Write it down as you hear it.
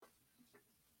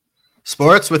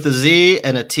Sports with a Z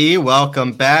and a T.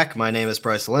 Welcome back. My name is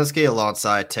Bryce Linsky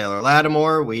alongside Taylor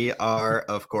Lattimore. We are,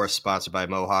 of course, sponsored by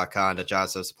Mohawk Honda,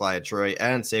 Johnson Supply in Troy,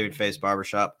 and Saving Face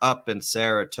Barbershop up in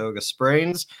Saratoga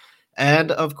Springs. And,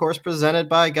 of course, presented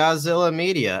by Godzilla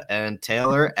Media. And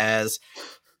Taylor, as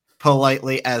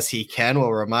politely as he can,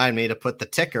 will remind me to put the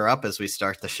ticker up as we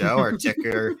start the show. Our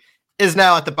ticker is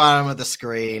now at the bottom of the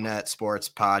screen at Sports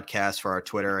Podcast for our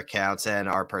Twitter accounts and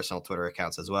our personal Twitter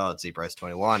accounts as well at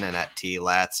ZBryce21 and at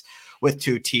TLats with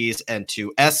 2 T's and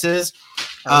 2 S's.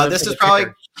 This is probably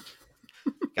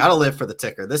gotta live for the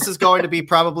ticker. This is going to be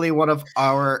probably one of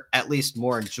our at least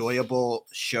more enjoyable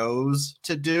shows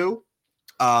to do.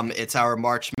 It's our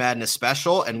March Madness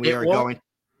special, and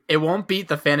It won't beat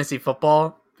the fantasy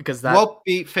football because that won't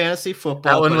beat fantasy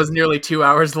football. That one was nearly 2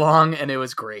 hours long, and it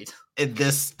was great.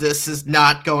 This is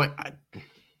not going. All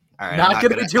right, not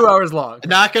going to be 2 hours long.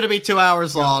 Not going to be 2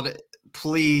 hours long.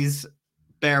 Please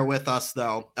bear with us,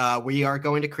 though. We are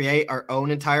going to create our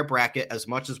own entire bracket. As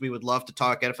much as we would love to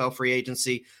talk NFL free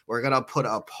agency, we're going to put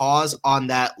a pause on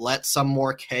that, let some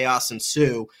more chaos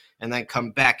ensue, and then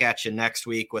come back at you next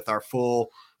week with our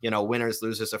full, winners,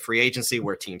 losers of free agency,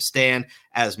 where teams stand,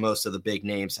 as most of the big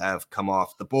names have come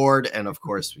off the board. And, of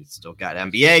course, we still got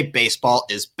NBA. Baseball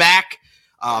is back.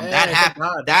 That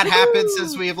happened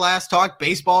since we have last talked.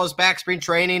 Baseball is back, spring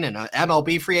training, and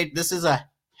MLB free. This is a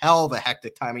hell of a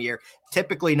hectic time of year.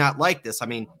 Typically not like this. I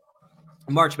mean,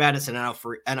 March Madness and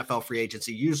NFL free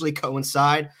agency usually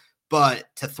coincide, but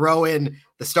to throw in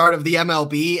the start of the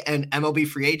MLB and MLB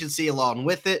free agency along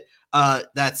with it,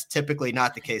 that's typically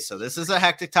not the case. So this is a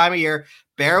hectic time of year.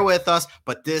 Bear with us,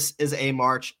 but this is a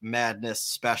March Madness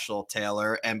special,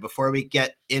 Taylor. And before we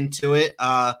get into it,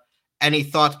 any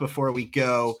thoughts before we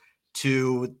go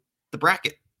to the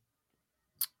bracket?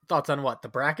 Thoughts on what? The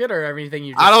bracket or everything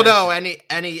you just I don't mentioned?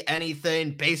 know.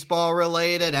 Anything baseball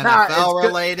related, NFL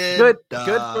related.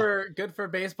 Good for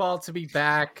baseball to be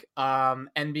back.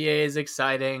 NBA is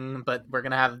exciting, but we're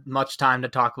gonna have much time to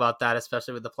talk about that,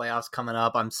 especially with the playoffs coming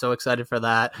up. I'm so excited for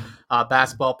that.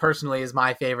 Basketball personally is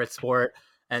my favorite sport,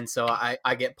 and so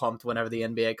I get pumped whenever the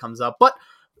NBA comes up. But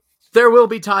there will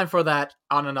be time for that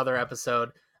on another episode.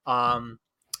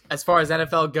 As far as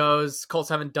NFL goes, Colts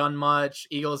haven't done much.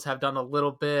 Eagles have done a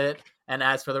little bit. And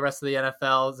as for the rest of the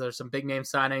NFL, there's some big name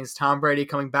signings. Tom Brady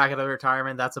coming back out of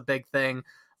retirement. That's a big thing.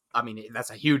 I mean, that's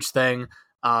a huge thing.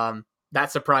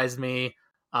 That surprised me.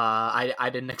 I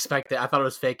didn't expect it. I thought it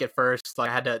was fake at first. Like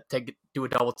I had to do a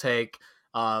double take,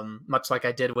 much like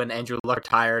I did when Andrew Luck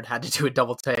retired, had to do a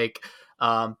double take.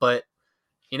 But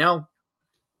the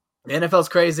NFL's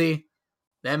crazy.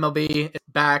 The MLB is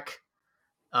back.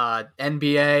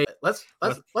 NBA. Let's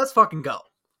fucking go.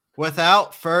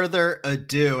 Without further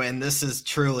ado, and this is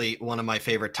truly one of my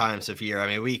favorite times of year. I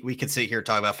mean, we could sit here and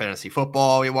talk about fantasy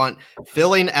football. We want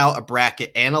filling out a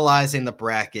bracket, analyzing the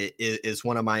bracket is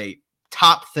one of my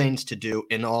top things to do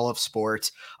in all of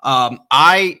sports.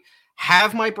 I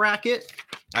have my bracket.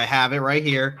 I have it right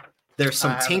here. There's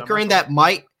some tinkering that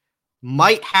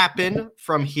might happen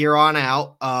from here on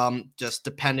out, just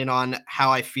depending on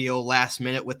how I feel last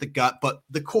minute with the gut. But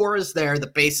the core is there. The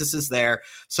basis is there.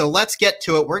 So let's get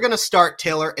to it. We're going to start,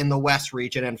 Taylor, in the West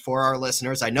region. And for our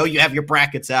listeners, I know you have your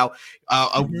brackets out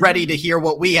ready to hear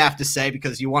what we have to say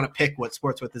because you want to pick what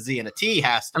Sports with a Z and a T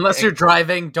has to Unless pick. You're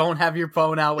driving, don't have your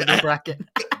phone out with your bracket.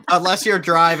 Unless you're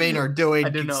driving or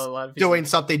doing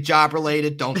something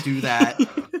job-related, don't do that.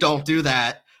 Don't do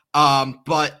that.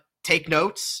 But take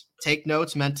notes. Take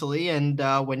notes mentally, and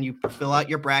when you fill out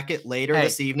your bracket later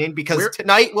this evening, because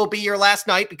tonight will be your last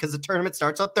night because the tournament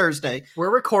starts on Thursday.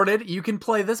 We're recorded. You can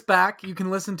play this back. You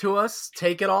can listen to us,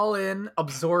 take it all in,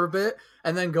 absorb it,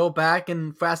 and then go back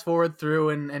and fast forward through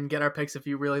and get our picks if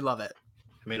you really love it.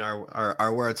 I mean,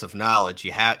 our words of knowledge,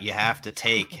 you have to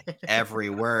take every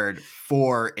word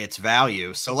for its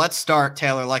value. So let's start,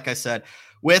 Taylor, like I said,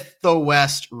 with the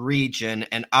West region.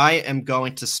 And I am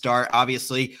going to start,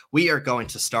 obviously, we are going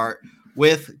to start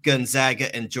with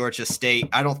Gonzaga and Georgia State.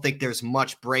 I don't think there's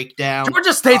much breakdown.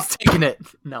 Georgia State's taking it.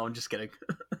 No, I'm just kidding.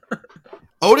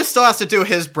 Otis still has to do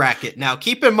his bracket. Now,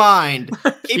 keep in mind,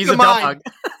 he's a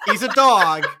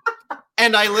dog.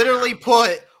 And I literally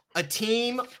put a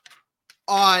team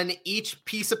on each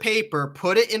piece of paper,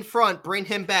 put it in front, bring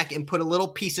him back, and put a little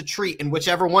piece of treat, and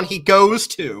whichever one he goes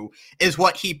to is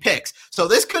what he picks. So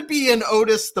this could be an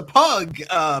Otis the Pug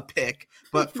pick,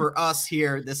 but for us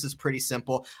here, this is pretty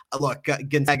simple. Look,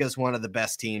 Gonzaga is one of the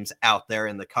best teams out there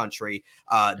in the country.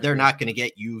 They're not going to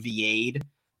get UVA'd,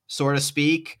 so to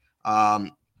speak. We're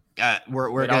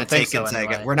going to take Gonzaga.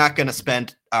 Anyway. We're not going to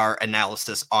spend our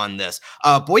analysis on this.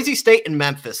 Boise State and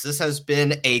Memphis. This has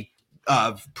been a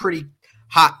pretty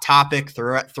hot topic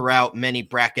throughout many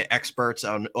bracket experts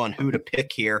on who to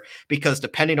pick here, because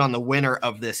depending on the winner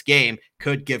of this game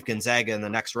could give Gonzaga in the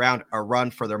next round a run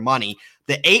for their money.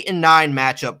 The 8 and 9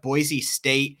 matchup, Boise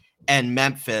State and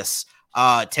Memphis.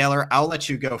 Taylor, I'll let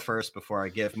you go first before I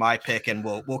give my pick, and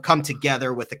we'll come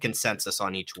together with a consensus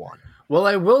on each one. Well,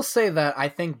 I will say that I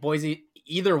think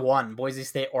either one, Boise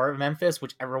State or Memphis,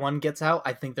 whichever one gets out,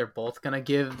 I think they're both going to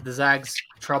give the Zags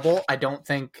trouble. I don't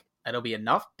think it'll be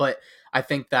enough, but I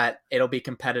think that it'll be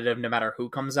competitive no matter who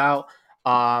comes out.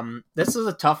 This is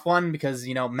a tough one because,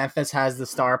 Memphis has the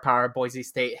star power. Boise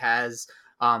State has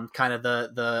kind of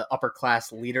the upper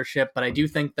class leadership, but I do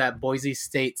think that Boise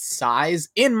State's size,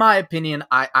 in my opinion,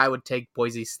 I would take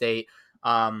Boise State.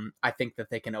 I think that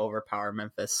they can overpower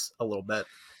Memphis a little bit.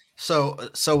 So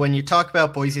when you talk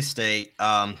about Boise State,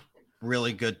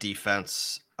 really good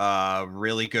defense,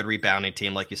 really good rebounding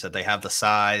team. Like you said, they have the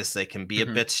size. They can be a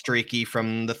bit streaky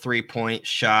from the 3-point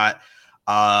shot,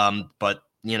 but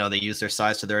they use their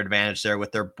size to their advantage there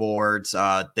with their boards.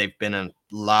 They've been in a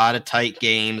lot of tight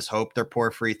games. Hope their poor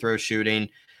free throw shooting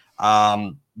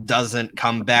doesn't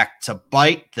come back to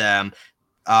bite them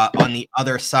on the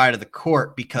other side of the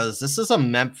court, because this is a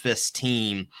Memphis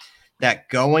team that,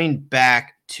 going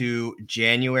back to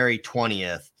January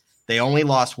 20th, they only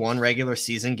lost one regular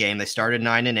season game. They started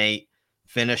 9-8,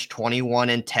 finished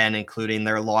 21-10, including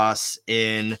their loss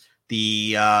in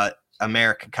the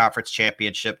American Conference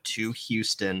Championship to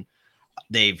Houston.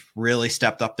 They've really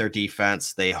stepped up their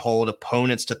defense. They hold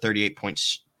opponents to 38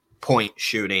 point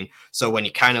shooting. So when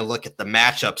you kind of look at the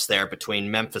matchups there between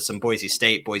Memphis and Boise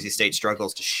State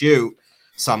struggles to shoot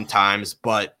sometimes,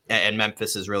 and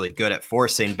Memphis is really good at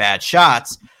forcing bad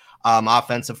shots.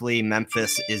 Offensively,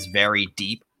 Memphis is very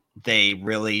deep. They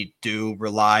really do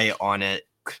rely on a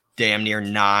damn near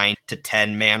 9 to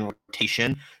 10 man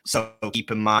rotation. So keep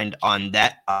in mind on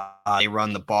that. They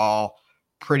run the ball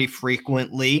pretty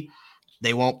frequently.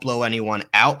 They won't blow anyone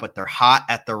out, but they're hot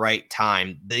at the right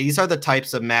time. These are the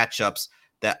types of matchups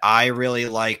that I really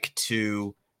like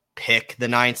to pick the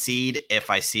 9 seed if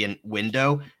I see a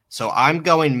window. So I'm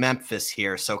going Memphis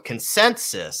here. So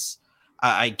consensus,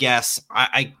 I guess.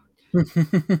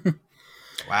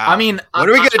 Wow. I mean, what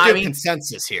are we going to do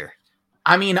consensus here?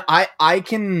 I mean, I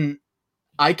can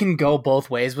go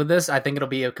both ways with this. I think it'll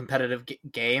be a competitive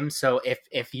game. So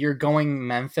if you're going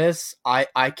Memphis, I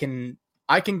can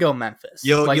go Memphis.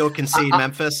 You'll concede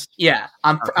Memphis? Yeah.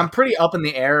 I'm pretty up in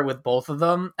the air with both of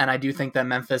them, and I do think that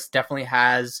Memphis definitely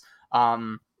has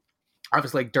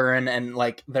obviously like Duren, and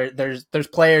like there's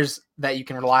players that you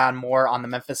can rely on more on the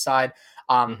Memphis side.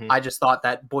 I just thought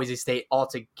that Boise State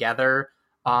altogether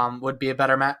would be a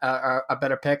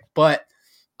better pick, but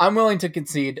I'm willing to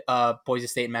concede Boise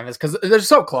State and Memphis because they're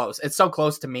so close. It's so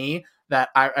close to me that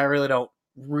I really don't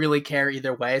really care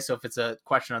either way. So if it's a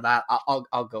question of that,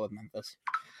 I'll go with Memphis.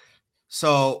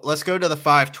 So let's go to the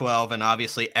 5-12, and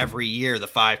obviously every year the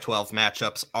 5-12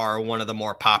 matchups are one of the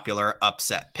more popular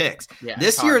upset picks. Yeah,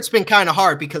 this year it's been kind of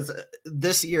hard because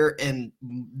this year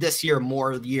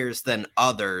more years than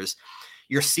others,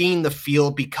 you're seeing the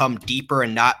field become deeper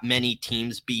and not many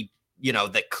teams be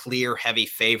the clear heavy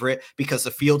favorite because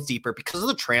the field's deeper because of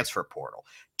the transfer portal.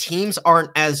 Teams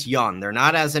aren't as young. They're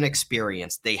not as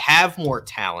inexperienced. They have more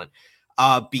talent.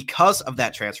 Because of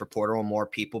that transfer portal and more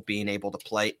people being able to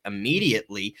play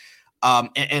immediately.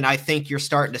 And I think you're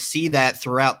starting to see that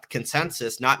throughout the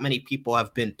consensus. Not many people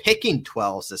have been picking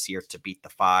 12s this year to beat the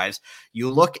 5s. You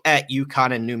look at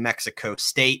UConn and New Mexico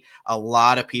State. A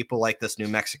lot of people like this New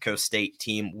Mexico State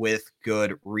team with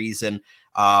good reason.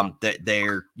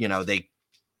 They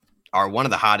are one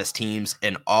of the hottest teams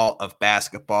in all of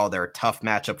basketball. They're a tough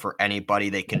matchup for anybody.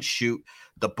 They can shoot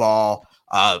the ball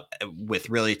with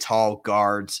really tall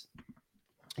guards.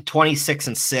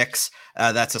 26-6.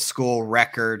 That's a school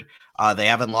record. They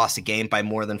haven't lost a game by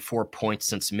more than 4 points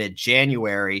since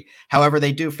mid-January. However,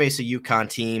 they do face a UConn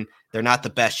team. They're not the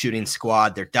best shooting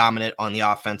squad. They're dominant on the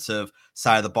offensive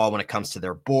side of the ball when it comes to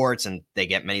their boards, and they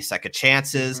get many second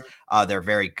chances. They're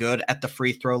very good at the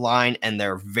free throw line, and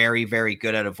they're very, very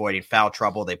good at avoiding foul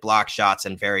trouble. They block shots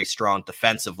and very strong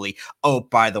defensively. Oh,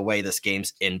 by the way, this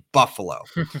game's in Buffalo.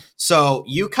 So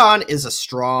UConn is a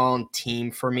strong team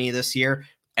for me this year,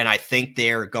 and I think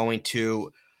they're going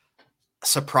to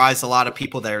surprise a lot of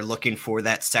people that are looking for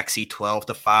that sexy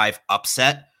 12-5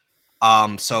 upset.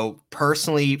 So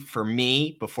personally for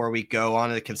me, before we go on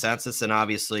to the consensus and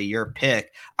obviously your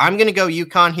pick, I'm going to go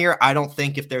UConn here. I don't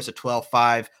think if there's a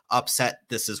 12-5 upset,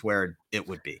 this is where it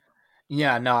would be.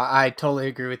 Yeah, no, I totally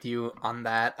agree with you on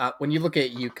that. When you look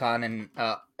at UConn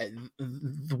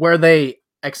and where they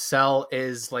excel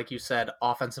is, like you said,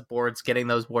 offensive boards, getting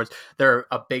those boards. They're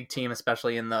a big team,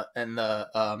 especially in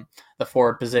the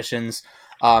forward positions.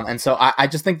 And so I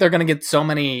just think they're going to get so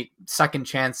many second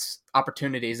chance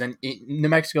opportunities, and New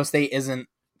Mexico State isn't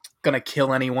going to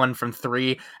kill anyone from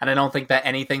three. And I don't think that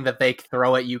anything that they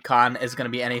throw at UConn is going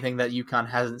to be anything that UConn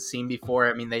hasn't seen before.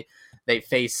 I mean, they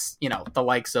face, the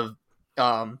likes of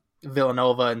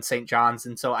Villanova and St. John's.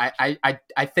 And so I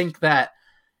think that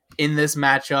in this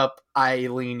matchup, I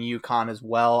lean UConn as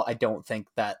well. I don't think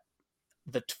that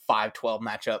the 5-12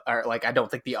 matchup, or I don't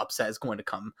think the upset is going to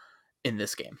come in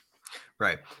this game.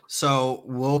 Right. So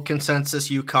we'll consensus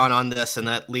UConn on this, and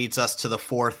that leads us to the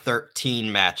 4-13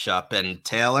 matchup. And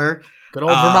Taylor, good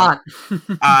old Vermont.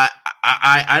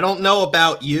 I don't know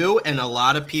about you, and a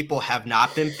lot of people have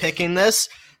not been picking this,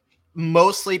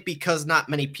 mostly because not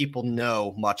many people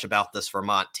know much about this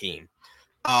Vermont team.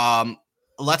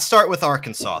 Let's start with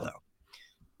Arkansas, though.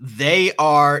 They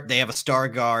have a star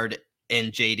guard in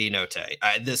JD Note.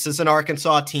 This is an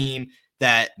Arkansas team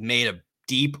that made a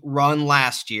deep run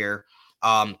last year.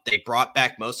 They brought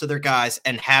back most of their guys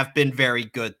and have been very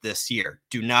good this year.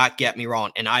 Do not get me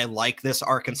wrong. And I like this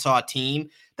Arkansas team.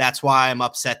 That's why I'm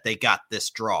upset they got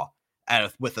this draw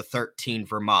with a 13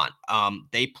 Vermont.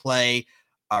 They play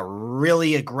a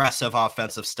really aggressive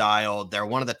offensive style. They're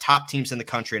one of the top teams in the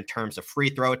country in terms of free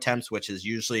throw attempts, which is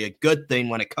usually a good thing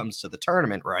when it comes to the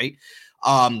tournament, right?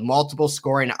 Multiple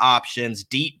scoring options,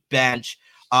 deep bench.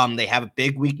 They have a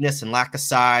big weakness and lack of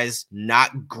size,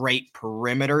 not great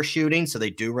perimeter shooting, so they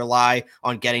do rely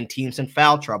on getting teams in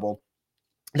foul trouble.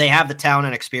 They have the talent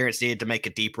and experience needed to make a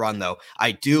deep run, though.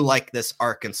 I do like this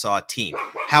Arkansas team.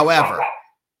 However,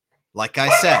 like I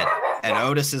said, and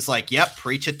Otis is like, yep,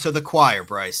 preach it to the choir,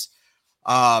 Bryce.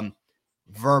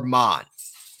 Vermont.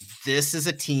 This is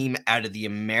a team out of the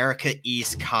America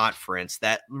East Conference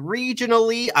that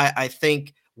regionally I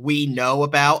think we know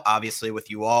about. Obviously, with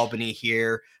UAlbany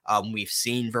here, we've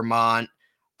seen Vermont.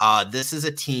 This is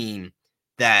a team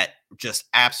that just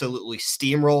absolutely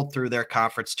steamrolled through their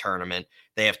conference tournament.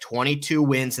 They have 22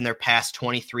 wins in their past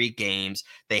 23 games.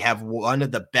 They have one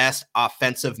of the best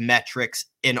offensive metrics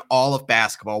in all of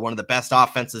basketball, one of the best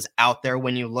offenses out there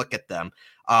when you look at them.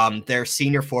 Their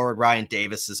senior forward, Ryan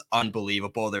Davis, is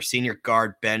unbelievable. Their senior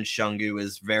guard, Ben Shungu,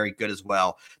 is very good as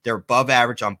well. They're above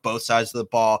average on both sides of the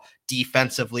ball.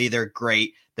 Defensively, they're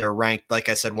great. They're ranked, like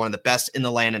I said, one of the best in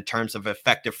the land in terms of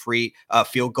effective free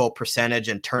field goal percentage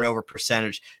and turnover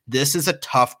percentage. This is a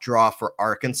tough draw for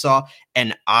Arkansas,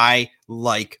 and I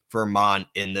like Vermont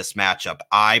in this matchup.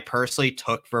 I personally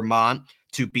took Vermont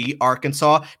to beat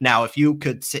Arkansas. Now, if you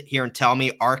could sit here and tell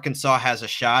me Arkansas has a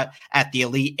shot at the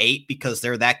Elite Eight because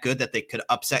they're that good that they could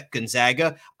upset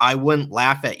Gonzaga, I wouldn't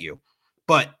laugh at you.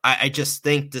 But I just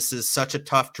think this is such a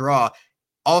tough draw.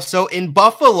 Also, in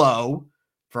Buffalo,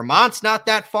 Vermont's not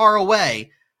that far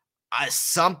away.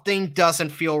 Something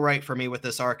doesn't feel right for me with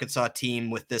this Arkansas team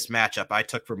with this matchup. I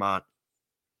took Vermont.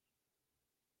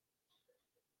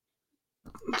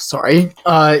 Sorry.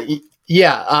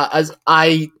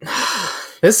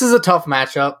 This is a tough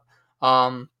matchup.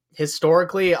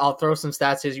 Historically, I'll throw some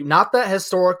stats at you. Not that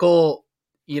historical,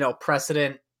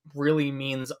 precedent really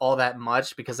means all that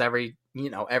much because every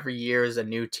year is a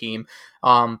new team.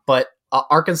 But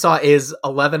Arkansas is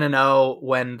 11-0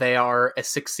 when they are a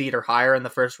 6 seed or higher in the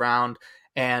first round,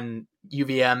 and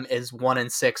UVM is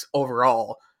 1-6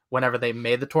 overall whenever they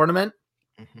made the tournament.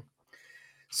 Mm-hmm.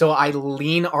 So I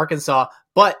lean Arkansas.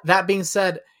 But that being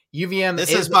said, UVM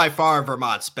is by far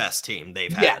Vermont's best team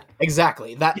they've had. Yeah,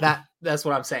 exactly. That's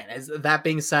what I'm saying. That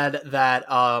being said, that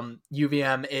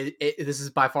UVM this is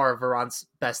by far Vermont's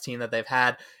best team that they've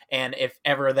had, and if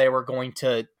ever they were going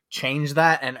to change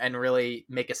that and really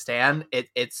make a stand, it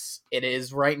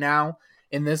is right now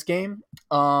in this game.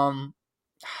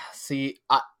 See,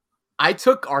 I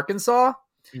took Arkansas.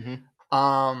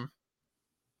 Mm-hmm.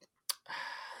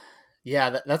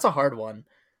 Yeah, that's a hard one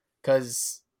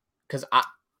because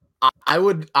I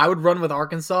would run with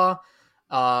Arkansas.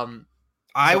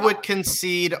 I would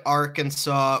concede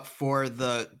Arkansas for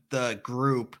the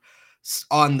group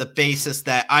on the basis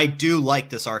that I do like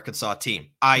this Arkansas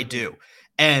team. I do.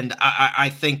 And I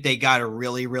think they got a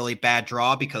really, really bad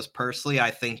draw because personally,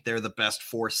 I think they're the best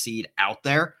 4 seed out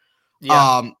there.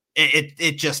 Yeah.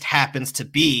 It just happens to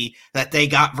be that they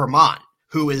got Vermont,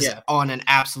 who is on an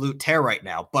absolute tear right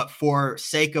now. But for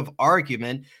sake of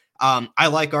argument, I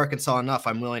like Arkansas enough.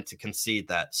 I'm willing to concede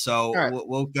that. So right.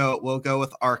 we'll go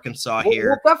with Arkansas here.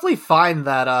 We'll definitely find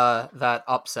that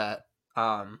upset.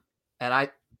 And I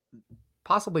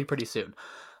possibly pretty soon.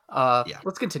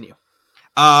 Let's continue.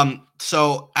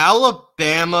 So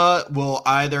Alabama will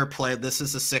either play. This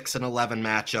is a 6-11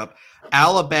 matchup.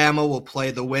 Alabama will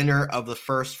play the winner of the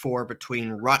first 4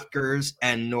 between Rutgers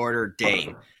and Notre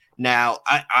Dame. Now,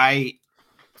 I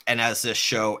and as this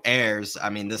show airs, I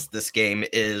mean this game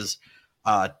is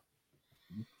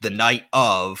the night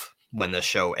of when the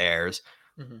show airs.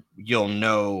 Mm-hmm. You'll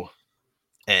know,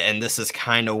 and this is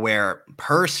kind of where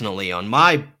personally on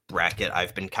my bracket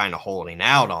I've been kind of holding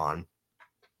out on,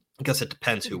 because it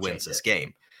depends who wins this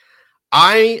game.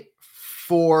 I,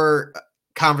 for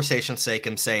conversation's sake,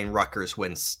 am saying Rutgers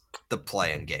wins the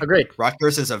play-in game. Agreed.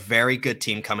 Rutgers is a very good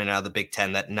team coming out of the Big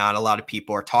Ten that not a lot of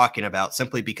people are talking about,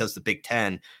 simply because the Big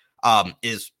Ten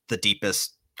is the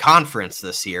deepest conference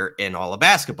this year in all of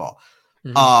basketball.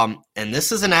 Mm-hmm. And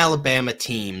this is an Alabama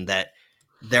team that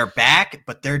they're back,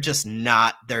 but they're just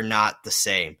not. They're not the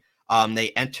same.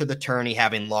 They enter the tourney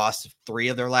having lost 3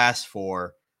 of their last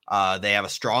 4. They have a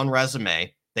strong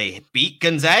resume. They beat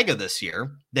Gonzaga this year.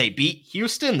 They beat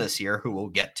Houston this year, who we'll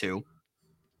get to.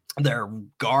 They're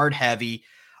guard heavy.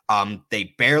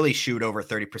 They barely shoot over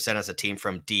 30% as a team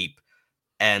from deep.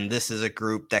 And this is a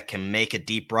group that can make a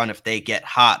deep run if they get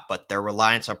hot, but their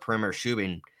reliance on perimeter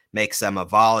shooting makes them a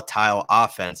volatile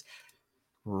offense.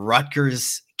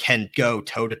 Rutgers can go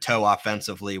toe-to-toe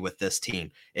offensively with this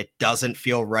team. It doesn't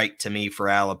feel right to me for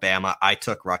Alabama. I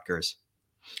took Rutgers.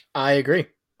 I agree,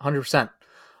 100%.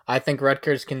 I think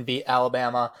Rutgers can beat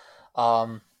Alabama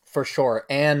for sure.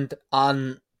 And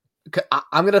I'm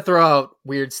going to throw out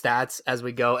weird stats as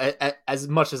we go, as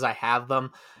much as I have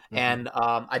them. Mm-hmm. And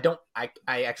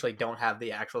I actually don't have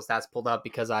the actual stats pulled up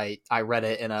because I read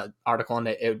it in an article,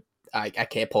 and I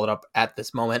can't pull it up at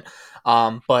this moment.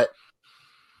 But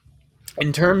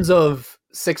in terms of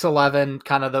 6-11,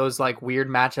 kind of those like weird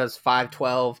matchups,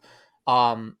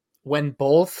 5-12, when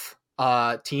both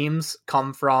teams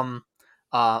come from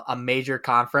a major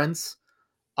conference,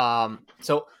 so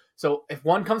if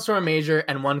one comes from a major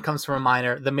and one comes from a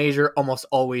minor, the major almost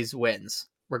always wins,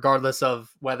 regardless of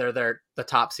whether they're the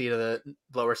top seed or the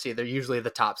lower seed. They're usually the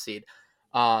top seed.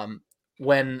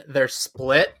 When they're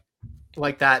split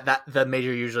like that the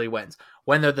major usually wins.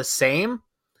 When they're the same,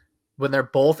 when they're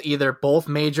either both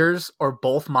majors or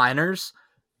both minors,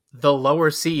 the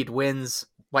lower seed wins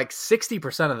like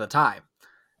 60% of the time.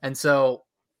 And so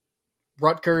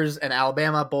Rutgers and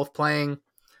Alabama both playing.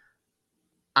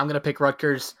 I'm going to pick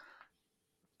Rutgers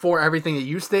for everything that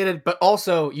you stated, but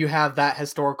also you have that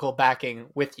historical backing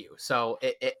with you. So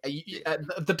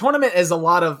the tournament is a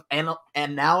lot of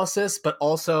analysis, but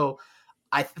also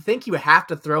I think you have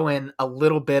to throw in a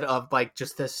little bit of like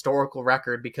just the historical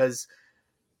record because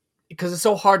it's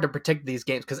so hard to predict these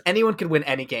games, because anyone can win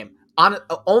any game.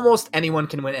 Almost anyone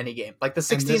can win any game. Like the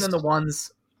 16 and the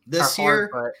ones this year.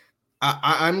 Hard, but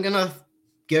I'm going to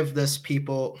give this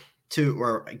thought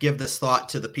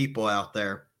to the people out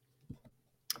there.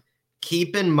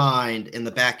 Keep in mind in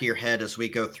the back of your head as we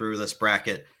go through this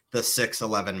bracket, the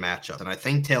 6-11 matchup. And I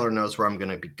think Taylor knows where I'm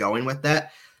going to be going with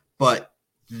that, but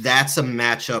that's a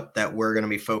matchup that we're going to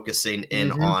be focusing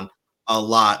in on a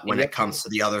lot when it comes to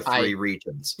the other 3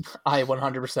 regions. I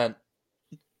 100%.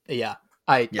 Yeah,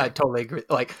 I totally agree.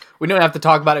 Like, we don't have to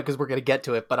talk about it because we're going to get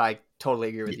to it, but I totally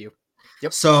agree with you.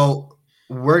 Yep. So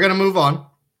we're going to move on.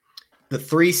 The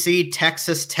 3 seed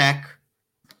Texas Tech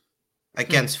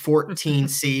against 14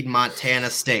 seed Montana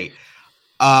State.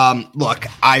 Look,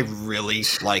 I really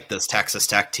like this Texas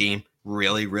Tech team.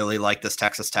 Really, really like this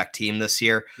Texas Tech team this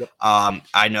year. Yep.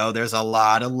 I know there's a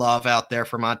lot of love out there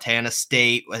for Montana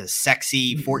State, a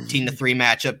sexy 14-3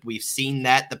 matchup. We've seen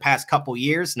that the past couple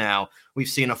years now. We've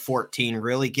seen a 14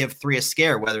 really give 3 a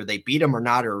scare, whether they beat them or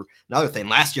not, or another thing.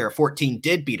 Last year, a 14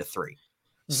 did beat a 3.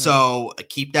 Mm-hmm. So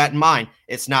keep that in mind.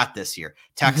 It's not this year.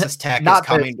 Texas Tech is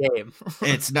coming. This game.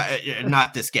 It's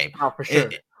not this game. Oh, for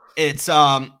sure. It's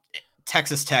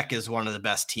Texas Tech is one of the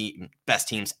best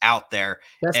teams out there,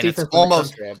 and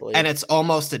it's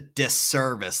almost a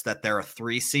disservice that they're a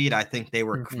 3 seed. I think they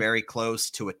were very close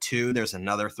to a 2. There's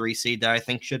another 3 seed that I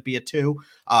think should be a 2.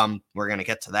 We're going to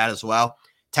get to that as well.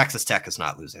 Texas Tech is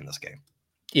not losing this game.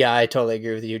 Yeah, I totally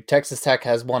agree with you. Texas Tech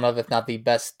has one of, if not the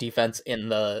best defense in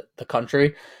the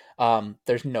country.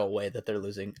 There's no way that they're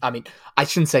losing. I mean, I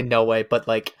shouldn't say no way, but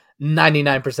like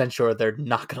 99% sure they're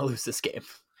not going to lose this game.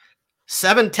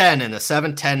 7-10 and the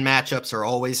 7-10 matchups are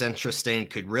always interesting.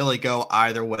 Could really go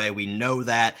either way. We know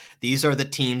that these are the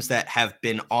teams that have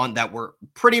been that were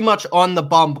pretty much on the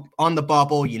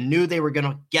bubble. You knew they were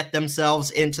going to get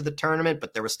themselves into the tournament,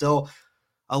 but there was still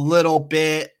a little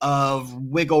bit of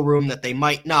wiggle room that they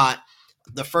might not.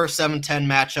 The first 7-10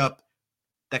 matchup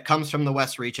that comes from the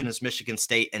West region is Michigan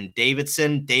State and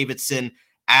Davidson. Davidson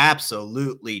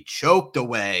absolutely choked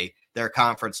away their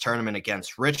conference tournament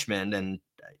against Richmond, and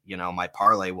my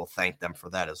parlay will thank them for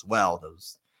that as well.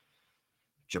 Those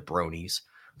jabronis.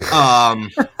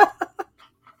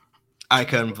 I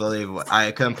couldn't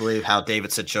believe how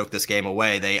Davidson choked this game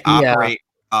away. They operate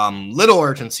little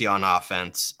urgency on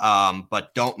offense,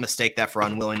 but don't mistake that for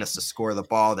unwillingness to score the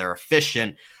ball. They're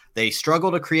efficient. They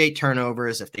struggle to create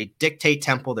turnovers. If they dictate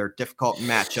tempo, they're a difficult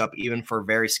matchup, even for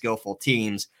very skillful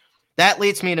teams. That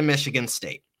leads me to Michigan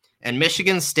State. And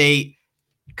Michigan State,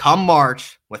 come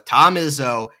March, with Tom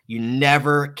Izzo, you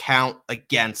never count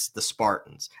against the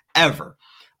Spartans, ever.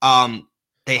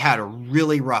 They had a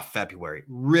really rough February.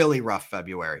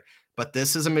 But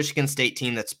this is a Michigan State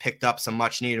team that's picked up some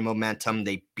much-needed momentum.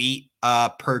 They beat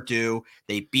Purdue.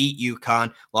 They beat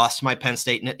UConn. Lost to my Penn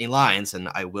State Nittany Lions. And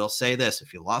I will say this.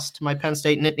 If you lost to my Penn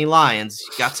State Nittany Lions,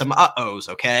 you got some uh-ohs,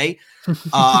 okay?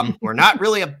 We're not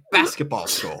really a basketball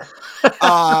school.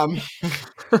 At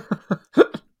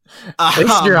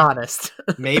least you're honest.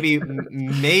 maybe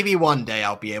one day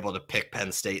I'll be able to pick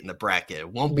Penn State in the bracket. It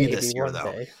won't be this year,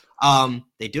 though. Day.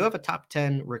 They do have a top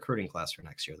 10 recruiting class for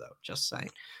next year, though. Just saying.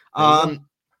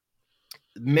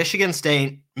 Michigan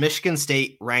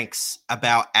State ranks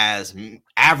about as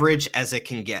average as it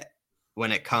can get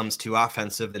when it comes to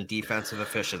offensive and defensive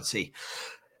efficiency.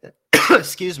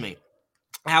 Excuse me.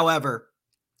 However,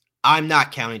 I'm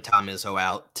not counting Tom Izzo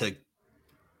out to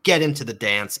get into the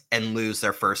dance and lose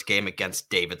their first game against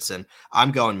Davidson.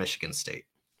 I'm going Michigan State.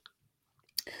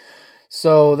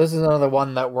 So this is another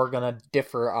one that we're going to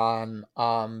differ on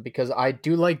because I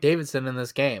do like Davidson in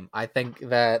this game. I think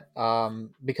that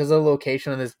because of the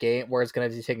location of this game where it's going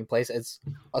to be taking place, it's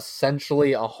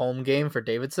essentially a home game for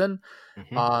Davidson.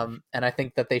 Mm-hmm. And I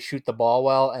think that they shoot the ball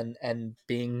well, and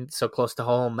being so close to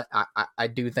home, I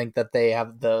do think that they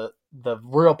have the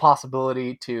real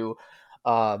possibility to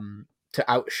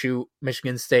outshoot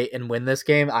Michigan State and win this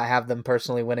game. I have them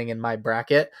personally winning in my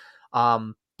bracket.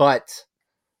 But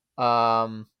I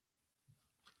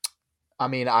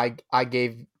mean,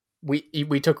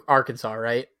 we took Arkansas,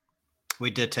 right? We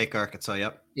did take Arkansas.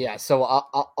 Yep. Yeah. So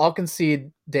I'll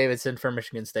concede Davidson for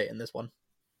Michigan State in this one.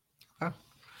 Okay.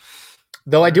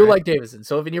 Though I do like Davidson.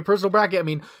 So if in your personal bracket, I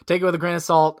mean, take it with a grain of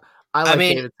salt. I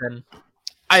mean, Davidson.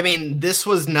 I mean, this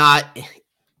was not,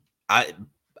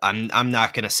 I'm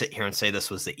not going to sit here and say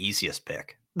this was the easiest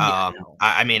pick. Yeah, no.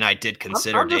 I mean, I did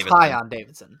consider I'm just high on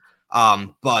Davidson.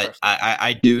 But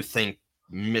I do think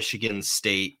Michigan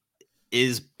State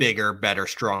is bigger, better,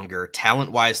 stronger.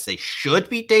 Talent-wise, they should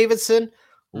beat Davidson.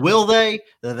 Mm-hmm. Will they?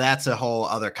 That's a whole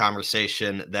other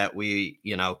conversation that we,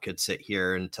 could sit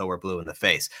here until we're blue in the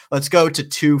face. Let's go to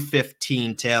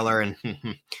 215, Taylor. And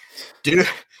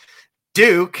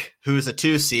Duke, who's a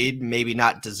 2 seed, maybe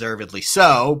not deservedly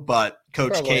so, but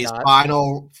Coach Probably K's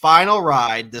not. final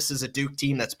ride. This is a Duke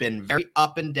team that's been very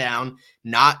up and down,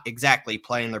 not exactly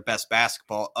playing their best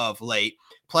basketball of late.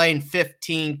 Playing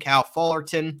 15 Cal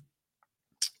Fullerton.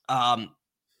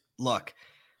 Look,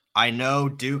 I know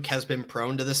Duke has been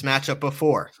prone to this matchup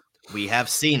before. We have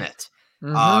seen it.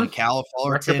 Mm-hmm. Cal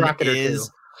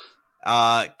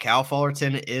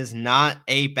Fullerton is not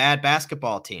a bad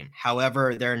basketball team.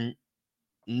 However, they're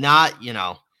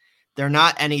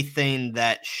not anything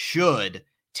that should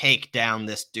take down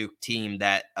this Duke team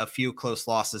that a few close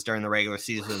losses during the regular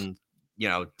season,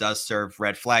 does serve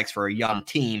red flags for a young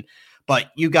team.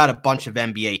 But you got a bunch of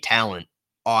NBA talent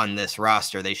on this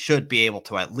roster. They should be able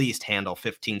to at least handle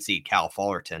 15 seed Cal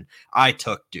Fullerton. I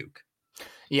took Duke.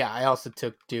 Yeah, I also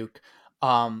took Duke.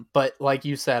 But like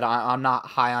you said, I'm not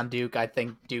high on Duke. I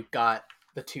think Duke got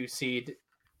the 2 seed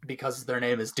because their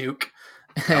name is Duke.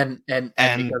 And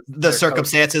the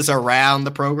circumstances around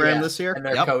the program this year. And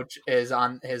their coach is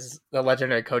the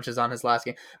legendary coach is on his last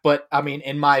game. But I mean,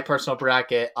 in my personal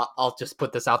bracket, I'll just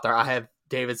put this out there. I have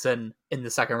Davidson in the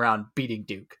second round beating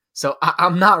Duke. So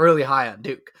I'm not really high on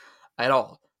Duke at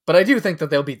all. But I do think that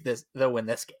they'll win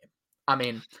this game. I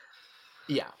mean,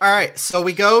 yeah. All right. So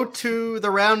we go to the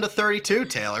round of 32,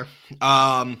 Taylor.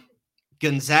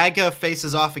 Gonzaga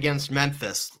faces off against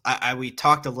Memphis. We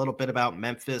talked a little bit about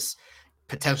Memphis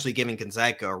potentially giving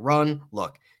Gonzaga a run.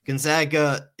 Look,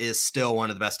 Gonzaga is still one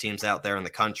of the best teams out there in the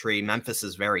country. Memphis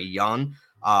is very young,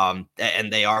 and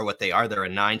they are what they are. They're a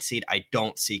 9 seed. I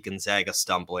don't see Gonzaga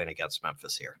stumbling against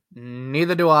Memphis here.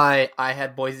 Neither do I. I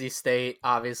had Boise State,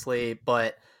 obviously,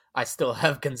 but I still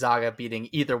have Gonzaga beating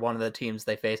either one of the teams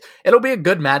they face. It'll be a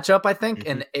good matchup, I think,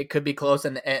 and it could be close,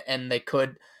 and they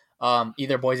could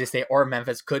either Boise State or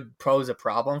Memphis could pose a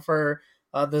problem for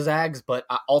the Zags, but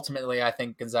ultimately I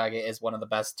think Gonzaga is one of the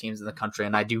best teams in the country,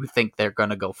 and I do think they're going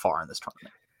to go far in this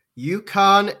tournament.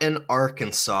 UConn and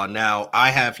Arkansas. Now, I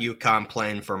have UConn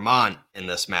playing Vermont in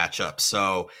this matchup,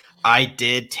 so I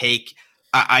did take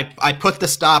I put the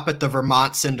stop at the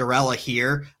Vermont Cinderella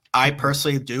here. I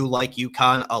personally do like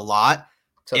UConn a lot.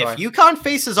 So if UConn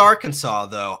faces Arkansas,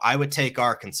 though, I would take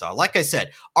Arkansas. Like I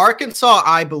said, Arkansas,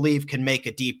 I believe, can make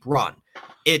a deep run.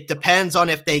 It depends on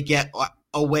if they get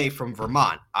away from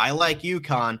Vermont. I like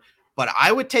UConn, but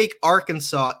I would take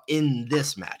Arkansas in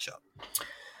this matchup.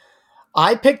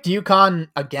 I picked UConn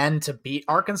again to beat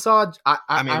Arkansas.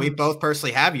 I mean, we both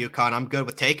personally have UConn. I'm good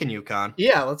with taking UConn.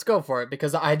 Yeah, let's go for it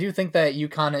because I do think that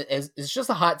UConn is just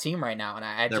a hot team right now,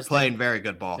 and they're just playing very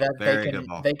good ball. Good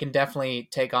ball. They can definitely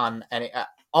take on any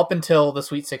up until the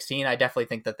Sweet 16. I definitely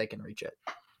think that they can reach it.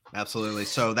 Absolutely.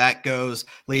 So that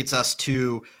leads us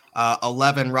to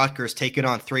 11 Rutgers taking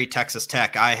on 3 Texas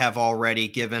Tech. I have already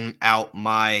given out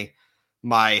my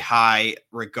high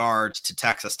regards to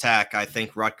Texas Tech. I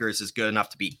think Rutgers is good enough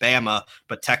to beat Bama,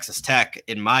 but Texas Tech,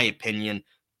 in my opinion,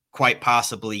 quite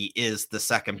possibly is the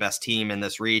second best team in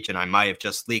this region. I might have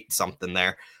just leaked something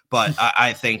there, but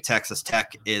I think Texas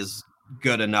Tech is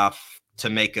good enough to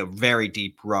make a very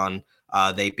deep run.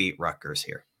 They beat Rutgers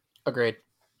here. Agreed.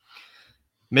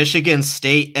 Michigan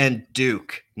State and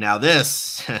Duke. Now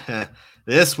this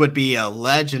would be a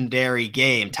legendary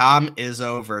game. Tom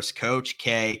Izzo versus Coach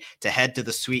K to head to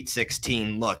the Sweet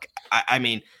 16. Look, I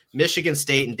mean, Michigan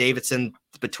State and Davidson,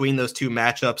 between those two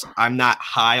matchups, I'm not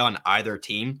high on either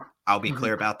team. I'll be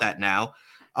clear about that now.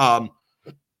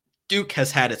 Duke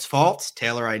has had its faults.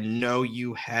 Taylor, I know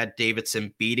you had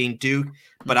Davidson beating Duke,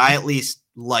 but I at least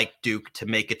like Duke to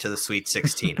make it to the Sweet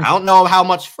 16. I don't know how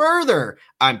much further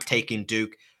I'm taking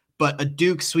Duke, but a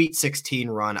Duke Sweet 16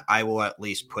 run I will at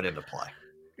least put into play.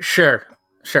 Sure,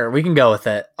 we can go with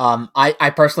it.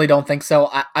 I personally don't think so.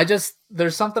 I just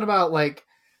there's something about like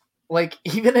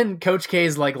even in Coach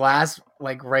K's last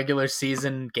regular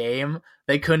season game,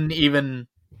 they couldn't even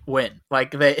win.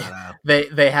 Like they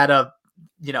had a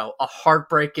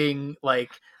heartbreaking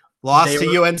lost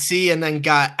to UNC and then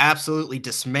got absolutely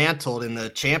dismantled in the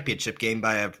championship game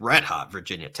by a red-hot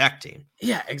Virginia Tech team.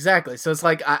 Yeah, exactly. So it's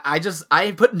like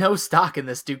I put no stock in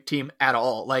this Duke team at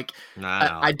all.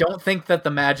 I don't think that the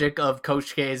magic of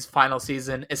Coach K's final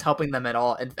season is helping them at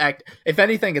all. In fact, if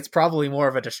anything, it's probably more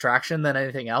of a distraction than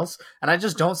anything else. And I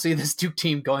just don't see this Duke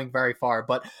team going very far.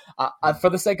 But for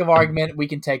the sake of argument, we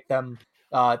can take them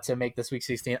to make this Week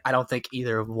 16. I don't think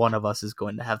either one of us is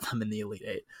going to have them in the Elite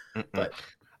Eight. But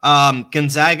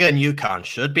Gonzaga and UConn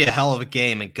should be a hell of a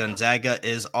game, and Gonzaga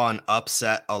is on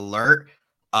upset alert.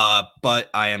 But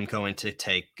I am going to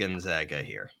take Gonzaga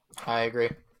here. I agree.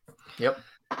 Yep.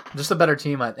 Just a better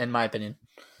team, in my opinion.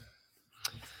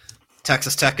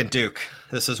 Texas Tech and Duke.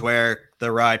 This is where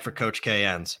the ride for Coach K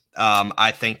ends.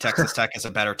 I think Texas Tech is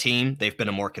a better team. They've been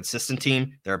a more consistent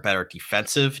team. They're a better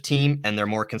defensive team, and they're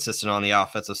more consistent on the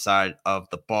offensive side of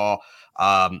the ball.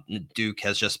 Duke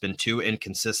has just been too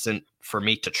inconsistent for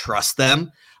me to trust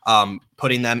them.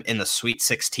 Putting them in the Sweet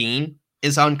 16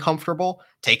 is uncomfortable.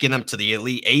 Taking them to the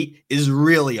Elite Eight is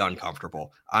really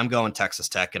uncomfortable. I'm going Texas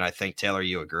Tech, and I think, Taylor,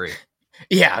 you agree.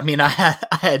 Yeah, I mean, I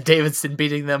had Davidson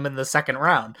beating them in the second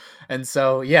round. And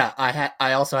so, yeah,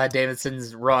 I also had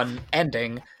Davidson's run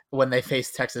ending when they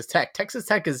faced Texas Tech. Texas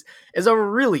Tech is a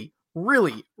really,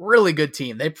 really, really good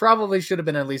team. They probably should have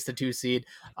been at least a 2 seed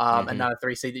and not a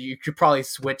 3 seed. You could probably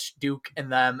switch Duke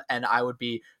and them, and I would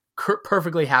be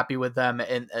perfectly happy with them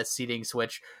in a seeding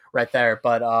switch right there.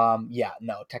 But yeah,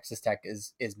 no, Texas Tech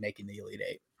is making the Elite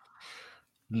Eight.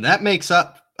 That makes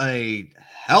up a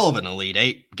hell of an Elite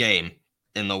Eight game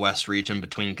in the West region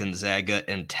between Gonzaga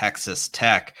and Texas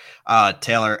Tech.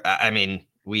 Taylor, I mean,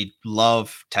 we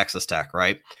love Texas Tech,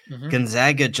 right?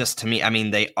 Gonzaga, just to me, I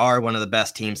mean, they are one of the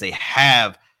best teams. They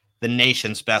have the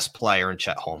nation's best player in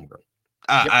Chet Holmgren.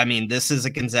 I mean, this is a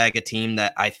Gonzaga team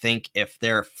that I think if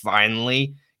they're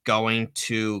finally going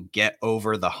to get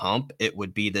over the hump, it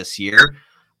would be this year.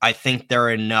 I think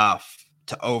they're enough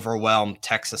to overwhelm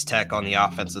Texas Tech on the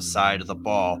offensive side of the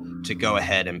ball to go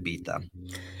ahead and beat them.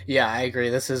 Yeah, I agree.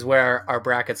 This is where our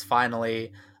brackets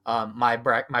finally, my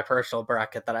personal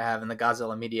bracket that I have in the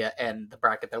Godzilla Media and the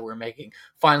bracket that we're making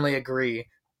finally agree.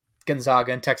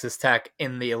 Gonzaga and Texas Tech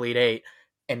in the Elite Eight,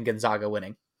 and Gonzaga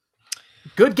winning.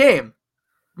 Good game,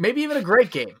 maybe even a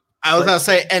great game. I was gonna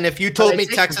say, and if you told me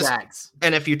Texas,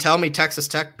 and if you tell me Texas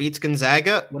Tech beats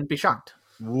Gonzaga, wouldn't be shocked.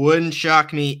 Wouldn't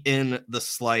shock me in the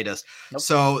slightest. Nope.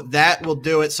 So that will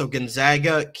do it. So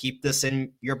Gonzaga, keep this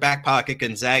in your back pocket.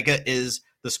 Gonzaga is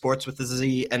the Sports with a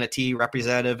Z and a T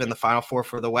representative in the Final Four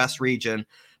for the West region.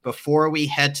 Before we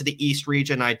head to the East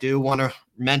region, I do want to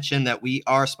mention that we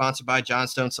are sponsored by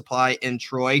Johnstone Supply in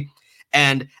Troy.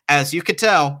 And as you can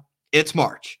tell, it's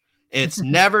March. It's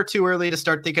never too early to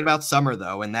start thinking about summer,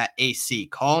 though, and that AC.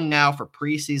 Call now for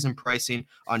preseason pricing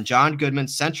on John Goodman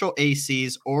Central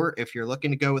ACs, or if you're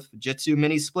looking to go with Fujitsu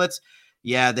mini splits,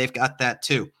 yeah, they've got that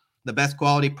too. The best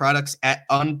quality products at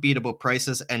unbeatable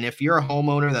prices. And if you're a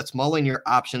homeowner that's mulling your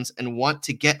options and want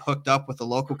to get hooked up with a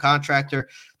local contractor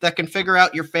that can figure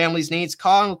out your family's needs,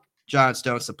 call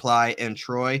Johnstone Supply in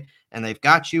Troy, and they've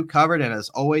got you covered. And as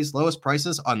always, lowest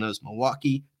prices on those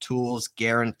Milwaukee tools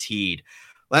guaranteed.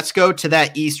 Let's go to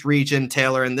that East region,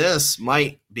 Taylor, and this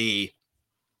might be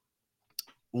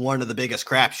one of the biggest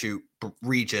crapshoot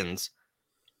regions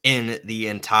in the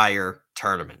entire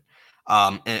tournament.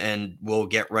 And we'll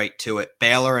get right to it.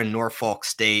 Baylor and Norfolk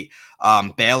State.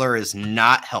 Baylor is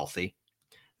not healthy.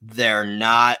 They're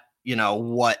not,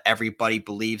 what everybody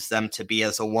believes them to be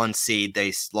as a 1 seed.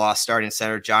 They lost starting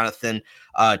center Jonathan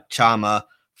Chama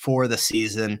for the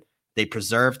season. They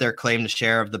preserved their claim to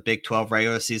share of the Big 12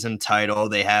 regular season title.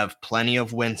 They have plenty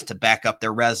of wins to back up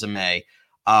their resume.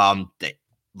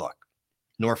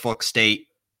 Norfolk State,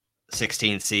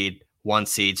 16 seed, 1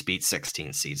 seeds beat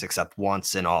 16 seeds, except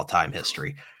once in all-time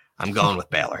history. I'm going with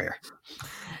Baylor here.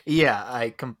 Yeah,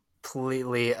 I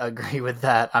completely agree with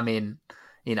that. I mean,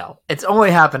 it's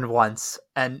only happened once,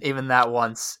 and even that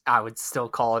once, I would still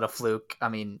call it a fluke. I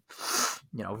mean,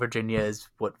 Virginia is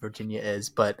what Virginia is,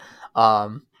 but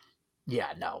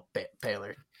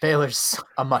Baylor's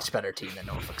a much better team than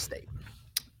Norfolk State.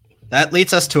 That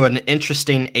leads us to an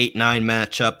interesting 8-9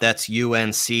 matchup. That's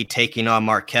UNC taking on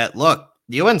Marquette. Look,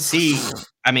 UNC,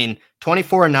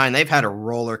 24-9, they've had a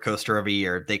roller coaster of a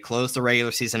year. They closed the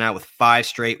regular season out with 5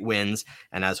 straight wins,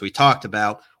 and as we talked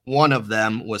about, one of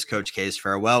them was Coach K's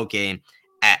farewell game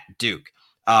at Duke.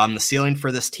 The ceiling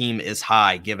for this team is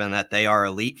high, given that they are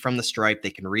elite from the stripe. They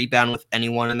can rebound with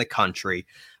anyone in the country.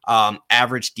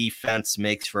 Average defense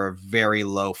makes for a very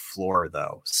low floor,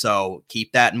 though. So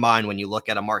keep that in mind when you look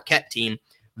at a Marquette team.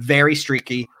 Very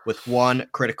streaky with one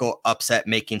critical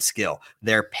upset-making skill,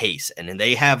 their pace. And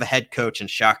they have a head coach in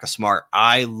Shaka Smart.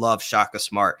 I love Shaka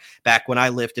Smart. Back when I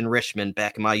lived in Richmond,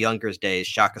 back in my younger days,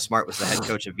 Shaka Smart was the head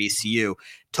coach of VCU,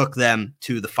 took them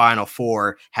to the Final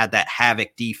Four, had that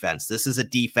havoc defense. This is a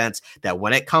defense that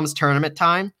when it comes tournament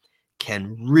time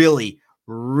can really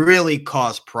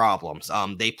cause problems.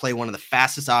 They play one of the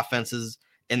fastest offenses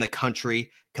in the country.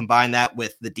 Combine that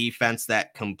with the defense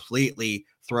that completely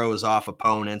throws off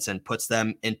opponents and puts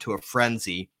them into a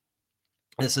frenzy.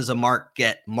 This is a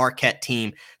Marquette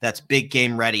team that's big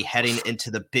game ready heading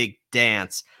into the big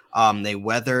dance. They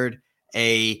weathered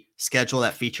a schedule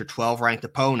that featured 12 ranked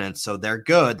opponents, so they're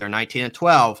good. They're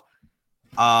 19-12.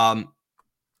 I'm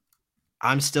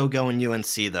still going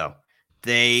UNC, though.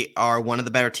 They are one of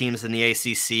the better teams in the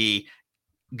ACC,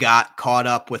 got caught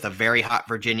up with a very hot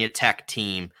Virginia Tech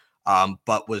team,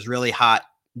 but was really hot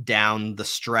down the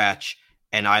stretch,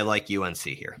 and I like UNC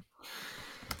here.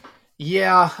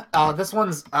 Yeah, this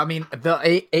one's,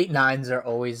 the 8-9s are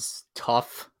always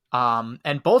tough.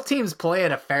 And both teams play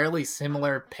at a fairly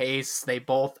similar pace. They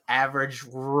both average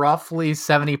roughly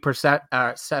 70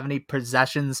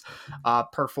 possessions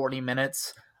per 40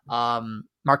 minutes.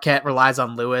 Marquette relies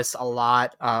on Lewis a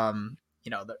lot.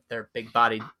 They're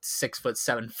big-bodied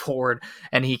 6'7" forward,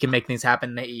 and he can make things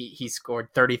happen. He scored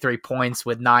 33 points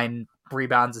with 9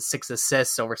 rebounds and 6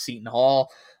 assists over Seton Hall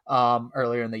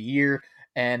earlier in the year.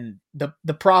 And the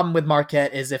problem with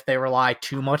Marquette is if they rely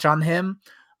too much on him,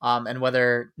 and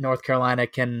whether North Carolina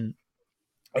can,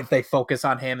 if they focus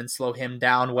on him and slow him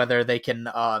down, whether they can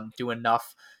do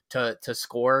enough to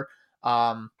score.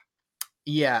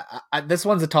 This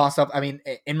one's a toss-up. I mean,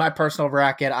 in my personal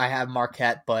bracket, I have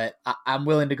Marquette, but I'm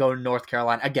willing to go North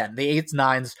Carolina. Again, the 8s,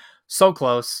 9s, so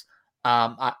close.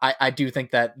 I do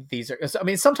think that these are...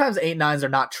 sometimes 8-9s are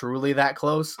not truly that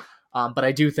close, but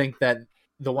I do think that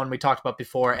the one we talked about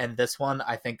before and this one,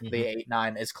 I think the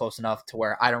 8-9 is close enough to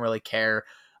where I don't really care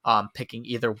picking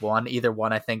either one. Either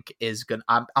one I think is good.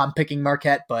 I'm picking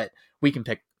Marquette, but we can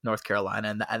pick North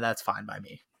Carolina, and that's fine by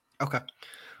me. Okay.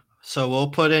 So we'll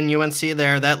put in UNC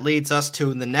there. That leads us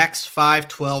to the next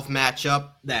 5-12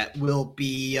 matchup that will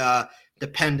be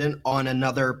dependent on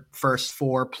another first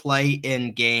 4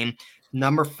 play-in game.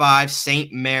 Number 5,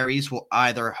 St. Mary's will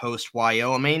either host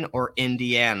Wyoming or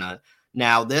Indiana.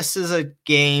 Now, this is a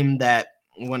game that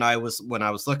when I was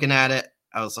looking at it,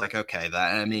 I was like, okay,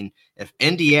 if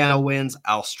Indiana wins,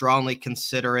 I'll strongly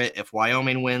consider it. If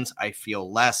Wyoming wins, I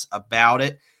feel less about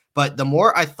it. But the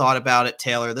more I thought about it,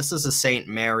 Taylor, this is a St.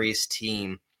 Mary's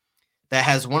team that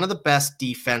has one of the best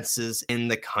defenses in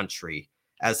the country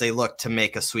as they look to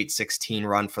make a Sweet 16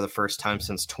 run for the first time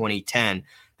since 2010.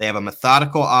 They have a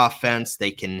methodical offense.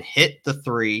 They can hit the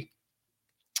 3.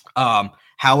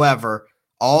 However,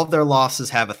 All of their losses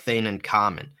have a thing in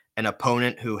common: an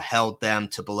opponent who held them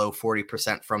to below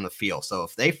 40% from the field. So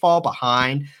if they fall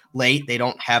behind late, they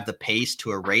don't have the pace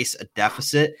to erase a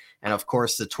deficit. And of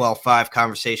course, the 12-5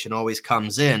 conversation always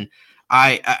comes in.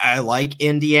 I like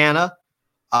Indiana.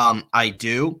 I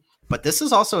do. But this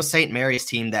is also a St. Mary's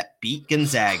team that beat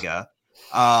Gonzaga.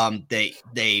 They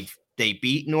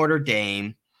beat Notre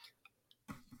Dame.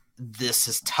 This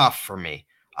is tough for me.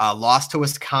 Lost to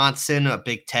Wisconsin, a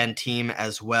Big Ten team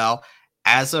as well.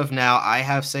 As of now, I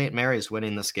have St. Mary's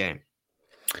winning this game.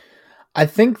 I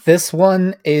think this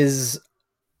one is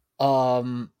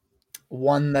one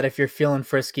that if you're feeling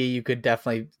frisky, you could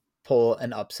definitely pull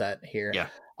an upset here. Yeah.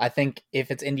 I think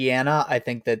if it's Indiana, I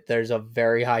think that there's a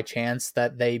very high chance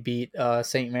that they beat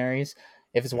St. Mary's.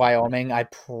 If it's Wyoming,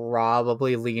 I'd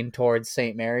probably lean towards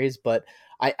St. Mary's, but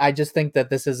I just think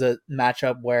that this is a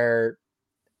matchup where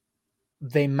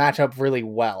they match up really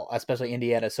well, especially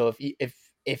Indiana. So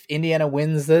if Indiana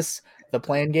wins the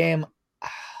play-in game,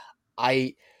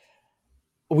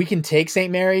 we can take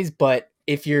St. Mary's, but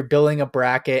if you're building a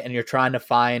bracket and you're trying to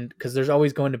find, because there's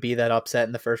always going to be that upset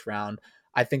in the first round,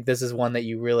 I think this is one that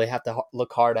you really have to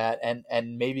look hard at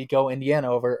and maybe go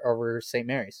Indiana over St.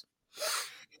 Mary's.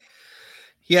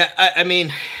 Yeah, I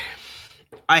mean,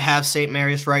 I have St.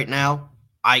 Mary's right now.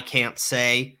 I can't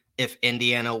say if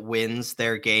Indiana wins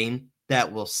their game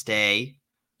that will stay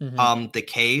the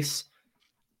case.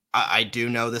 I do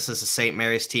know this is a St.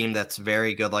 Mary's team that's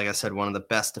very good. Like I said, one of the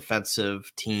best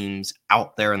defensive teams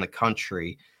out there in the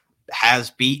country,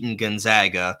 has beaten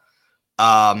Gonzaga.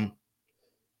 I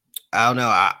don't know.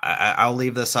 I'll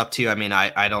leave this up to you. I mean,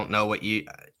 I don't know what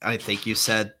I think you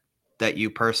said that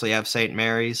you personally have St.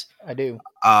 Mary's. I do.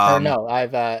 No,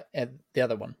 I've the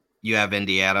other one. You have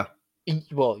Indiana.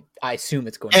 Well, I assume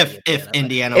it's going to be Indiana. If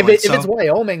Indiana if it's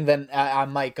Wyoming, then I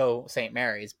might go St.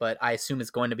 Mary's, but I assume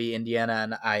it's going to be Indiana,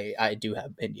 and I do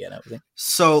have Indiana.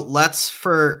 So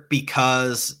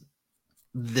because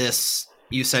this,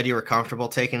 you said you were comfortable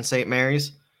taking St.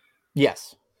 Mary's?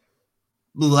 Yes.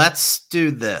 Let's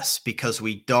do this because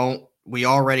we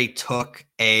already took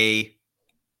a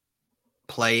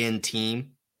play-in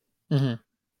team. Mm-hmm.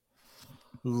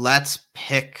 Let's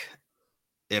pick,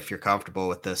 if you're comfortable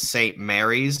with this, St.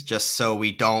 Mary's, just so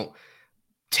we don't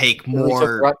take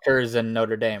more. Rutgers and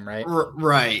Notre Dame, right?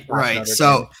 Right.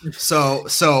 So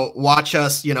watch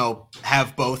us,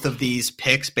 have both of these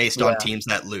picks based on teams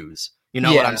that lose. You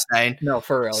know what I'm saying? No,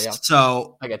 for real. Yeah.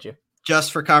 So I get you.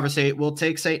 Just for conversation, we'll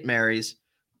take St. Mary's.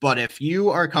 But if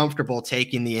you are comfortable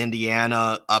taking the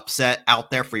Indiana upset out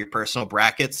there for your personal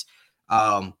brackets,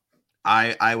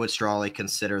 I would strongly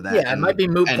consider that. Yeah, it might be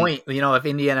moot point. If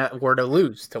Indiana were to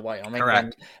lose to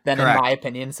Wyoming, then in my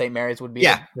opinion, St. Mary's would be.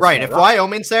 Yeah, right. If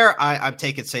Wyoming's there, I'm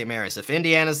taking St. Mary's. If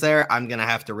Indiana's there, I'm going to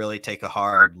have to really take a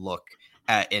hard look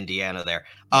at Indiana there.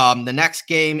 The next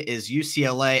game is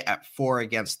UCLA at 4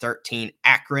 against 13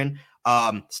 Akron.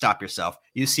 Stop yourself.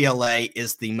 UCLA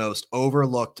is the most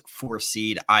overlooked 4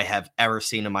 seed I have ever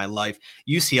seen in my life.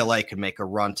 UCLA could make a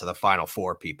run to the Final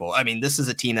Four, people. I mean, this is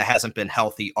a team that hasn't been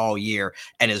healthy all year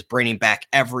and is bringing back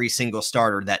every single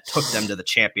starter that took them to the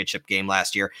championship game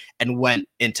last year and went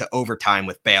into overtime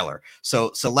with Baylor.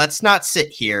 So let's not sit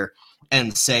here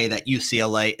and say that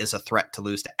UCLA is a threat to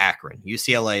lose to Akron.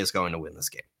 UCLA is going to win this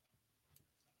game.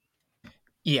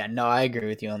 Yeah, no, I agree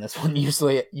with you on this one.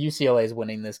 UCLA is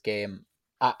winning this game.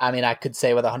 I mean, I could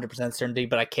say with 100% certainty,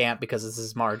 but I can't because this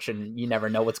is March and you never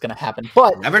know what's going to happen.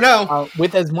 But never know.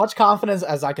 With as much confidence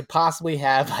as I could possibly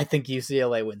have, I think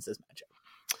UCLA wins this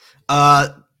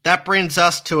matchup. That brings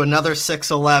us to another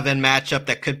 6-11 matchup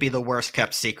that could be the worst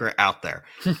kept secret out there.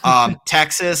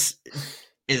 Texas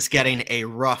is getting a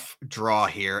rough draw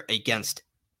here against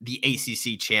the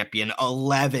ACC champion,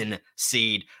 11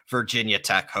 seed Virginia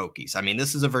Tech Hokies. I mean,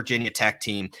 this is a Virginia Tech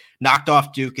team, knocked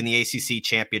off Duke in the ACC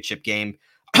championship game.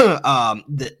 They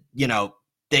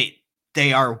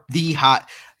are the hot.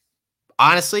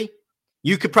 Honestly,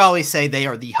 you could probably say they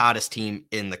are the hottest team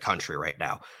in the country right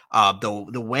now.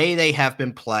 The way they have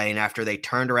been playing after they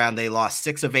turned around, they lost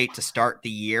 6 of 8 to start the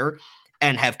year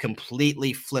and have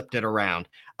completely flipped it around.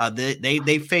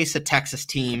 They face a Texas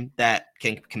team that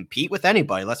can compete with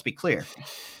anybody. Let's be clear.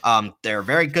 They're a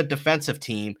very good defensive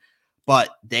team, but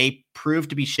they prove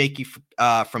to be shaky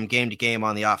from game to game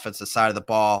on the offensive side of the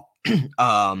ball.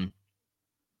 I'm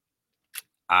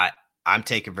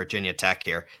taking Virginia Tech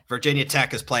here. Virginia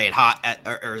Tech is playing hot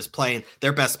or is playing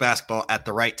their best basketball at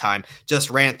the right time. Just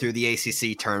ran through the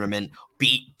ACC tournament,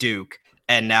 beat Duke,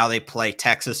 and now they play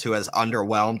Texas, who has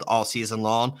underwhelmed all season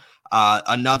long.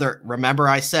 Remember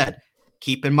I said,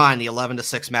 keep in mind the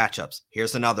 11-6 matchups.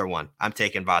 Here's another one. I'm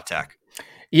taking Vatek.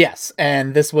 Yes,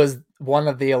 and this was one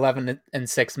of the 11-6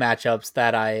 matchups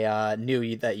that I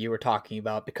knew that you were talking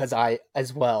about, because I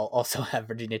as well also have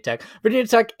Virginia Tech. Virginia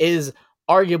Tech is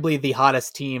arguably the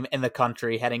hottest team in the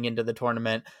country heading into the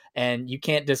tournament, and you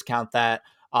can't discount that.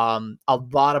 A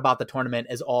lot about the tournament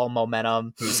is all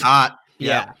momentum. Who's hot?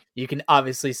 Yeah, you can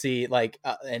obviously see, like,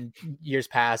 in years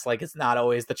past, like, it's not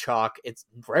always the chalk. It's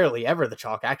rarely ever the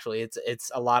chalk. Actually,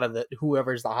 it's a lot of the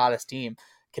whoever's the hottest team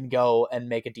can go and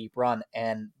make a deep run,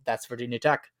 and that's Virginia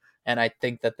Tech. And I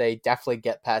think that they definitely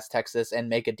get past Texas and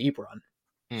make a deep run.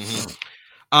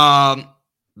 Mm-hmm.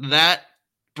 That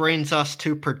brings us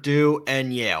to Purdue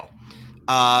and Yale.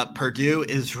 Purdue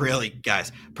is really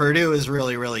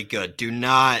really, really good. Do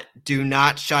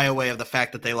not shy away of the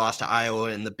fact that they lost to Iowa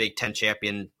in the Big Ten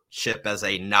championship as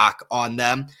a knock on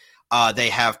them. They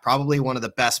have probably one of the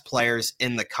best players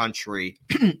in the country,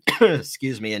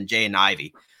 excuse me, in Jaden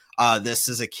Ivey. This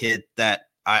is a kid that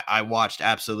I watched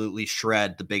absolutely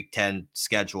shred the Big Ten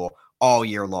schedule all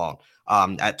year long.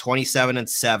 At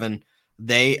 27-7,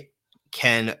 they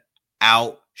can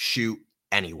outshoot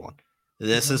anyone.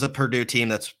 This is a Purdue team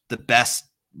that's the best,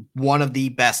 one of the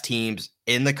best teams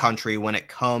in the country when it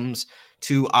comes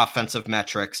to offensive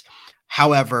metrics.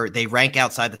 However, they rank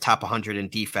outside the top 100 in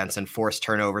defense and force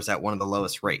turnovers at one of the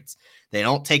lowest rates. They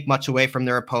don't take much away from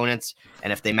their opponents,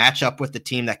 and if they match up with the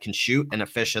team that can shoot an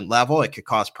efficient level, it could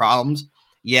cause problems.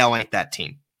 Yale ain't that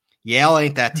team.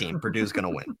 Purdue's going to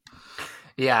win.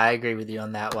 Yeah, I agree with you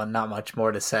on that one. Not much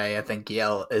more to say. I think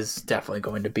Yale is definitely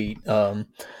going to beat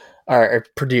or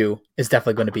Purdue is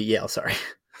definitely going to beat Yale, sorry.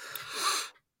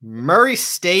 Murray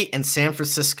State and San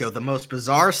Francisco, the most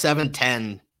bizarre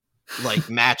 7-10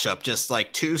 matchup, just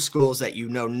like two schools that you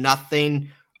know nothing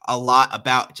a lot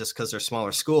about just because they're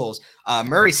smaller schools.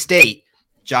 Murray State,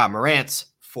 Ja Morant's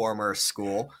former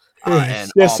school,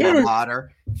 and alma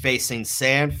mater, facing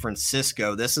San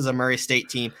Francisco. This is a Murray State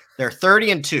team. They're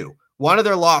 30-2. One of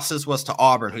their losses was to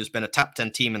Auburn, who's been a top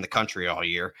 10 team in the country all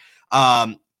year,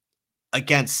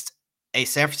 against a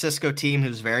San Francisco team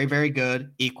who's very, very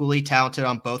good, equally talented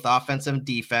on both offense and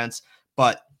defense,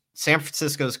 but San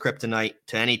Francisco's kryptonite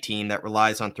to any team that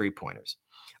relies on three-pointers.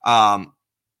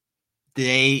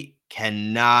 They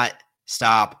cannot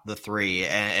stop the three,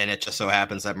 and it just so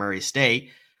happens that Murray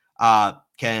State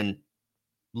can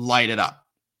light it up,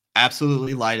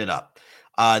 absolutely light it up.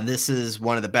 This is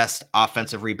one of the best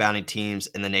offensive rebounding teams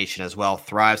in the nation as well,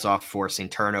 thrives off forcing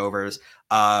turnovers.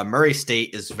 Murray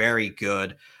State is very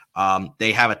good.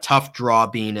 They have a tough draw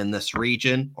being in this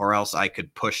region, or else I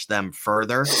could push them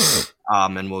further.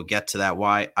 And we'll get to that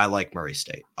why I like Murray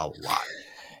State a lot.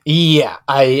 Yeah,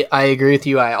 I agree with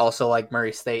you. I also like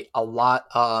Murray State a lot.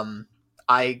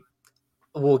 I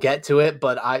will get to it,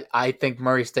 but I think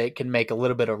Murray State can make a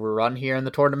little bit of a run here in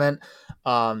the tournament.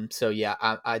 So yeah,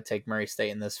 I'd take Murray State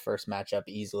in this first matchup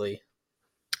easily.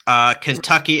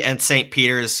 Kentucky and St.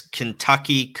 Peter's.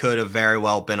 Kentucky could have very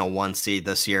well been a 1 seed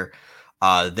this year.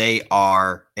 They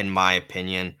are, in my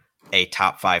opinion, a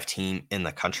top 5 team in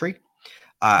the country.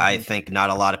 I think not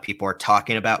a lot of people are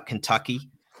talking about Kentucky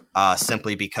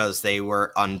simply because they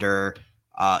were under,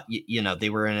 they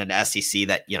were in an SEC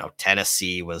that,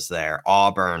 Tennessee was there,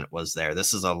 Auburn was there.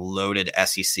 This is a loaded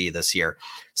SEC this year.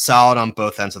 Solid on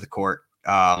both ends of the court.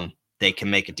 They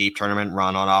can make a deep tournament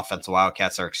run on offense. The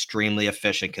Wildcats are extremely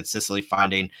efficient, consistently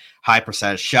finding high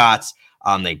percentage shots.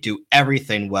 They do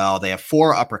everything well. They have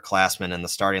 4 upperclassmen in the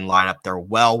starting lineup. They're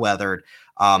well-weathered.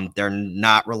 They're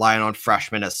not relying on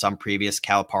freshmen as some previous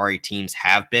Calipari teams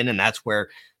have been, and that's where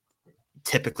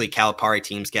typically Calipari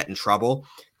teams get in trouble.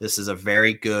 This is a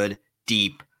very good,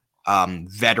 deep,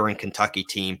 veteran Kentucky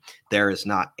team. There is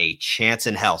not a chance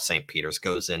in hell St. Peter's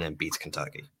goes in and beats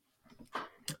Kentucky.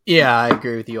 Yeah, I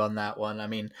agree with you on that one. I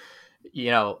mean,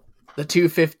 the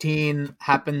 215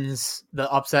 happens, the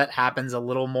upset happens a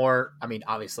little more. I mean,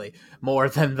 obviously more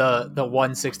than the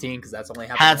 116 because that's only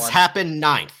happened has happened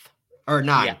 9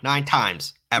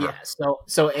 times ever. Yeah,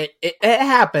 so it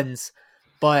happens,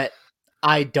 but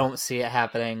I don't see it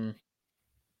happening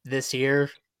this year.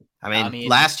 I mean,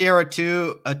 last year a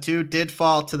two did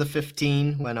fall to the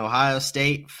 15 when Ohio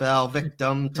State fell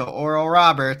victim to Oral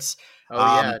Roberts.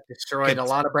 Destroyed a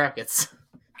lot of brackets.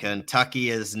 Kentucky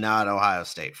is not Ohio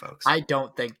State, folks. I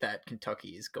don't think that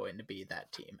Kentucky is going to be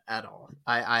that team at all.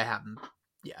 I have them,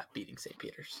 beating St.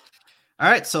 Peter's. All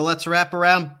right, so let's wrap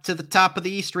around to the top of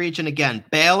the East region again.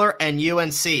 Baylor and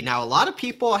UNC. Now, a lot of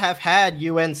people have had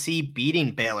UNC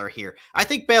beating Baylor here. I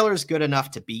think Baylor is good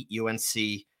enough to beat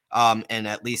UNC and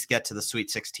at least get to the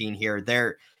Sweet 16 here.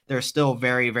 They're still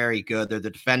very, very good. They're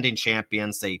the defending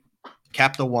champions. They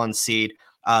kept the 1 seed.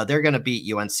 They're going to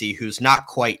beat UNC, who's not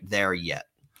quite there yet.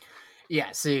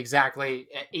 Yeah, see, exactly.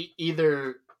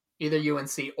 Either either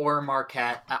UNC or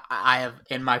Marquette. I have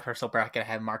in my personal bracket, I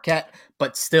have Marquette,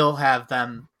 but still have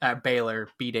them at Baylor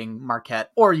beating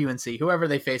Marquette or UNC, whoever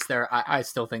they face there. I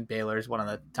still think Baylor is one of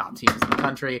the top teams in the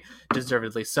country,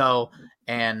 deservedly so,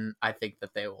 and I think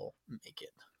that they will make it.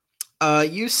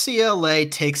 UCLA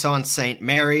takes on St.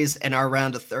 Mary's in our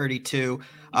round of 32.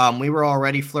 We were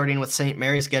already flirting with St.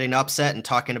 Mary's getting upset and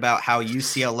talking about how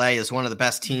UCLA is one of the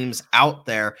best teams out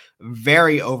there,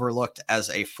 very overlooked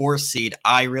as a 4 seed.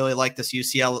 I really like this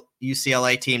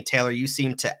UCLA team. Taylor, you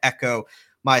seem to echo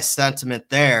my sentiment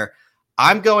there.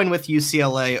 I'm going with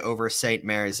UCLA over St.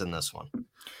 Mary's in this one.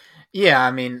 Yeah, I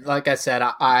mean, like I said,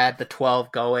 I had the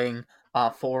 12 going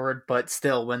forward, but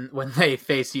still, when they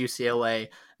face UCLA,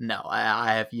 no,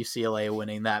 I have UCLA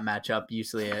winning that matchup.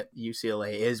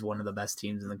 UCLA is one of the best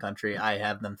teams in the country. I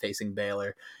have them facing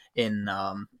Baylor in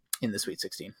the Sweet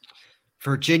 16.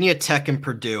 Virginia Tech and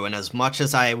Purdue, and as much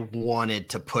as I wanted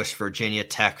to push Virginia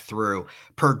Tech through,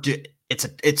 Purdue,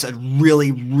 it's a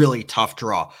really, really tough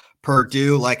draw.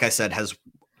 Purdue, like I said, has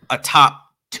a top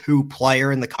 2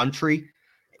 player in the country,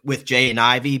 with Jay and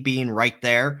Ivy being right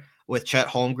there with Chet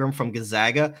Holmgren from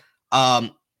Gonzaga.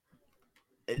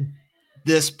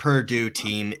 This Purdue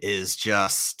team is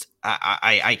just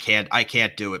I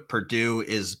can't do it. Purdue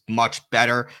is much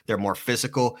better. They're more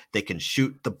physical. They can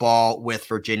shoot the ball with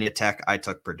Virginia Tech. I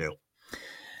took Purdue.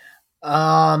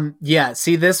 Yeah,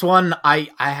 see this one, I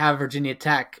have Virginia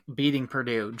Tech beating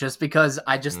Purdue just because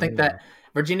I just think that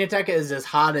Virginia Tech is as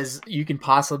hot as you can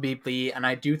possibly be, and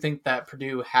I do think that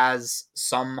Purdue has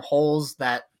some holes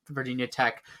that Virginia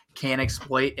Tech can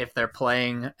exploit if they're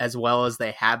playing as well as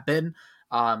they have been.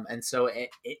 And so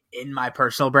in my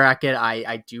personal bracket,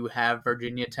 I do have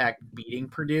Virginia Tech beating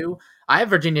Purdue. I have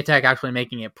Virginia Tech actually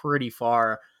making it pretty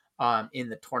far in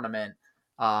the tournament.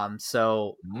 But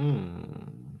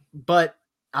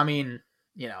I mean,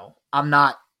 you know,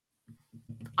 I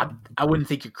wouldn't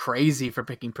think you're crazy for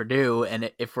picking Purdue. And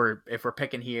if we're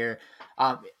picking here,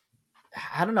 I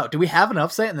don't know. Do we have an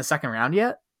upset in the second round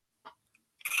yet?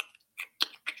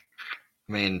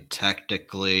 I mean,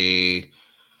 technically,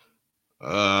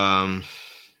 UConn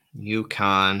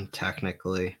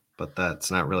technically, but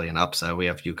that's not really an upset. We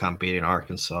have UConn beating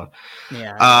Arkansas.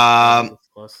 Yeah.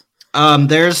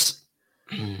 There's.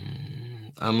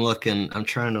 I'm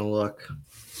trying to look.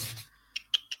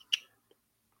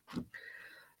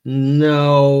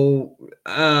 No,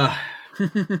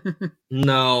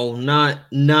 no,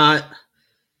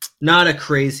 not a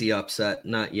crazy upset.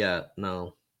 Not yet.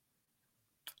 No.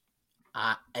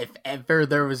 If ever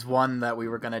there was one that we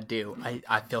were gonna do,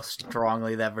 I feel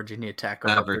strongly that Virginia Tech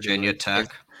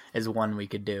is one we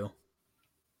could do.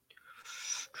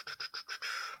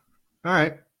 All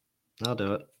right, I'll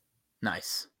do it.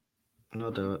 Nice.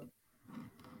 I'll do it.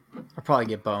 I'll probably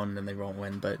get boned and they won't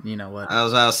win, but you know what? I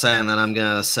was saying that I'm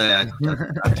gonna say I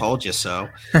told you so.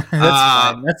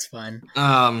 That's fine.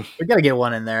 We gotta get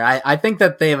one in there. I think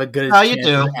that they have a good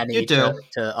chance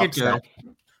to upset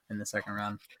in the second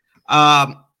round.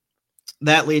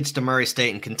 That leads to Murray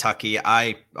State and Kentucky.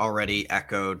 I already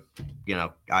echoed,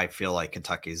 I feel like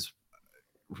Kentucky's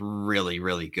really,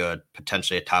 really good,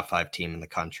 potentially a top 5 team in the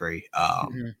country.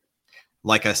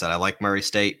 Like I said, I like Murray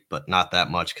State, but not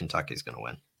that much. Kentucky's going to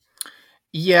win.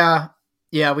 Yeah,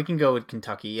 we can go with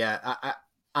Kentucky. Yeah,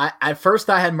 I at first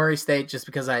I had Murray State just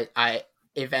because I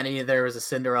if any there was a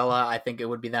Cinderella, I think it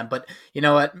would be them. But you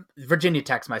know what, Virginia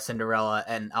Tech's my Cinderella,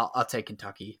 and I'll take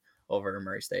Kentucky over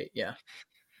Murray State. Yeah.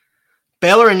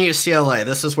 Baylor and UCLA.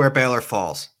 This is where Baylor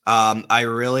falls. I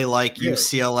really like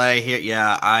UCLA here.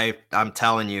 Yeah, I'm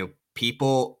telling you,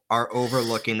 people are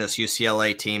overlooking this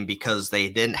UCLA team because they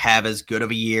didn't have as good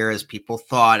of a year as people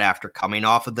thought after coming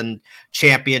off of the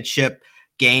championship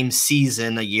game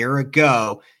season a year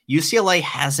ago. UCLA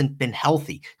hasn't been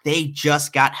healthy. They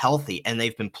just got healthy, and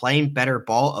they've been playing better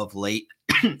ball of late.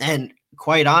 And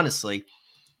quite honestly,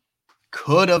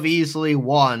 could have easily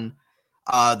won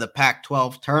the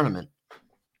Pac-12 tournament.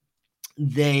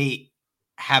 They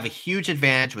have a huge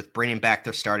advantage with bringing back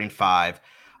their starting 5.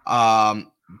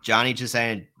 Johnny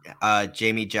Jose and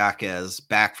Jamie Jaquez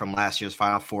back from last year's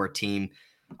Final Four team.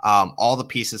 All the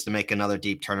pieces to make another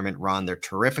deep tournament run. They're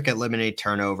terrific at limiting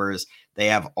turnovers. They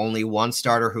have only one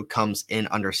starter who comes in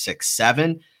under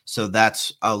 6'7", so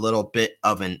that's a little bit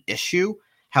of an issue.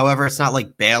 However, it's not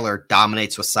like Baylor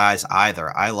dominates with size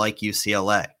either. I like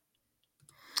UCLA.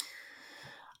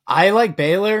 I like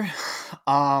Baylor.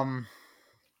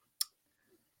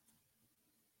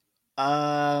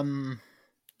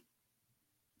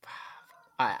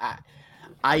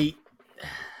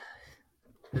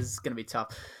 This is going to be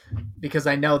tough because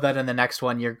I know that in the next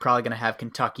one, you're probably going to have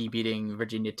Kentucky beating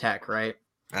Virginia Tech, right?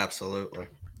 Absolutely.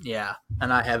 Yeah,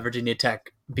 and I have Virginia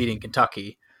Tech beating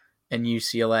Kentucky and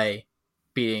UCLA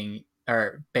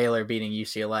Baylor beating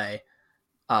UCLA.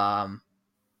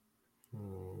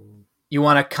 You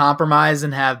want to compromise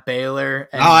and have Baylor?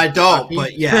 And no, I don't. Kentucky?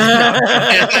 But yeah,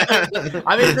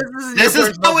 I mean, this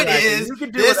is how it is. You can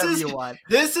do whatever you want.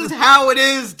 This is how it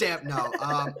is. Damn. No.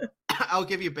 I'll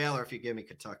give you Baylor if you give me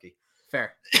Kentucky.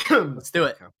 Fair. Let's do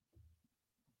it. Okay.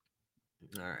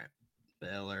 All right.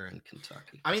 Baylor and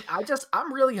Kentucky. I mean,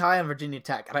 I'm really high on Virginia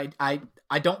Tech, and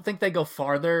I don't think they go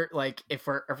farther. Like if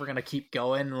we're gonna keep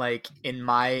going, like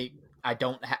I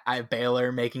have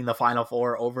Baylor making the Final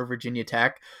Four over Virginia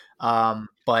Tech,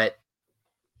 but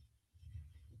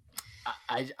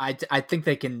I think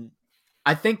they can.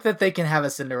 I think that they can have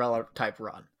a Cinderella type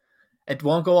run. It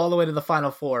won't go all the way to the Final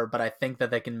Four, but I think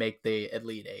that they can make the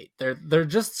Elite Eight. They're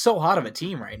just so hot of a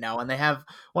team right now, and they have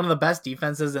one of the best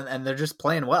defenses, and they're just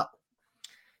playing well.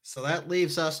 So that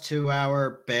leaves us to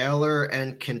our Baylor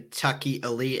and Kentucky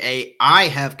Elite Eight. I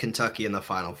have Kentucky in the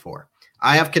Final Four.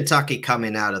 I have Kentucky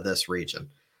coming out of this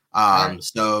region.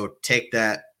 So take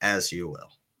that as you will.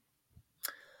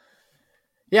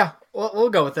 Yeah,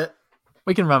 we'll go with it.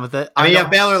 We can run with it. I mean, you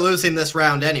have Baylor losing this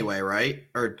round anyway, right?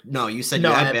 Or no, you said you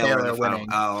had Baylor in the winning.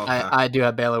 Oh, okay. I do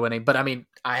have Baylor winning, but I mean,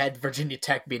 I had Virginia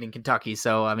Tech beating Kentucky,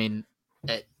 so I mean,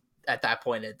 at that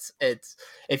point, it's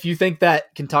if you think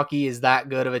that Kentucky is that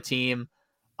good of a team,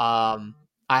 I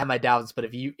have my doubts,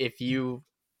 but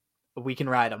we can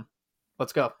ride them.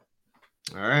 Let's go.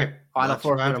 All right. Final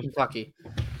Four for Kentucky.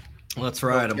 Let's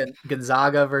ride them.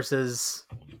 Gonzaga versus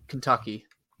Kentucky.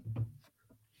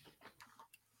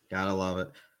 Gotta love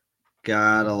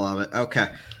it. Okay.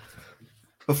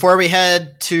 Before we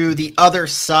head to the other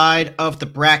side of the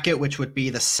bracket, which would be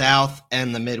the South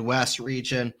and the Midwest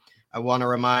region, I want to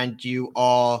remind you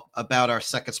all about our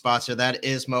second sponsor. That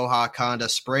is Mohawk Honda.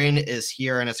 Spring is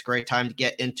here, and it's a great time to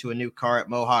get into a new car at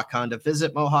Mohawk Honda.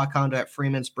 Visit Mohawk Honda at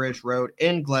Freeman's Bridge Road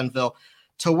in Glenville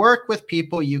to work with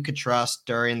people you could trust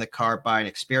during the car buying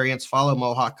experience. Follow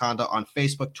Mohawk Honda on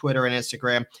Facebook, Twitter, and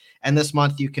Instagram. And this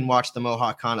month, you can watch the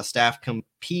Mohawk Honda staff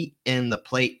compete in the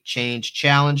Plate Change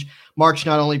Challenge. March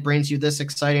not only brings you this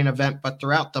exciting event, but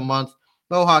throughout the month,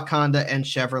 Mohawk Honda and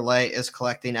Chevrolet is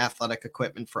collecting athletic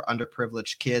equipment for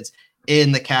underprivileged kids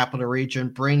in the capital region.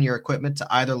 Bring your equipment to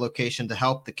either location to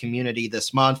help the community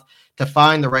this month. To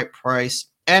find the right price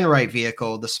and right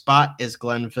vehicle, the spot is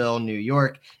Glenville, New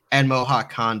York, and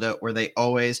Mohawk Honda, where they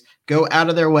always go out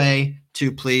of their way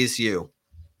to please you.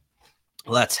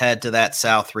 Let's head to that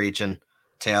South region,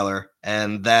 Taylor,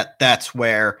 and that's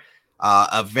where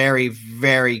a very,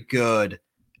 very good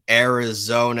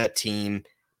Arizona team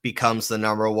becomes the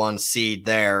number one seed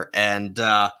there. And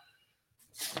I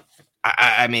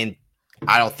mean,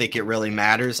 I don't think it really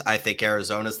matters. I think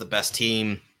Arizona's the best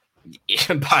team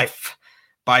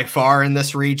by far in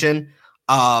this region.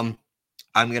 I'm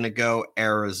going to go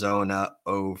Arizona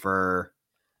over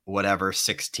whatever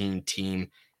 16 team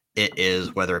it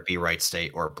is, whether it be Wright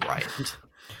State or Bryant.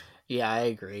 Yeah, I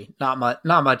agree. Not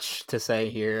much to say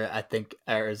here. I think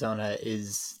Arizona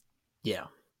is,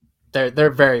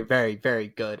 they're very, very, very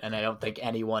good, and I don't think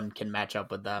anyone can match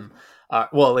up with them.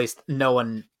 Well, at least no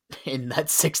one in that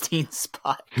 16th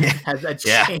spot has a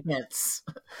chance.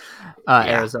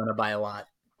 Arizona by a lot.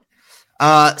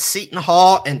 Seton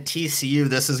Hall and TCU.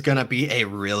 This is going to be a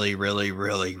really, really,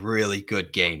 really, really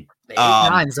good game.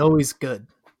 8-9 is always good.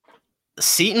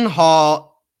 Seton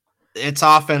Hall, its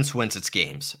offense wins its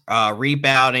games.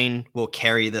 Rebounding will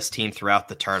carry this team throughout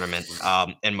the tournament,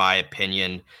 in my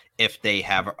opinion, if they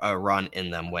have a run in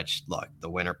them, which, look, the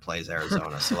winner plays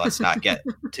Arizona, so let's not get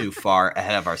too far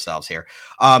ahead of ourselves here.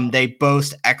 They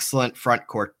boast excellent front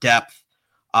court depth.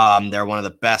 They're one of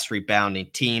the best rebounding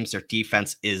teams. Their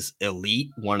defense is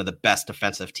elite, one of the best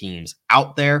defensive teams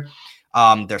out there.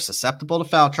 They're susceptible to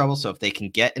foul trouble, so if they can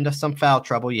get into some foul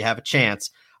trouble, you have a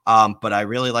chance. But I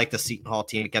really like the Seton Hall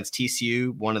team against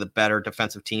TCU, one of the better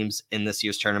defensive teams in this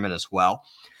year's tournament as well,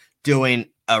 doing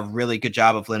a really good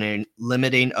job of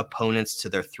limiting opponents to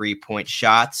their three-point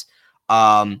shots.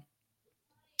 Coming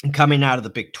out of the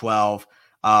Big 12,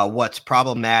 what's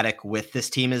problematic with this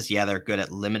team is, they're good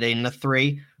at limiting the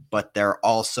three, but they're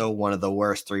also one of the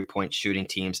worst three-point shooting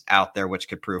teams out there, which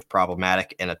could prove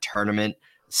problematic in a tournament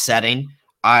setting.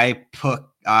 I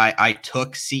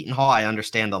took Seton Hall. I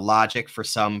understand the logic for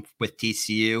some with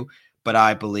TCU, but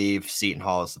I believe Seton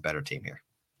Hall is the better team here.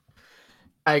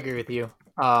 I agree with you.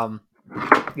 I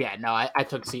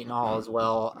took Seton Hall as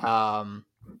well.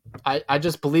 I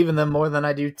just believe in them more than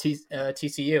I do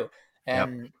TCU.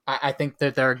 And I think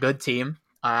that they're a good team.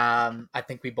 I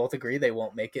think we both agree they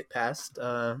won't make it past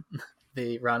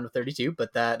the round of 32,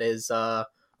 but that is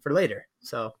for later.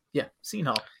 So yeah, Seton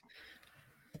Hall.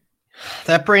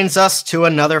 That brings us to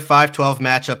another 5-12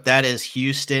 matchup. That is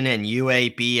Houston and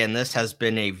UAB, and this has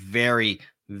been a very,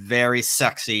 very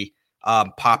sexy,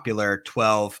 popular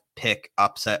 12-pick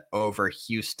upset over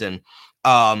Houston.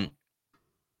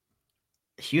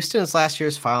 Houston is last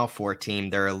year's Final Four team.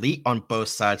 They're elite on both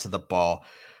sides of the ball.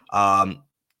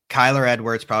 Kyler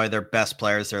Edwards, probably their best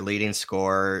player, is their leading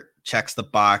scorer, checks the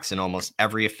box in almost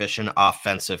every efficient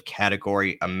offensive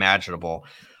category imaginable.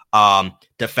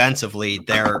 Defensively,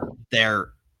 they're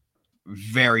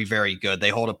very, very good. They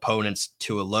hold opponents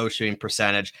to a low shooting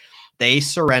percentage. They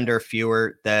surrender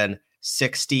fewer than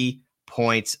 60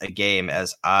 points a game,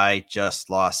 as I just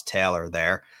lost Taylor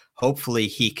there. Hopefully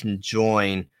he can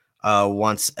join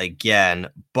once again.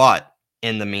 But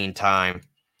in the meantime,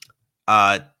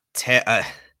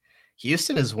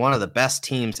 Houston is one of the best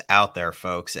teams out there,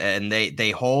 folks, and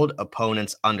they hold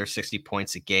opponents under 60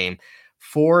 points a game.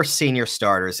 4 senior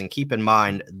starters, and keep in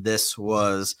mind, this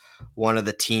was one of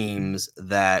the teams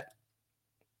that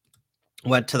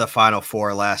went to the Final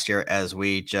Four last year, as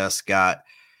we just got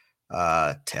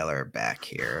Taylor back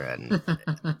here, and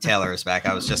Taylor is back.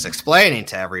 I was just explaining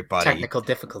to everybody Technical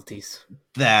difficulties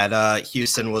that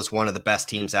Houston was one of the best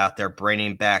teams out there,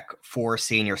 bringing back 4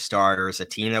 senior starters, a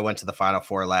team that went to the Final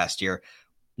Four last year.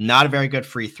 Not a very good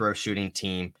free throw shooting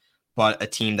team, but a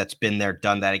team that's been there,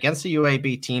 done that against the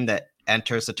UAB team that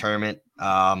enters the tournament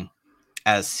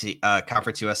as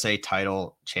Conference USA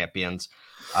title champions.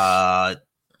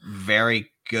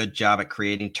 Very good job at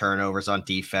creating turnovers on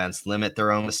defense, limit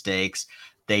their own mistakes.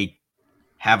 They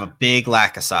have a big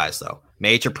lack of size, though.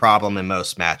 Major problem in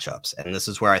most matchups. And this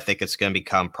is where I think it's going to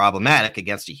become problematic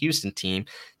against a Houston team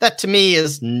that, to me,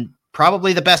 is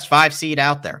probably the best 5 seed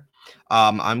out there.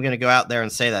 I'm going to go out there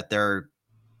and say that they're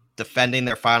defending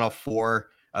their Final Four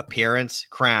appearance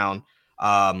crown.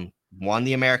 Won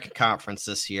the American Conference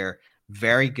this year.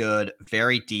 Very good,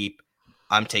 very deep.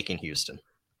 I'm taking Houston.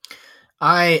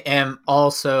 I am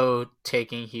also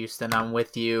taking Houston. I'm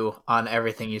with you on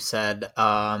everything you said.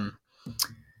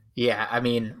 Yeah, I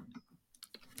mean,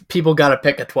 people got to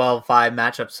pick a 12-5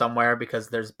 matchup somewhere because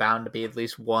there's bound to be at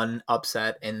least one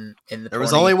upset in the There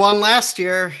was only one last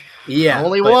year. Yeah.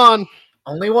 Only one.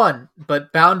 Only one,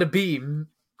 but bound to be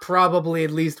probably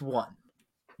at least one.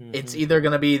 Mm-hmm. It's either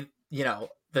going to be,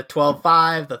 the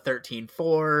 12-5, the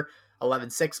 13-4,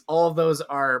 11-6. All of those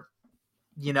are,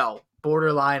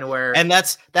 borderline where. And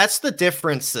that's the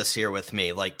difference this year with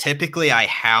me. Like, typically I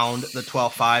hound the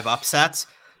 12-5 upsets.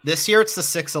 This year it's the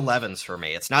 6-11s for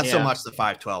me. It's not so much the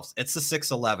 5-12s. It's the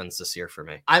 6-11s this year for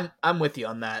me. I'm with you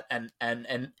on that. And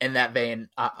in that vein,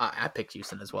 I picked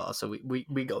Houston as well. So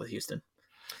we go with Houston.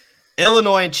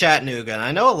 Illinois and Chattanooga. And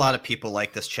I know a lot of people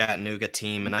like this Chattanooga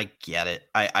team, and I get it.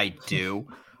 I do.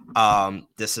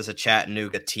 This is a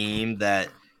Chattanooga team that,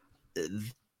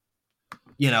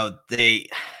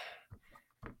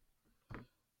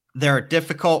 they're a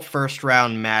difficult first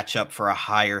round matchup for a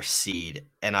higher seed.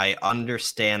 And I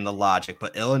understand the logic,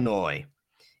 but Illinois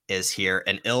is here,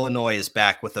 and Illinois is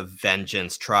back with a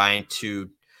vengeance, trying to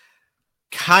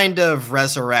kind of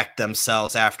resurrect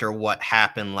themselves after what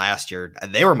happened last year.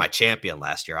 They were my champion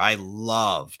last year. I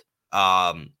loved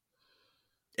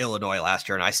Illinois last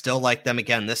year, and I still like them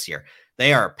again this year.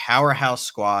 They are a powerhouse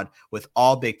squad with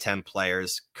all Big Ten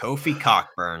players. Kofi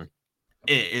Cockburn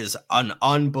is an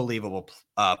unbelievable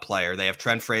player. They have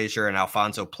Trent Frazier and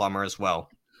Alfonso Plummer as well.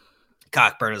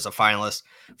 Cockburn is a finalist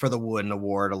for the Wooden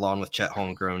Award along with Chet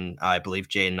Holmgren. I believe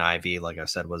Jaden Ivey, like I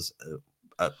said, was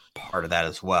a part of that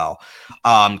as well.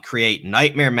 Create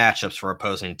nightmare matchups for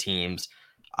opposing teams.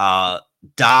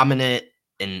 Dominant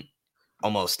in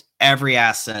almost every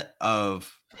asset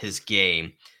of his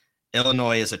game.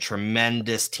 Illinois is a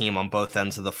tremendous team on both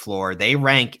ends of the floor. They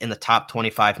rank in the top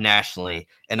 25 nationally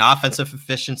in offensive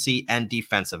efficiency and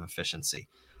defensive efficiency.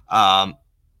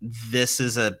 This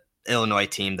is a Illinois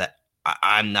team that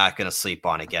I'm not going to sleep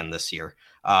on again this year.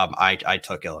 I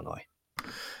took Illinois.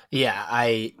 Yeah,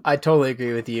 I totally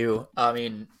agree with you. I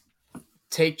mean,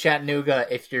 take Chattanooga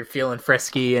if you're feeling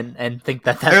frisky and think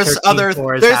that there's other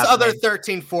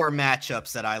 13-4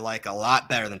 matchups that I like a lot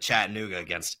better than Chattanooga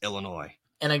against Illinois.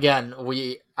 And again,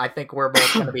 I think we're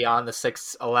both going to be on the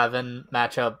 6-11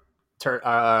 matchup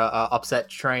upset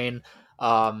train.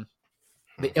 The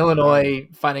Illinois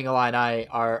Fighting Illini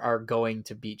are going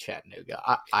to beat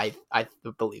Chattanooga. I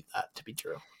believe that to be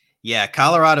true. Yeah,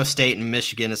 Colorado State and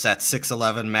Michigan is that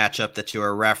 6-11 matchup that you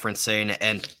were referencing.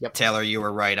 And yep. Taylor, you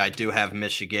were right. I do have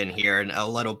Michigan here, and a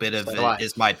little bit of it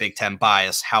is my Big Ten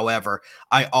bias. However,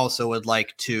 I also would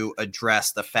like to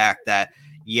address the fact that,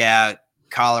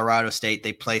 Colorado State,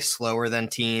 they play slower than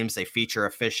teams. They feature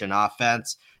efficient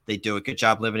offense. They do a good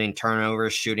job limiting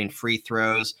turnovers, shooting free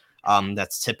throws.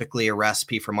 That's typically a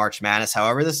recipe for March Madness.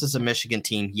 However, this is a Michigan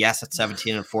team. Yes, at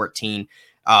 17-14.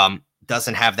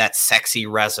 Doesn't have that sexy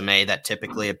resume that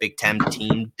typically a Big Ten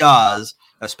team does,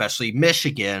 especially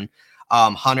Michigan.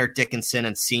 Hunter Dickinson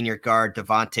and senior guard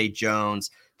Devontae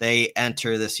Jones, they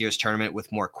enter this year's tournament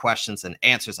with more questions than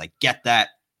answers. I get that.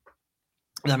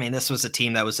 I mean, this was a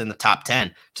team that was in the top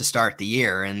 10 to start the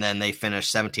year, and then they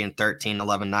finished 17-13,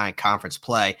 11-9 conference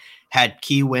play, had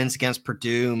key wins against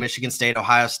Purdue, Michigan State,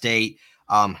 Ohio State,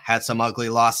 had some ugly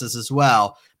losses as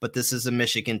well, but this is a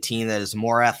Michigan team that is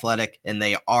more athletic, and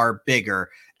they are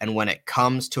bigger, and when it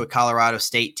comes to a Colorado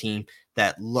State team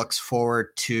that looks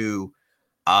forward to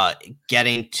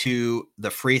getting to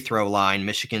the free throw line,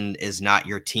 Michigan is not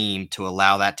your team to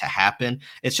allow that to happen.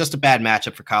 It's just a bad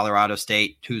matchup for Colorado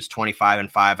State, who's 25-5.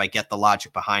 I get the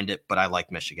logic behind it, but I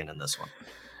like Michigan in this one.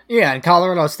 Yeah, and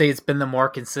Colorado State's been the more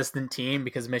consistent team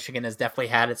because Michigan has definitely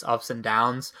had its ups and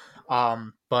downs.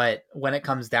 But when it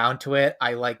comes down to it,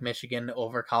 I like Michigan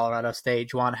over Colorado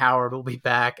State. Juwan Howard will be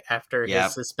back after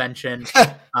his suspension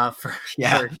for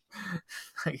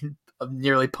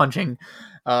nearly punching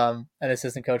an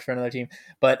assistant coach for another team.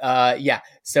 But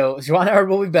so Juwan Howard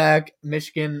will be back.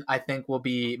 Michigan, I think, will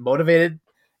be motivated.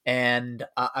 And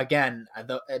again,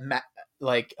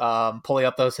 pulling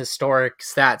up those historic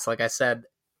stats, like I said,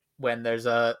 when there's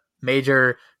a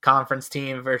major conference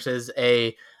team versus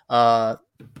a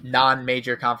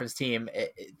non-major conference team,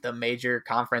 the major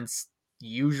conference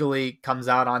usually comes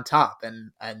out on top.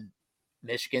 And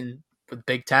Michigan with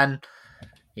Big Ten,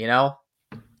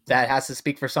 that has to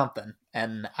speak for something.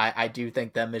 And I do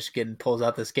think that Michigan pulls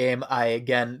out this game. I,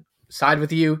 again, side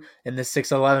with you in this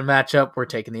 6-11 matchup. We're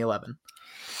taking the 11.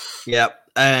 Yep.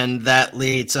 And that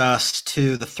leads us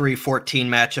to the 3-14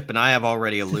 matchup. And I have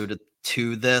already alluded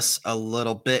to this a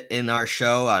little bit in our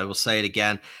show. I will say it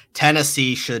again.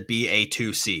 Tennessee should be a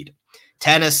 2 seed.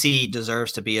 Tennessee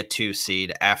deserves to be a 2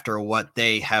 seed after what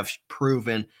they have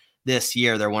proven this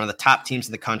year. They're one of the top teams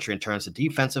in the country in terms of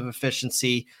defensive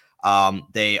efficiency.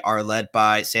 They are led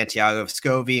by Santiago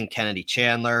Vescovi and Kennedy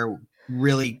Chandler,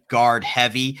 really guard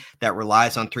heavy that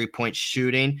relies on 3-point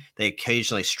shooting. They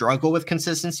occasionally struggle with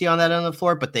consistency on that end of the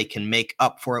floor, but they can make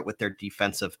up for it with their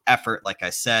defensive effort. Like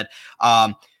I said,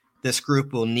 this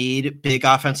group will need big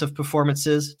offensive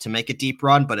performances to make a deep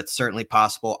run, but it's certainly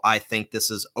possible. I think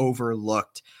this is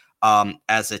overlooked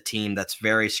as a team that's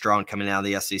very strong coming out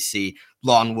of the SEC.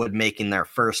 Longwood making their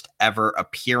first ever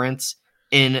appearance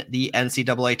in the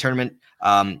NCAA tournament.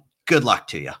 Good luck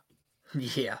to you.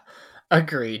 Yeah,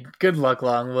 agreed. Good luck,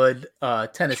 Longwood.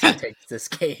 Tennessee takes this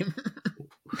game.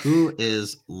 Who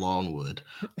is Longwood?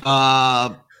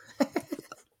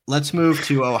 Let's move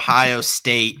to Ohio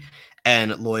State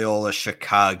and Loyola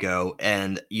Chicago,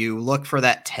 and you look for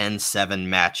that 10-7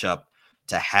 matchup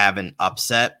to have an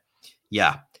upset.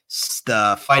 Yeah,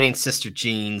 the Fighting Sister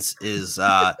Jeans is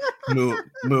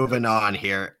moving on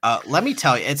here. Let me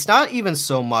tell you, it's not even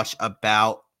so much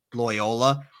about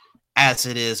Loyola as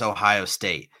it is Ohio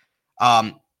State.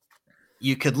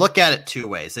 You could look at it two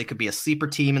ways. They could be a sleeper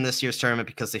team in this year's tournament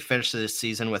because they finished the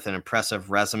season with an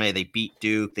impressive resume. They beat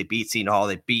Duke, they beat Seton Hall,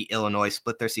 they beat Illinois,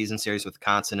 split their season series with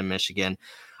Wisconsin and Michigan.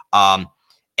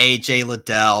 AJ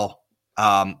Liddell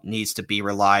needs to be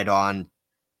relied on.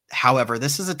 However,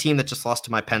 this is a team that just lost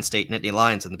to my Penn State Nittany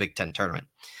Lions in the Big Ten tournament.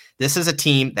 This is a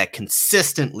team that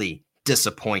consistently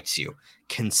disappoints you.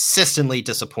 Consistently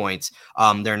disappoints.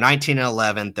 They're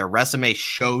 19-11. Their resume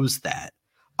shows that.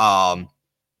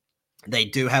 They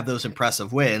do have those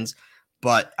impressive wins,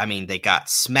 but I mean, they got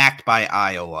smacked by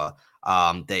Iowa.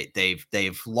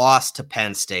 They've lost to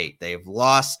Penn State. They've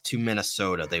lost to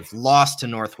Minnesota. They've lost to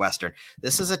Northwestern.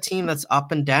 This is a team that's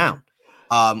up and down.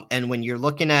 And when you're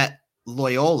looking at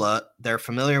Loyola, they're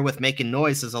familiar with making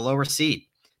noise as a lower seed.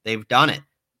 They've done it.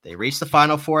 They reached the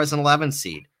Final Four as an 11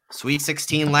 seed, Sweet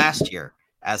 16 last year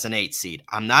as an 8 seed.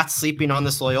 I'm not sleeping on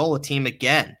this Loyola team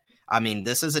again. I mean,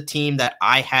 this is a team that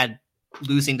I had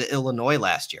losing to Illinois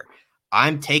last year.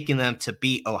 I'm taking them to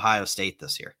beat Ohio State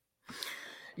this year.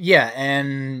 Yeah,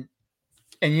 and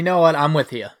you know what? I'm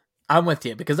with you.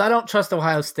 Because I don't trust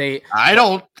Ohio State.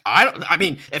 I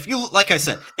mean, if you, like I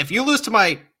said, if you lose to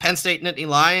my Penn State Nittany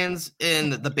Lions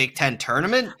in the Big Ten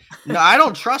tournament, no, I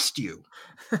don't trust you.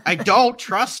 I don't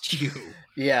trust you.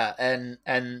 Yeah,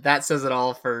 and that says it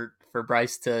all for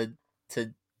Bryce to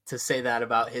say that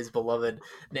about his beloved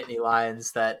Nittany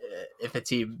Lions, that if a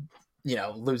team,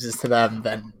 loses to them,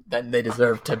 then they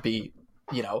deserve to be,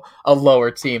 a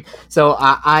lower team. So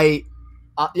I'll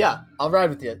ride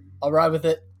with you. I'll ride with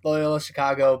it. Loyola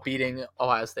Chicago beating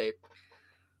Ohio State.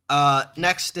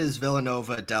 Next is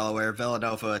Villanova, Delaware.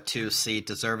 Villanova, 2 seed,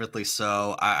 deservedly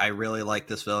so. I really like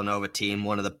this Villanova team,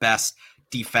 one of the best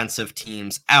defensive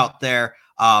teams out there.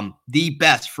 The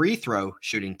best free throw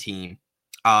shooting team.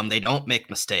 They don't make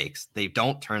mistakes. They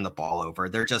don't turn the ball over.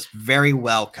 They're just very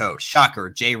well coached. Shocker,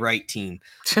 Jay Wright team,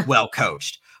 well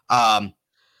coached.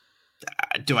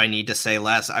 Do I need to say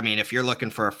less? I mean, if you're looking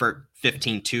for a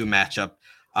 15-2 matchup,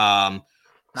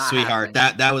 sweetheart,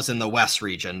 that was in the West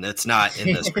region. It's not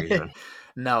in this region.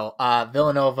 No,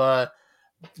 Villanova,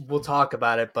 we'll talk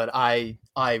about it, but I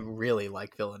really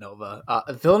like Villanova.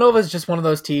 Villanova is just one of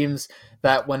those teams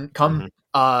that when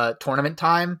tournament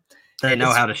time, they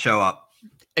know how to show up.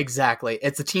 Exactly.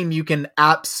 It's a team you can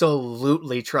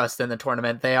absolutely trust in the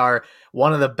tournament. They are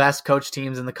one of the best coach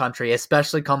teams in the country,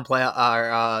 especially come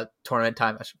tournament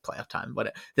time. I should playoff time,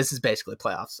 but this is basically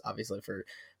playoffs, obviously, for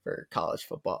college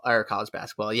football or college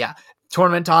basketball. Yeah.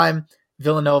 Tournament time,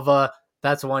 Villanova,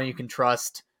 that's one you can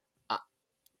trust.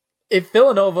 If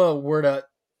Villanova were to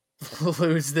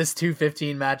lose this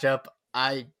 2-15 matchup,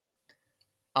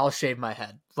 I'll shave my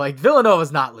head. Like,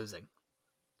 Villanova's not losing.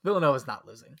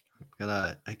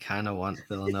 I kind of want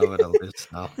Villanova to lose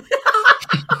now.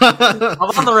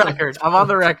 I'm on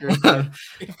the record.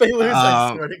 If they lose,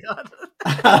 I swear to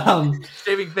God.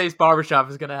 Shaving Face Barbershop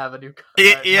is going to have a new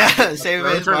Shaving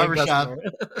Face Barbershop.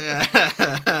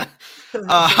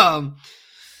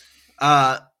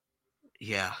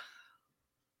 Yeah.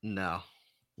 No.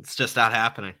 It's just not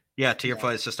happening. Yeah, to your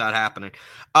point, it's just not happening.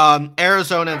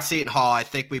 Arizona and Seton Hall, I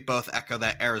think we both echo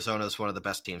that Arizona is one of the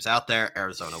best teams out there.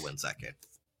 Arizona wins that game.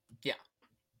 Yeah.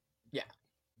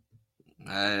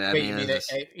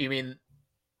 You mean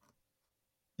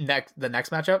the next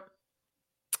matchup?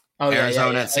 Oh,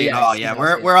 Arizona and Seton Hall. Yeah,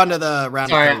 we're on to the round.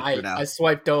 Sorry, I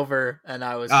swiped over and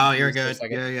I was. Oh, you're good.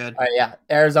 You're good. Yeah,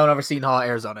 Arizona over Seton Hall.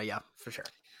 Arizona, yeah, for sure.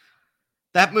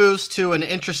 That moves to an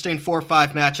interesting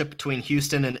 4-5 matchup between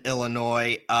Houston and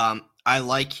Illinois. I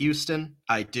like Houston.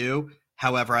 I do.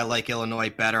 However, I like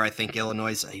Illinois better. I think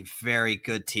Illinois is a very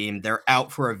good team. They're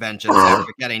out for a vengeance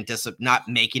after not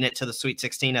making it to the Sweet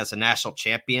 16 as a national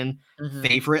champion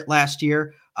favorite last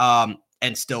year, and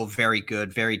still very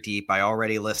good, very deep. I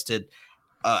already listed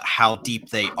how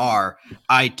deep they are.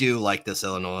 I do like this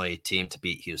Illinois team to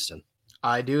beat Houston.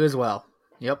 I do as well.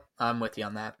 Yep, I'm with you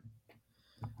on that.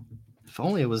 If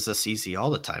only it was this easy all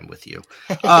the time with you.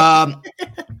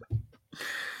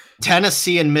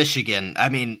 Tennessee and Michigan. I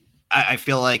mean, I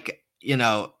feel like,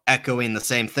 echoing the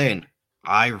same thing.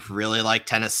 I really like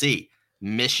Tennessee.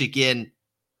 Michigan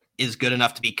is good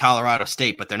enough to beat Colorado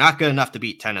State, but they're not good enough to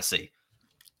beat Tennessee.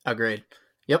 Agreed.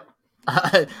 Yep.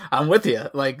 I'm with you.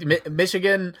 Like,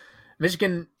 Michigan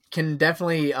can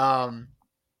definitely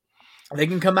they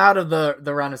can come out of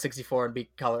the round of 64 and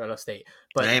beat Colorado State.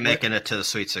 But they ain't making it to the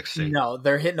Sweet 16. No,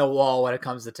 they're hitting a wall when it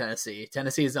comes to Tennessee.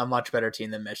 Tennessee is a much better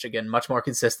team than Michigan, much more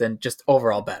consistent, just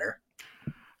overall better.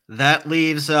 That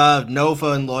leaves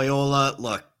Nova and Loyola.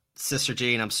 Look, Sister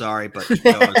Jean, I'm sorry, but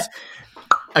Nova's...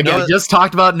 Again, just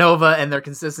talked about Nova and their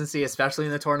consistency, especially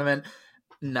in the tournament.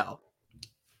 No.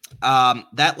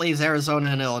 That leaves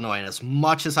Arizona and Illinois. And as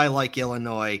much as I like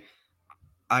Illinois,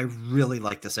 I really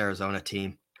like this Arizona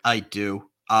team. I do.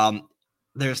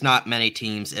 There's not many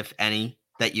teams, if any,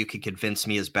 that you could convince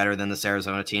me is better than this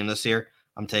Arizona team this year.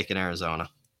 I'm taking Arizona.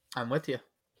 I'm with you.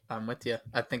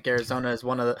 I think Arizona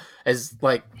is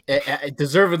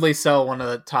deservedly so, one of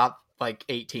the top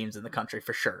 8 teams in the country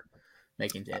for sure,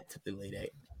 making it to the Elite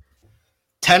Eight.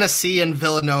 Tennessee and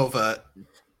Villanova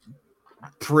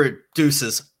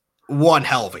produces one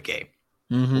hell of a game.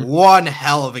 Mm-hmm. One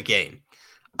hell of a game.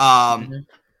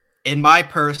 In my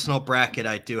personal bracket,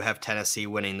 I do have Tennessee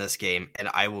winning this game, and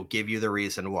I will give you the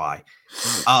reason why.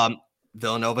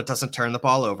 Villanova doesn't turn the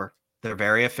ball over. They're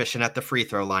very efficient at the free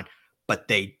throw line, but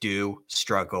they do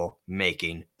struggle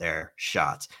making their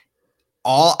shots.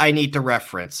 All I need to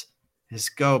reference is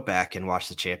go back and watch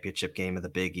the championship game of the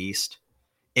Big East.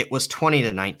 It was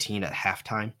 20-19 at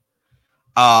halftime.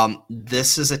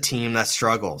 This is a team that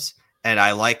struggles, and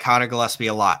I like Connor Gillespie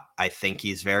a lot. I think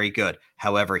he's very good.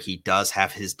 However, he does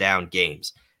have his down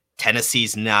games.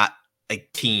 Tennessee's not a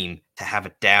team to have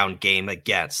a down game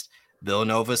against.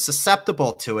 Villanova is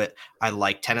susceptible to it. I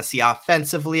like Tennessee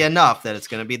offensively enough that it's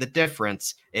going to be the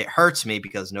difference. It hurts me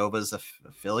because Nova's a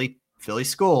Philly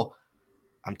school.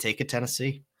 I'm taking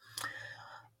Tennessee.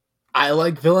 I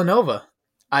like Villanova.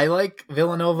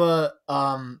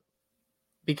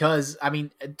 Because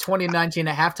 2019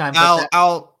 at halftime.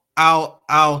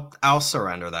 I'll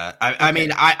surrender that.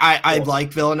 I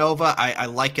like Villanova. I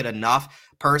like it enough.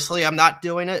 Personally, I'm not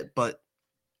doing it, but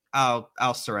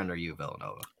I'll surrender you,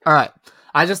 Villanova. All right.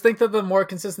 I just think that the more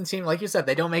consistent team, like you said,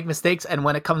 they don't make mistakes. And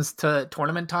when it comes to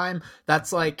tournament time,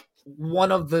 that's like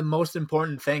one of the most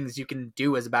important things you can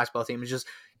do as a basketball team is just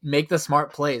make the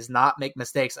smart plays, not make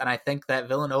mistakes. And I think that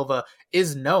Villanova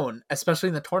is known, especially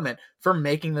in the tournament, for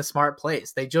making the smart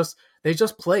plays. They just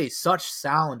play such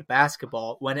sound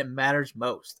basketball when it matters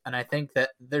most. And I think that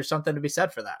there's something to be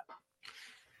said for that.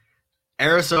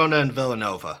 Arizona and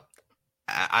Villanova.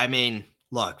 I mean,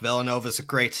 look, Villanova's a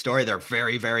great story. They're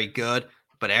very, very good,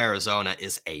 but Arizona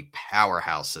is a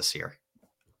powerhouse this year.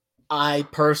 I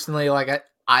personally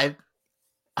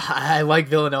I like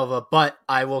Villanova, but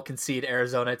I will concede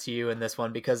Arizona to you in this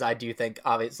one because I do think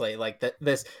obviously like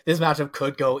this matchup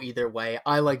could go either way.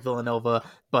 I like Villanova,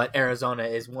 but Arizona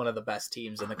is one of the best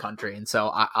teams in the country, and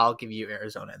so I'll give you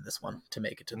Arizona in this one to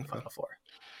make it to the Final Four.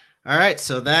 All right,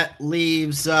 so that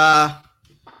leaves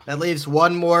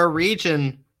one more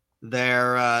region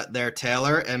there,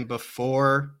 Taylor. And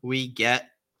before we get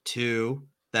to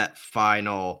that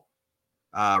final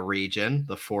region,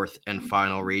 the fourth and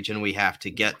final region, we have to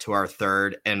get to our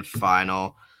third and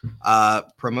final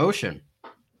promotion.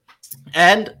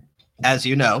 And as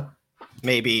you know,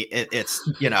 maybe it's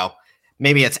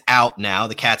out now.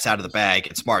 The cat's out of the bag.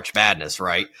 It's March Madness,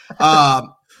 right?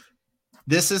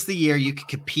 This is the year you can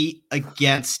compete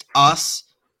against us,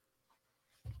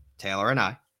 Taylor and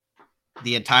I,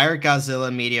 the entire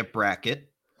Godzilla Media bracket,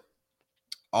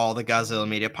 all the Godzilla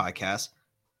Media podcasts,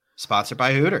 sponsored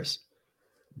by Hooters.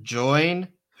 Join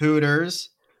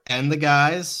Hooters and the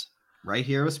guys right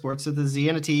here with Sports with a Z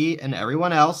and a T and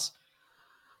everyone else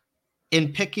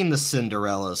in picking the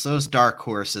Cinderellas, those dark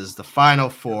horses, the Final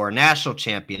Four, national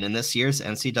champion in this year's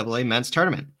NCAA men's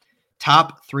tournament.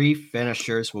 Top 3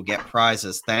 finishers will get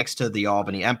prizes thanks to the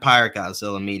Albany Empire,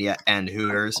 Godzilla Media, and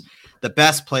Hooters. The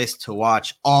best place to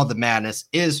watch all the madness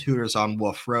is Hooters on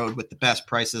Wolf Road with the best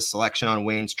prices, selection on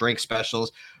wings, drink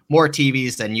specials, more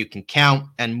TVs than you can count,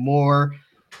 and more.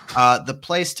 The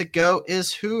place to go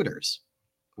is Hooters.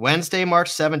 Wednesday, March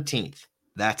 17th.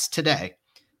 That's today.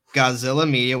 Godzilla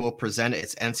Media will present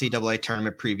its NCAA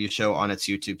tournament preview show on its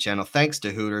YouTube channel thanks to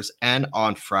Hooters, and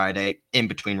on Friday, in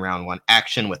between round 1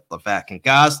 action with Levac and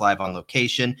Gaz live on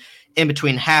location, in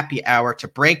between happy hour to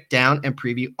break down and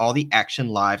preview all the action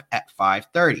live at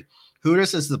 5:30.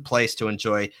 Hooters is the place to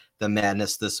enjoy the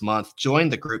madness this month. Join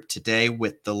the group today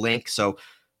with the link. So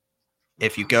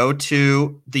if you go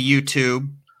to the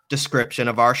YouTube description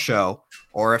of our show,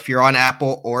 or if you're on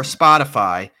Apple or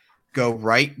Spotify, go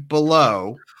right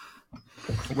below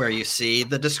where you see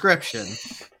the description.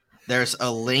 There's a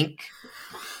link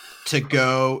to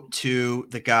go to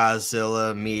the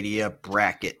Godzilla Media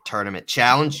Bracket Tournament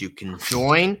Challenge. You can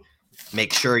join.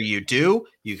 Make sure you do.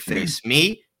 You face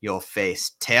me. You'll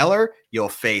face Taylor. You'll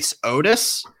face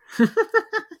Otis.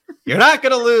 You're not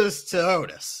going to lose to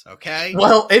Otis, okay?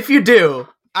 Well, if you do.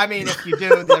 I mean, if you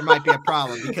do, there might be a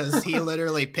problem because he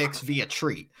literally picks via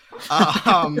treat.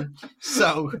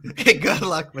 So good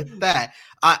luck with that.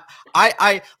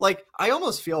 I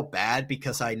almost feel bad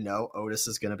because I know Otis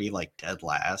is going to be like dead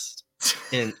last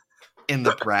in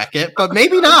the bracket, but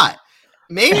maybe not.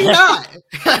 Maybe not.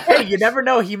 Hey, you never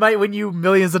know. He might win you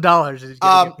millions of dollars.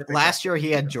 Last year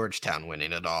he had Georgetown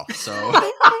winning it all.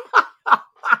 So.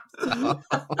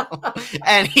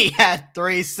 And he had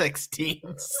 316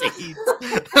 seeds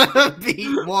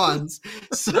beat ones.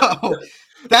 So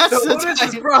that's Otis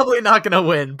is probably not going to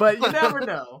win, but you never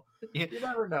know. You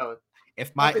never know.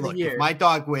 If my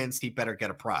dog wins, he better get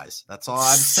a prize. That's all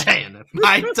I'm saying. If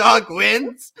my dog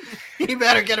wins, he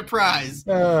better get a prize.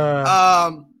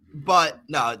 But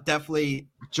no, definitely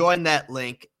join that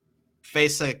link.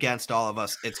 Face against all of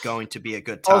us. It's going to be a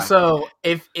good time. Also,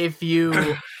 if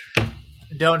you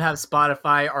don't have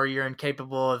Spotify or you're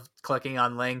incapable of clicking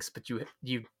on links, but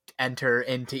you enter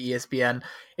into ESPN,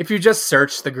 if you just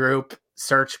search the group,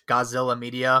 search Godzilla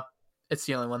Media, it's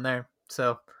the only one there.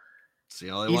 So it's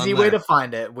the only easy way to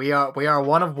find it. We are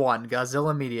one of one,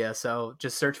 Godzilla Media. So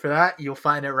just search for that. You'll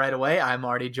find it right away. I'm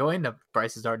already joined.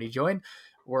 Bryce is already joined.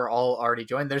 We're all already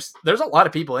joined. There's a lot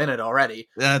of people in it already.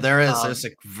 Yeah, there is.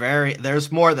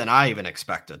 There's more than I even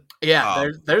expected. Yeah,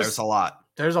 there's a lot.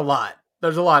 There's a lot.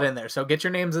 There's a lot in there. So get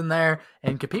your names in there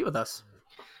and compete with us.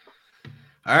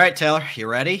 All right, Taylor, you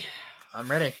ready? I'm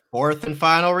ready. Fourth and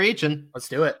final region. Let's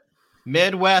do it.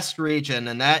 Midwest region,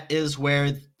 and that is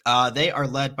where they are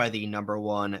led by the number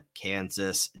 1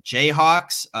 Kansas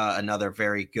Jayhawks, another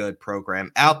very good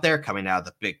program out there coming out of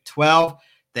the Big 12.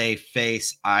 They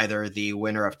face either the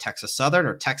winner of Texas Southern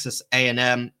or Texas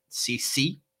A&M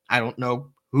CC. I don't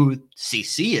know who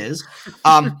CC is.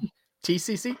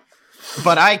 TCC?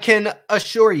 But I can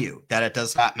assure you that it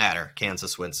does not matter.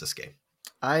 Kansas wins this game.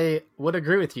 I would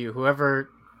agree with you. Whoever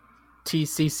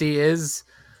TCC is,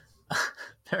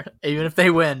 even if they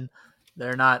win,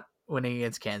 they're not winning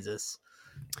against Kansas.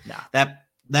 No.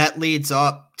 That leads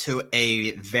up to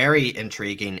a very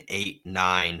intriguing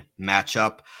 8-9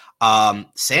 matchup.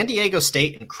 San Diego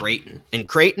State and Creighton. And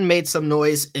Creighton made some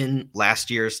noise in last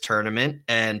year's tournament,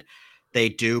 and they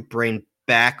do bring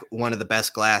back one of the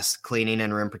best glass cleaning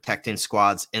and rim protecting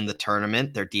squads in the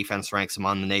tournament. Their defense ranks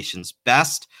among the nation's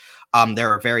best.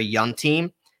 They're a very young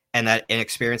team, and that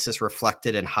inexperience is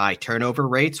reflected in high turnover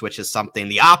rates, which is something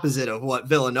the opposite of what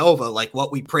Villanova, like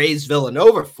what we praise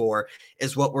Villanova for,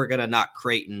 is what we're going to knock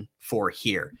Creighton for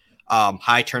here.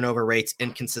 High turnover rates,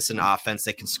 inconsistent offense.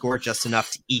 They can score just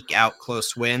enough to eke out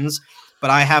close wins. But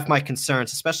I have my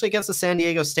concerns, especially against the San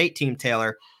Diego State team,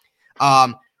 Taylor.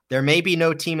 There may be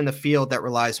no team in the field that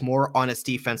relies more on its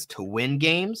defense to win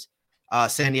games.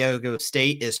 San Diego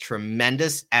State is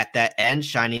tremendous at that end,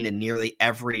 shining in nearly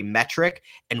every metric.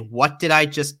 And what did I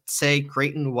just say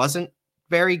Creighton wasn't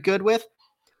very good with?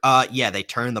 They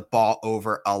turn the ball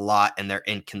over a lot, and they're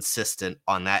inconsistent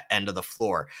on that end of the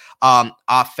floor.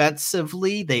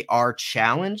 Offensively, they are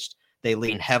challenged. They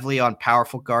lean heavily on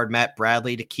powerful guard Matt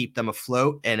Bradley to keep them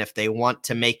afloat. And if they want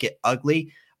to make it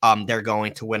ugly, they're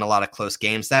going to win a lot of close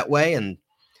games that way. And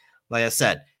like I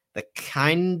said, that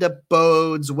kind of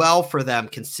bodes well for them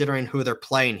considering who they're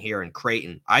playing here in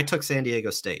Creighton. I took San Diego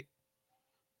State.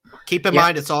 Keep in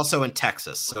mind, it's also in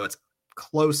Texas, so it's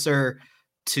closer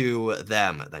to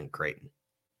them than Creighton.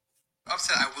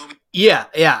 Upset, I will be. Yeah.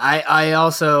 I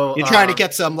also. You're trying to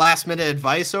get some last minute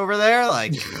advice over there,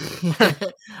 like.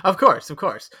 Of course.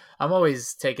 I'm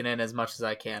always taking in as much as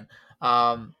I can.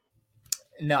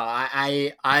 No,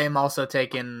 I am also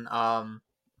taking.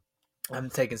 I'm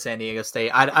taking San Diego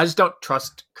State. I just don't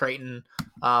trust Creighton,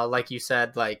 like you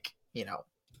said. Like,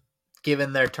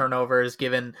 given their turnovers,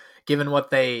 given what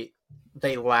they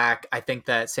lack, I think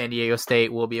that San Diego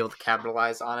State will be able to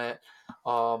capitalize on it.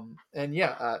 I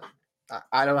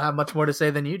don't have much more to say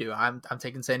than you do. I'm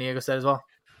taking San Diego State as well.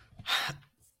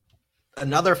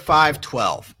 Another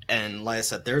 5-12, and like I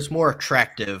said, there's more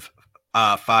attractive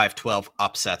 5-12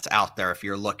 upsets out there if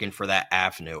you're looking for that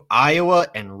avenue. Iowa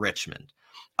and Richmond.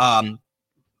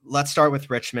 Let's start with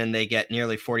Richmond. They get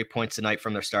nearly 40 points a night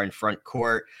from their starting front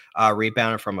court,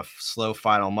 rebounded from a slow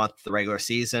final month of the regular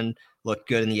season, looked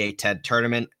good in the A-10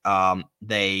 tournament.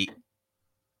 They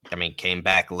came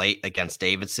back late against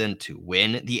Davidson to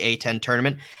win the A-10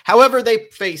 tournament. However, they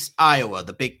faced Iowa,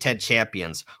 the Big Ten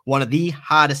champions, one of the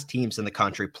hottest teams in the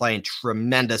country, playing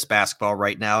tremendous basketball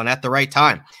right now and at the right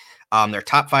time. They're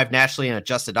top 5 nationally in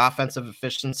adjusted offensive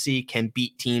efficiency, can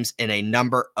beat teams in a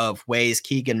number of ways.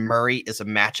 Keegan Murray is a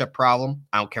matchup problem.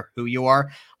 I don't care who you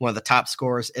are. One of the top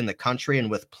scorers in the country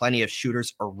and with plenty of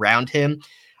shooters around him.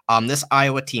 This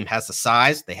Iowa team has the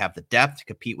size. They have the depth to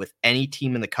compete with any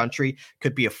team in the country.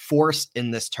 Could be a force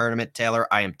in this tournament, Taylor.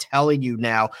 I am telling you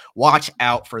now, watch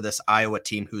out for this Iowa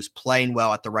team who's playing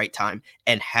well at the right time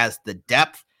and has the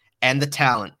depth and the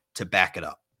talent to back it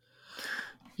up.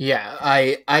 Yeah,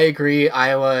 I agree.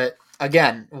 Iowa,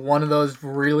 again, one of those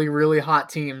really, really hot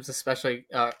teams, especially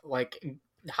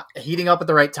heating up at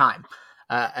the right time,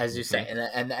 as you say.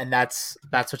 And that's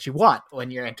what you want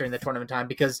when you're entering the tournament time,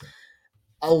 because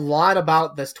a lot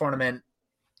about this tournament,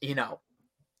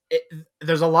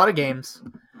 there's a lot of games.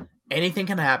 Anything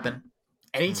can happen.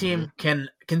 Any team can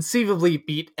conceivably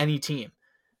beat any team.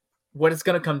 What it's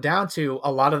going to come down to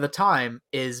a lot of the time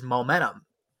is momentum.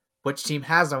 Which team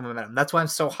has the momentum? That's why I'm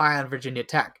so high on Virginia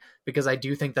Tech, because I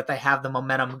do think that they have the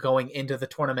momentum going into the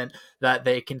tournament, that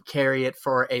they can carry it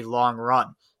for a long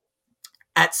run.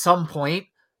 At some point,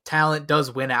 talent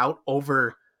does win out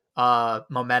over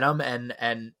momentum,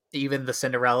 and even the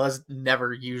Cinderellas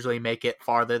never usually make it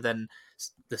farther than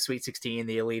the Sweet 16,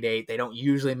 the Elite 8. They don't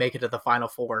usually make it to the Final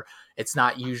Four. It's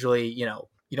not usually, you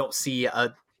don't see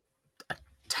a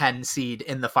 10 seed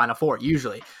in the Final Four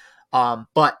usually.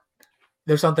 But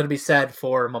there's something to be said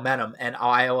for momentum, and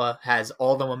Iowa has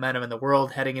all the momentum in the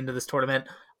world heading into this tournament.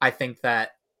 I think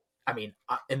that,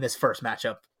 in this first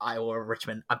matchup, Iowa or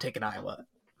Richmond, I'm taking Iowa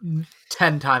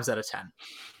 10 times out of 10.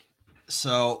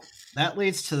 So that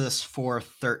leads to this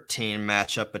 4-13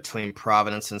 matchup between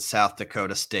Providence and South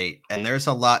Dakota State. And there's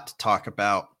a lot to talk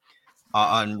about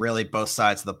on really both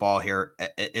sides of the ball here.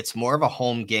 It's more of a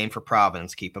home game for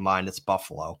Providence. Keep in mind, it's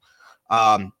Buffalo.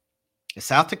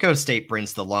 South Dakota State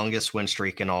brings the longest win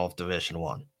streak in all of Division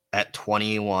I at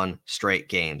 21 straight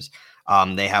games.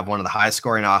 They have one of the highest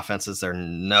scoring offenses. There's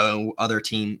no other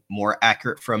team more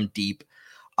accurate from deep.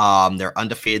 They're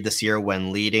undefeated this year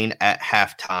when leading at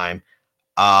halftime.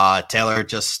 Taylor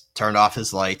just turned off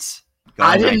his lights.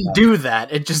 I didn't do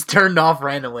that. It just turned off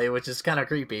randomly, which is kind of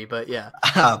creepy, but yeah.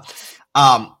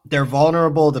 They're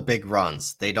vulnerable to big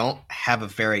runs. They don't have a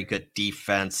very good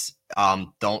defense.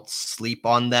 Don't sleep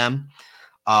on them.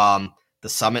 The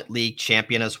Summit League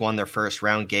champion has won their first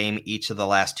round game each of the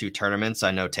last 2 tournaments. I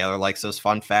know Taylor likes those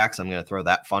fun facts. I'm going to throw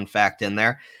that fun fact in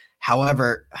there.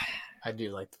 However, I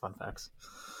do like the fun facts.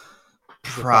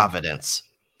 Providence.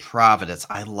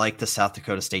 I like the South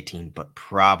Dakota State team, but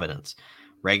Providence,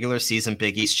 regular season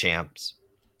Big East champs,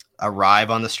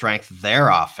 arrive on the strength of their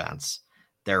offense.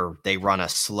 They run a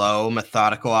slow,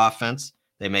 methodical offense.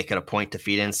 They make it a point to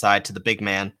feed inside to the big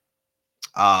man.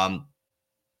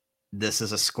 This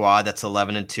is a squad that's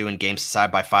 11-2 in games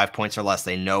decided by 5 points or less.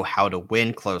 They know how to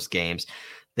win close games.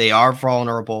 They are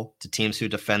vulnerable to teams who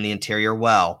defend the interior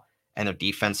well, and their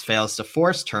defense fails to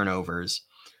force turnovers,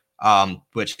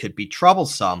 which could be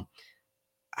troublesome.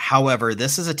 However,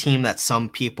 this is a team that some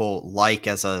people like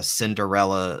as a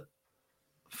Cinderella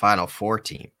Final Four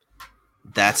team.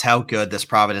 That's how good this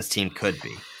Providence team could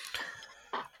be.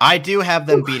 I do have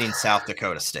them beating South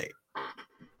Dakota State.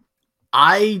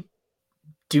 I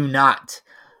do not.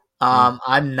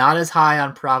 I'm not as high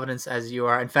on Providence as you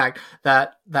are. In fact,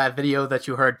 that video that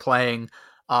you heard playing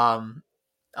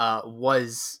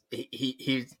was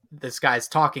this guy's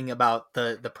talking about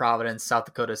the Providence South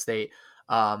Dakota State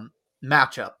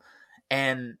matchup,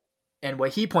 and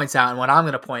what he points out and what I'm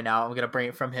going to point out, I'm going to bring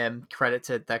it from him. Credit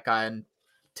to that guy on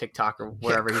TikTok or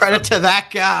wherever. Credit to that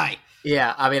guy.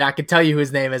 Yeah, I mean, I could tell you who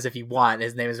his name is if you want.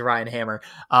 His name is Ryan Hammer.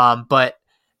 But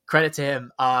credit to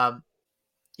him.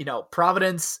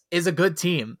 Providence is a good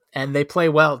team and they play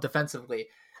well defensively,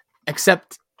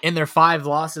 except in their 5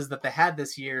 losses that they had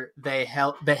this year, they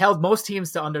held most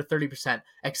teams to under 30%,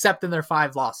 except in their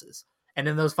 5 losses. And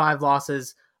in those 5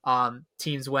 losses,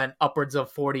 teams went upwards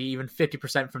of 40, even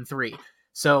 50% from 3.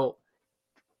 So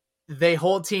they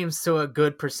hold teams to a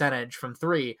good percentage from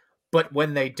 3, but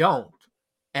when they don't,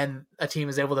 and a team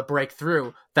is able to break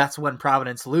through, that's when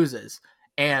Providence loses.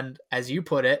 And as you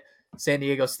put it, San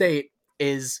Diego State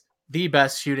is the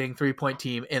best shooting 3-point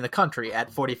team in the country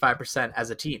at 45% as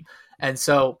a team. And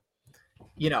so,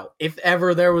 if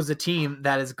ever there was a team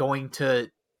that is going to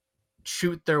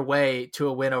shoot their way to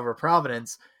a win over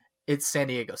Providence, it's San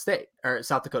Diego State or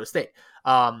South Dakota State.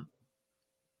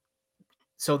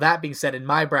 So that being said, in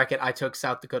my bracket, I took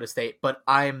South Dakota State, but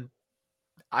I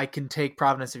can take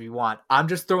Providence if you want. I'm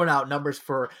just throwing out numbers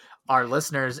for our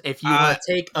listeners. If you want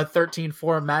to take a 13-4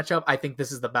 matchup, I think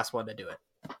this is the best one to do it.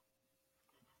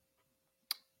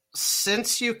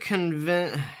 Since you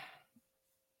convince...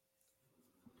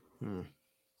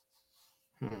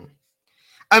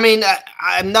 I mean,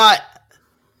 I'm not...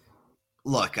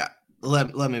 Look,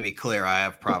 let me be clear. I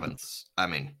have Providence. I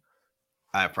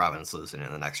have Providence losing in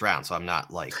the next round, so I'm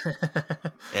not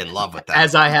in love with that.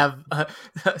 As I have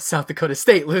South Dakota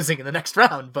State losing in the next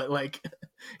round, but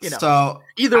so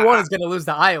either one is going to lose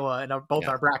to Iowa in both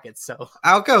our brackets. So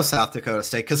I'll go South Dakota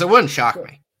State because it wouldn't shock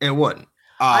me. It wouldn't.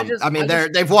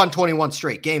 They've won 21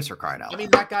 straight games for crying out loud. I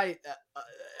mean, that guy.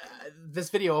 This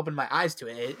video opened my eyes to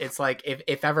it. It's like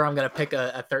if ever I'm going to pick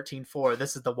a 13-4,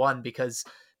 this is the one because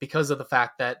of the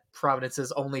fact that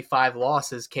Providence's only 5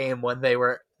 losses came when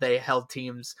they held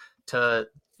teams to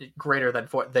greater than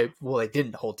 4. They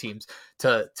didn't hold teams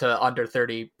to under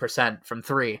 30% from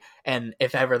 3. And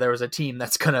if ever there was a team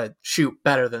that's going to shoot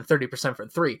better than 30% from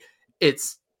 3,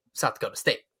 it's South Dakota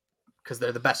State because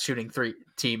they're the best shooting 3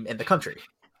 team in the country.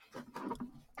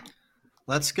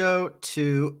 Let's go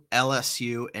to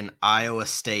LSU and Iowa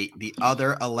State, the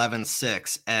other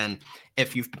 11-6. And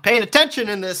if you've been paying attention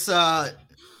in this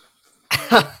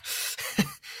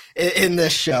in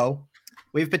this show,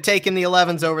 we've been taking the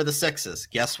 11s over the 6s.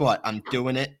 Guess what? I'm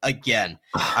doing it again.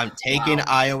 I'm taking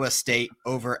Iowa State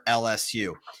over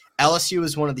LSU. LSU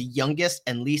is one of the youngest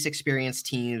and least experienced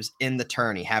teams in the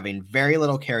tourney, having very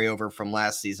little carryover from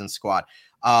last season's squad.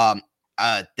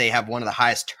 They have one of the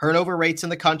highest turnover rates in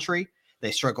the country. They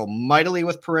struggle mightily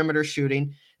with perimeter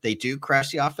shooting. They do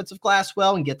crash the offensive glass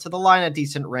well and get to the line at a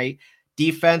decent rate.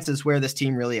 Defense is where this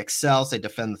team really excels. They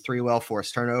defend the 3 well,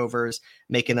 force turnovers,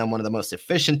 making them one of the most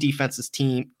efficient defensive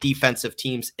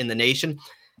teams in the nation.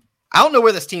 I don't know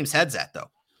where this team's head's at, though.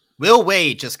 Will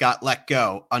Wade just got let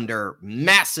go under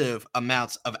massive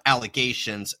amounts of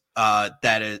allegations.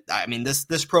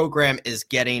 This program is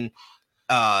getting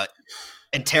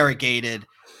interrogated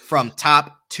from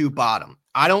top to bottom.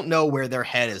 I don't know where their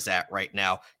head is at right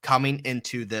now coming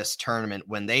into this tournament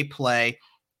when they play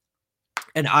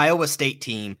an Iowa State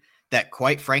team that,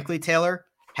 quite frankly, Taylor,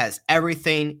 has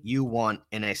everything you want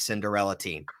in a Cinderella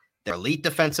team. They're elite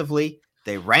defensively.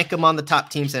 They rank them on the top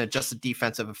teams in adjusted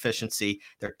defensive efficiency.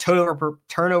 Their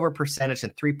turnover percentage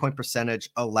and 3-point percentage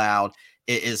allowed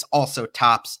is also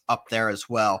tops up there as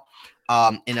well.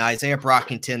 In Isaiah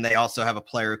Brockington, they also have a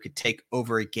player who could take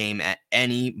over a game at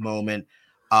any moment.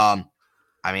 I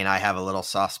have a little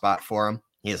soft spot for him.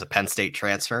 He is a Penn State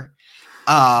transfer.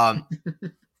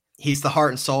 He's the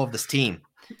heart and soul of this team.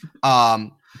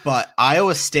 But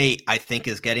Iowa State, I think,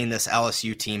 is getting this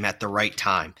LSU team at the right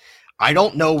time. I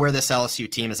don't know where this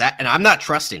LSU team is at, and I'm not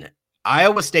trusting it.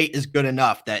 Iowa State is good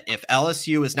enough that if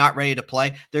LSU is not ready to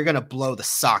play, they're going to blow the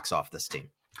socks off this team.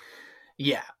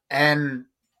 Yeah, and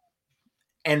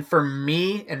for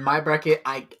me, in my bracket,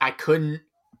 I couldn't,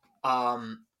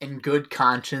 in good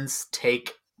conscience,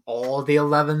 take all the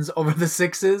 11s over the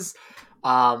 6s,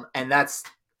 and that's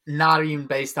not even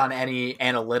based on any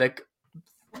analytic,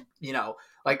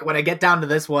 like when I get down to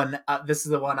this one, this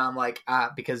is the one I'm like,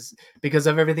 because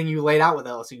of everything you laid out with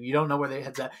LSU, you don't know where their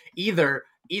head's at. Either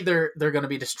they're going to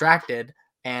be distracted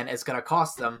and it's going to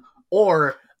cost them,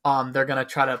 or they're going to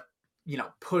try to,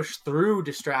 push through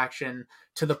distraction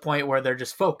to the point where they're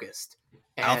just focused.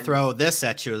 And I'll throw this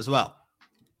at you as well.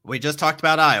 We just talked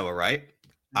about Iowa, right?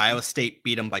 Mm-hmm. Iowa State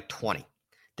beat them by 20.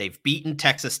 They've beaten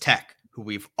Texas Tech, who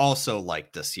we've also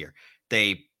liked this year.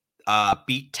 They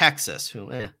beat Texas,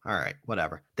 who, all right,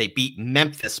 whatever. They beat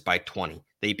Memphis by 20.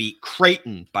 They beat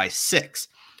Creighton by 6.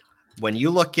 When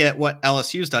you look at what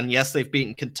LSU's done, yes, they've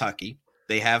beaten Kentucky.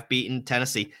 They have beaten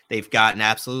Tennessee. They've gotten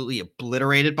absolutely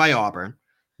obliterated by Auburn,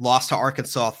 lost to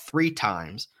Arkansas 3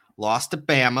 times, lost to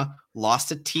Bama, lost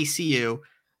to TCU,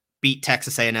 beat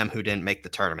Texas A&M, who didn't make the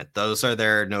tournament. Those are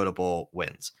their notable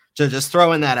wins. So just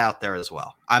throwing that out there as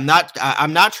well. I'm not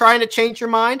trying to change your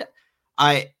mind.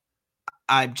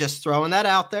 I'm just throwing that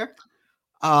out there.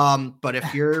 But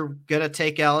if you're going to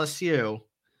take LSU,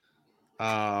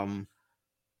 I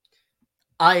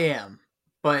am,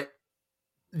 but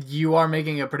you are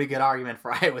making a pretty good argument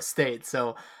for Iowa State.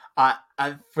 So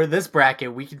for this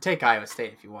bracket, we can take Iowa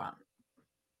State if you want.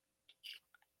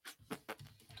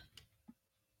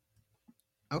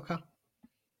 Okay. All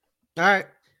right.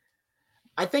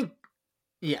 I think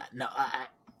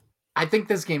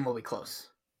this game will be close.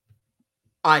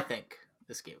 I think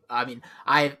this game.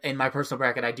 In my personal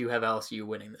bracket, I do have LSU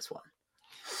winning this one.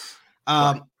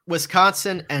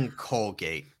 Wisconsin and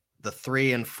Colgate, the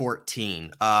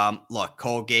 3-14. Look,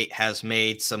 Colgate has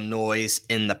made some noise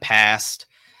in the past.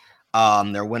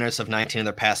 They're winners of 19 of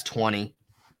their past 20.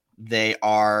 They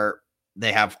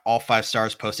have all 5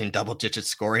 stars posting double-digit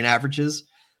scoring averages.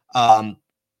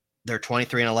 They're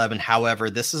 23-11.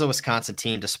 However, this is a Wisconsin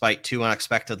team, despite 2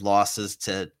 unexpected losses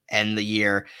to end the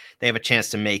year, they have a chance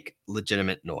to make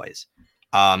legitimate noise.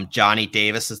 Johnny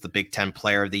Davis is the Big Ten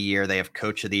Player of the Year. They have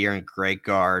Coach of the Year in Greg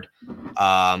Gard.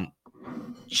 Shecky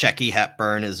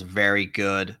Hepburn is very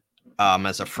good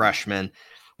as a freshman.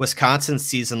 Wisconsin's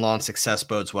season-long success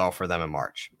bodes well for them in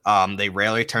March. They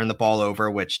rarely turn the ball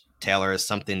over, which, Taylor, is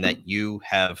something that you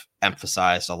have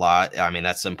emphasized a lot.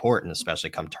 That's important, especially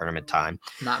come tournament time.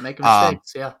 Not making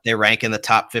mistakes, yeah. They rank in the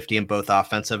top 50 in both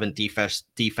offensive and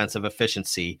defensive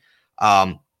efficiency.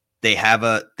 They have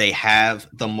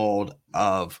the mold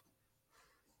of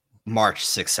March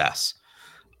success.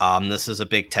 This is a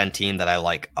Big Ten team that I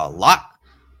like a lot,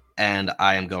 and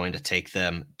I am going to take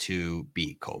them to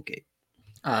beat Colgate.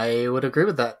 I would agree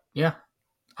with that. Yeah.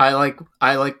 I like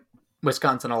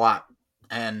Wisconsin a lot.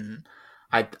 And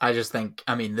I just think,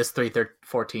 this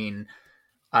 3-14,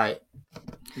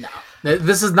 no.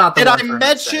 This is not the one. And I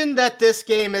mentioned that this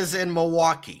game is in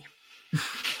Milwaukee.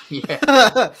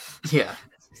 Yeah. Yeah.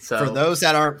 So for those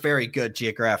that aren't very good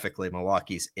geographically,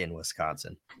 Milwaukee's in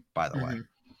Wisconsin, by the way.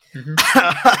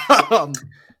 Mm-hmm.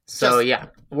 So yeah,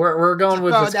 we're going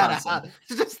with Wisconsin.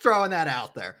 Just throwing that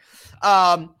out there.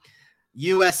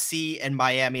 USC and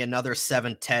Miami, another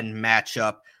 7-10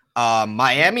 matchup.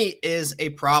 Miami is a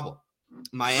problem.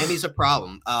 Miami's a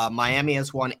problem. Miami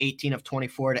has won 18 of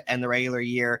 24 to end the regular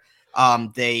year.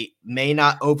 They may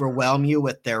not overwhelm you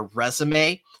with their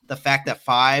resume. The fact that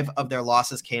 5 of their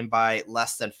losses came by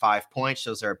less than 5 points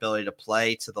shows their ability to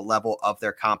play to the level of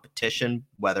their competition,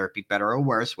 whether it be better or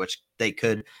worse, which they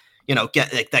could,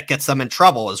 that gets them in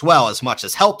trouble as well, as much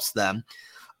as helps them.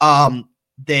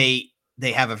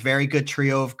 They have a very good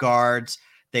trio of guards.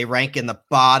 They rank in the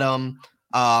bottom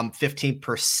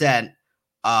 15%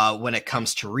 when it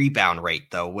comes to rebound rate,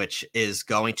 though, which is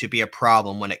going to be a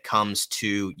problem when it comes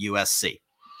to USC.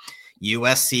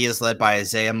 USC is led by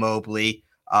Isaiah Mobley.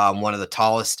 One of the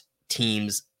tallest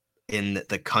teams in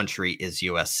the country is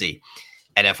USC.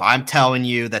 And if I'm telling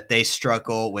you that they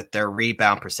struggle with their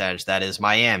rebound percentage, that is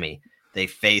Miami. They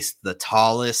face the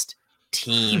tallest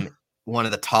team one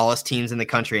of the tallest teams in the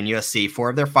country in USC. 4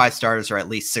 of their 5 starters are at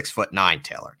least 6'9",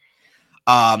 Taylor.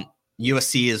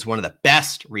 USC is one of the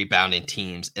best rebounding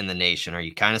teams in the nation. Are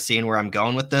you kind of seeing where I'm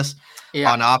going with this?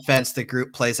 Yeah. On offense, the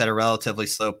group plays at a relatively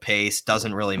slow pace.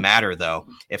 Doesn't really matter, though.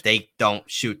 If they don't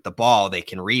shoot the ball, they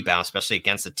can rebound, especially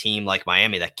against a team like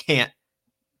Miami that can't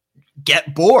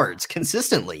get boards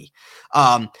consistently.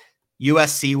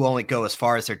 USC will only go as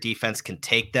far as their defense can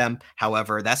take them.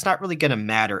 However, that's not really going to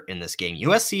matter in this game.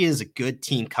 USC is a good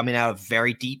team coming out of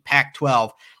very deep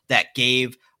Pac-12 that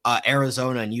gave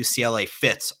Arizona and UCLA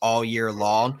fits all year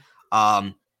long.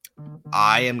 I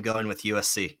am going with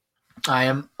USC. I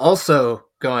am also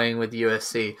going with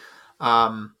USC.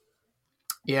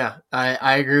 Yeah,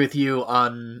 I agree with you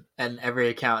on every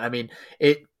account. I mean,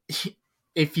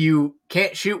 if you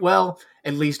can't shoot well,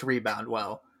 at least rebound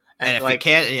well. And if you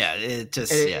can't,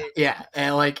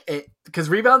 and because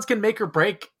rebounds can make or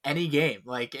break any game.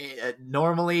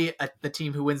 Normally, the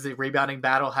team who wins the rebounding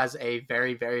battle has a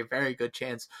very, very, very good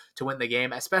chance to win the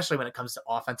game, especially when it comes to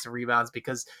offensive rebounds,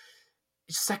 because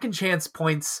second chance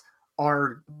points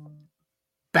are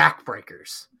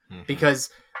backbreakers. Mm-hmm.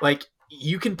 Because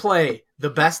you can play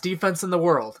the best defense in the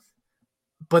world,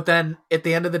 but then at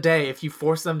the end of the day, if you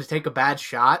force them to take a bad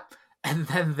shot and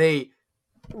then they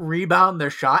rebound their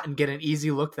shot and get an easy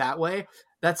look that way,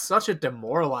 that's such a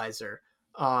demoralizer.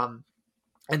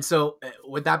 And so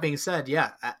with that being said,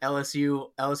 yeah, LSU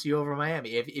over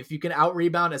Miami. If you can out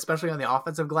rebound, especially on the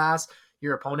offensive glass,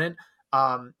 your opponent,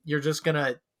 you're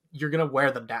gonna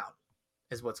wear them down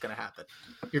is what's gonna happen.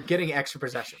 You're getting extra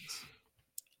possessions.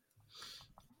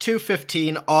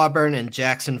 2:15 Auburn and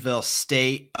Jacksonville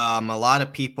State. A lot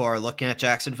of people are looking at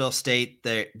Jacksonville State.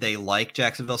 They like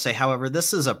Jacksonville State. However,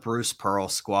 this is a Bruce Pearl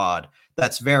squad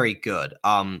that's very good.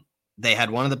 They had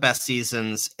one of the best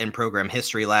seasons in program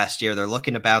history last year. They're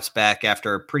looking to bounce back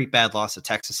after a pretty bad loss to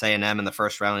Texas A&M in the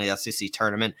first round of the SEC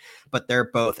tournament, but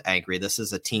they're both angry. This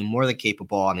is a team more than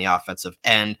capable on the offensive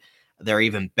end. They're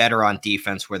even better on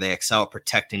defense, where they excel at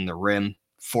protecting the rim,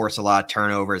 force a lot of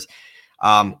turnovers.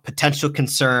 Potential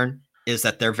concern is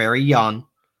that they're very young.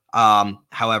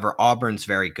 However, Auburn's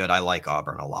very good. I like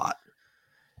Auburn a lot.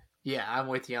 Yeah, I'm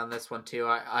with you on this one too.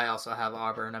 I also have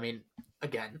Auburn. I mean,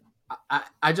 again,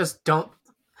 I just don't.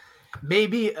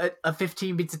 Maybe a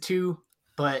 15 beats a 2,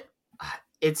 but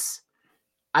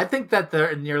I think that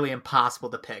they're nearly impossible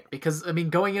to pick because, I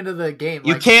mean, going into the game,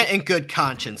 you can't in good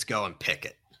conscience go and pick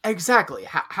it. Exactly.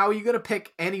 How are you going to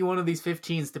pick any one of these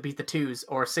 15s to beat the 2s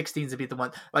or 16s to beat the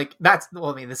 1?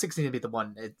 The 16 to beat the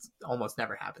 1, it almost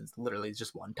never happens. Literally, it's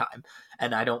just one time.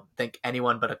 And I don't think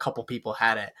anyone but a couple people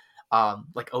had it.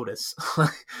 Like Otis.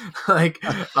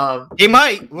 He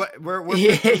might.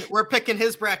 We're picking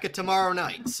his bracket tomorrow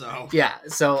night. So yeah.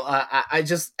 So I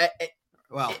just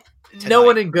tonight, no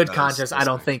one in good conscience, I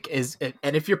don't think is.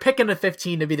 And if you're picking a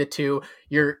 15 to be the 2,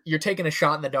 you're taking a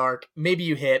shot in the dark. Maybe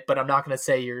you hit, but I'm not going to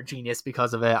say you're a genius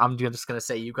because of it. I'm just going to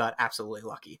say you got absolutely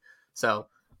lucky. So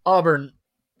Auburn's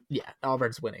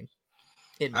winning.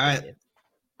 All right.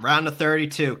 Round of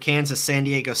 32, Kansas, San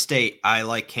Diego State. I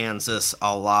like Kansas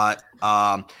a lot.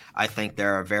 I think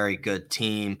they're a very good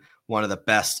team, one of the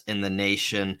best in the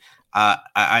nation.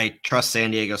 I trust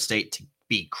San Diego State to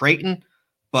beat Creighton,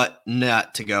 but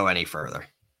not to go any further.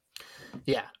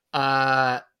 Yeah.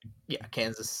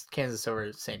 Kansas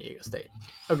over San Diego State.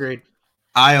 Agreed.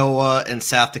 Iowa and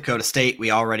South Dakota State.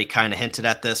 We already kind of hinted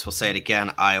at this. We'll say it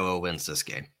again. Iowa wins this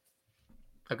game.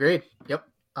 Agreed. Yep.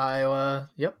 Iowa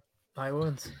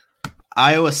wins.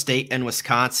 Iowa State and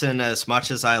Wisconsin. As much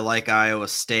as I like Iowa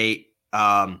State,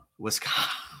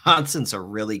 Wisconsin's a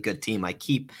really good team. I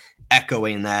keep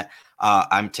echoing that.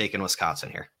 I'm taking Wisconsin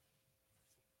here.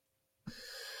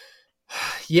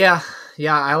 Yeah,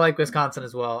 I like Wisconsin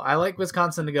as well. I like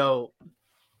Wisconsin to go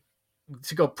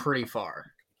pretty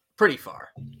far.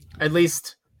 At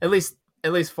least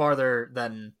farther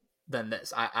than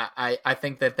this. I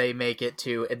think that they make it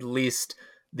to at least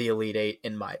the Elite Eight,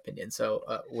 in my opinion. So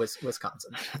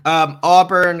Wisconsin.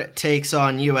 Auburn takes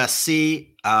on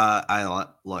USC. I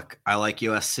like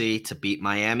USC to beat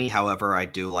Miami. However, I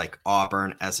do like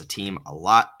Auburn as a team a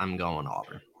lot. I'm going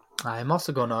Auburn. I'm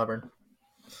also going Auburn.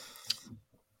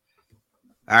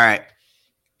 All right.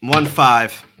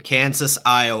 1-5, Kansas,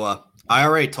 Iowa. I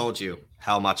already told you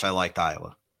how much I liked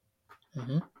Iowa.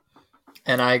 Mm-hmm.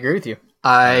 And I agree with you.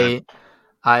 I'm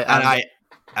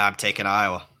taking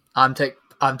Iowa. I'm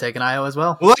taking Iowa as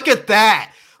well. Look at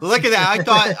that. I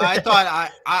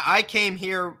thought I came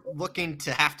here looking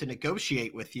to have to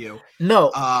negotiate with you.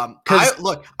 No. Iowa's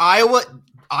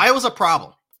a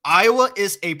problem. Iowa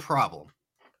is a problem.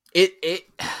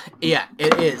 Yeah,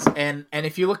 it is. And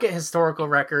if you look at historical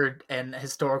record and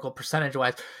historical percentage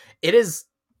wise, it is.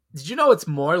 Did you know it's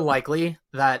more likely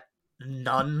that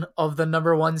none of the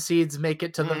number one seeds make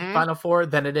it to the Final Four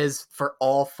than it is for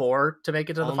all four to make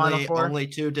it to the Final Four? Only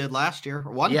two did last year.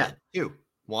 One did. Two.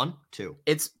 1, 2.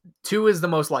 It's 2 is the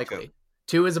most likely.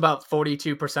 2 is about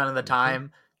 42% of the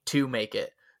time to make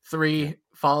it. 3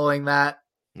 following that.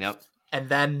 Yep. And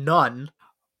then none.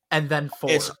 And then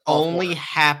 4. It's only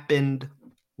happened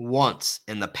once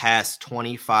in the past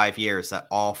 25 years that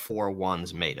all 4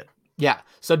 ones made it. Yeah.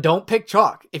 So don't pick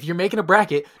chalk. If you're making a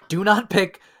bracket, do not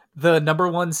pick the number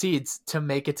one seeds to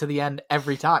make it to the end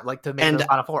every time, like to make it to the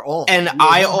Final Four.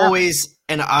 I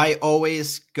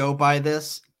always go by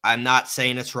this. I'm not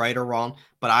saying it's right or wrong,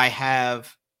 but I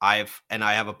have a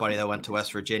buddy that went to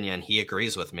West Virginia and he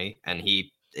agrees with me and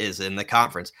he is in the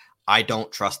conference. I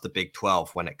don't trust the Big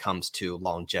 12 when it comes to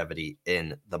longevity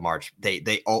in the March. Big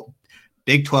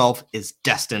 12 is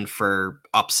destined for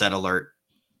upset alert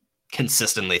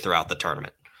consistently throughout the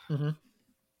tournament. In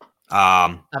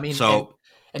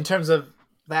terms of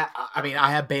that,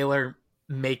 I have Baylor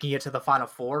making it to the Final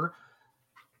Four,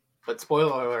 but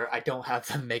spoiler alert, I don't have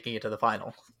them making it to the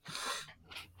final.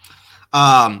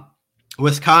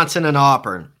 Wisconsin and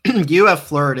Auburn, you have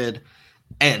flirted,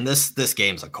 and this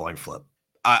game's a coin flip.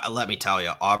 Let me tell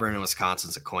you, Auburn and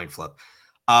Wisconsin's a coin flip.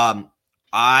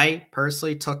 I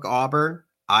personally took Auburn.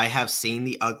 I have seen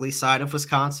the ugly side of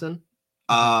Wisconsin.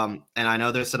 And I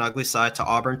know there's an ugly side to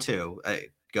Auburn too.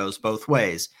 It goes both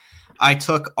ways. I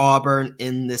took Auburn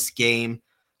in this game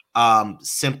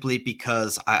simply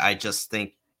because I just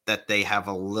think that they have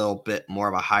a little bit more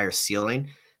of a higher ceiling.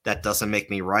 That doesn't make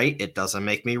me right. It doesn't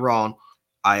make me wrong.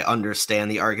 I understand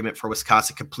the argument for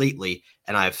Wisconsin completely,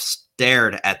 and I've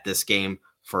stared at this game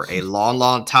for a long,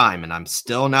 long time, and I'm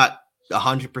still not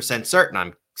 100% certain.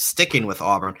 I'm sticking with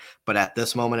Auburn, but at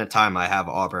this moment in time, I have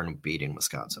Auburn beating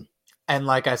Wisconsin. And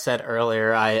like I said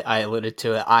earlier, I alluded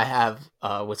to it. I have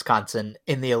Wisconsin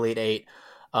in the Elite Eight.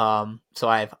 So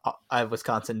I have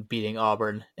Wisconsin beating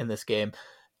Auburn in this game.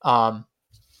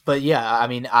 But yeah,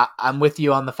 I'm with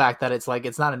you on the fact that it's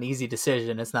not an easy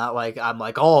decision. It's not like I'm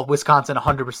like, oh, Wisconsin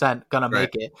 100% gonna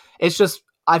make it. It's just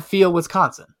I feel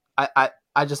Wisconsin. I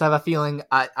just have a feeling.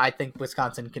 I think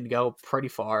Wisconsin can go pretty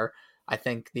far. I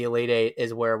think the Elite Eight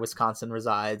is where Wisconsin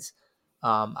resides.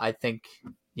 I think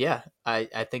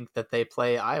that they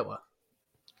play Iowa.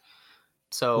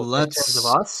 So in terms of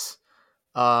us,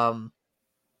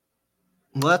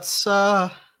 let's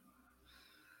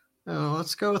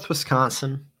go with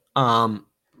Wisconsin.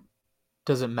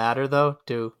 Does it matter though?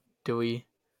 Do we?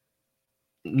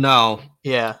 No.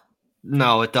 Yeah.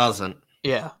 No, it doesn't.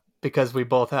 Yeah, because we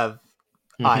both have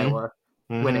Iowa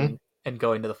winning and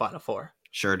going to the Final Four.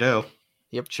 Sure do.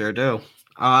 Yep. Sure do.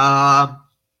 I'm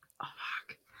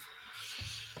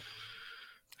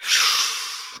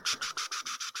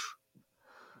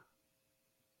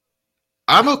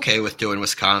okay with doing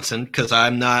Wisconsin because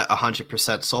I'm not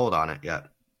 100% sold on it yet.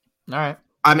 All right.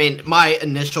 I mean, my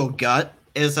initial gut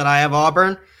is that I have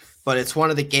Auburn, but it's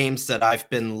one of the games that I've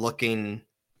been looking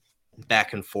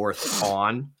back and forth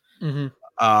on.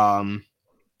 I'll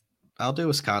do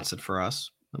Wisconsin for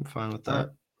us. I'm fine with that. Right.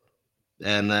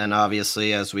 And then,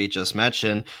 obviously, as we just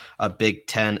mentioned, a Big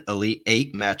Ten Elite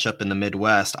Eight matchup in the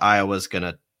Midwest. Iowa's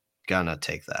gonna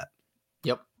take that.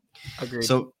 Yep, agreed.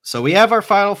 So we have our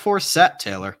Final Four set,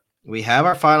 Taylor. We have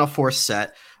our Final Four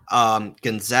set.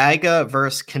 Gonzaga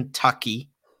versus Kentucky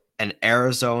and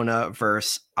Arizona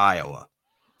versus Iowa.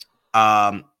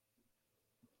 I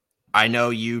know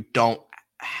you don't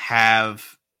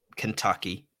have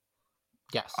Kentucky.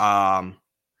 Yes.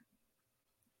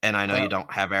 And I know you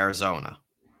don't have Arizona.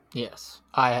 Yes.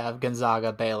 I have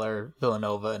Gonzaga, Baylor,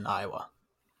 Villanova, and Iowa.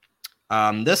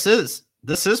 This is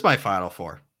my Final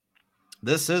Four.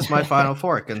 This is my Final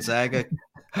Four. Gonzaga,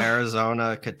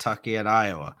 Arizona, Kentucky, and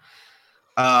Iowa.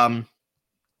 I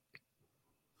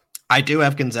do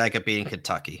have Gonzaga beating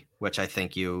Kentucky, which I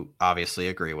think you obviously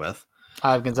agree with.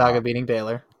 I have Gonzaga beating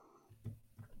Baylor.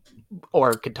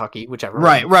 Or Kentucky, whichever.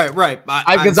 Right.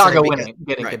 I have Gonzaga winning,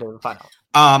 getting to the final.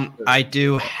 I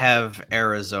do have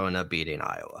Arizona beating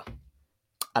Iowa.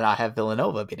 And I have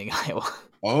Villanova beating Iowa.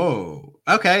 Oh,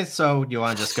 okay. So you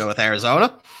want to just go with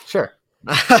Arizona? Sure.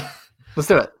 Let's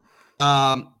do it.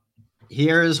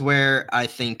 Here's where I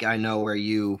think I know where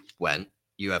you went.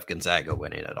 You have Gonzaga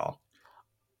winning it all.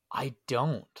 I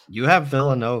don't. You have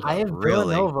Villanova. I have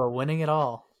Villanova winning it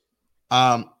all.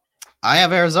 I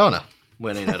have Arizona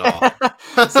winning it all.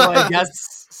 So I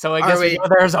guess So I guess we go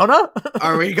with Arizona?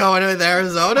 Are we going with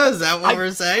Arizona? Is that what we're I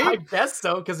saying? guess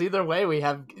so, because either way, we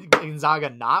have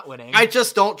Gonzaga not winning. I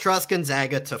just don't trust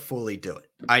Gonzaga to fully do it.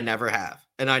 I never have,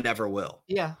 and I never will.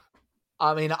 Yeah.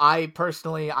 I mean, I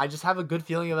just have a good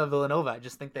feeling about Villanova. I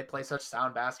just think they play such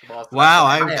sound basketball. So wow,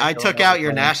 I took out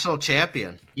your national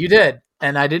champion. You did,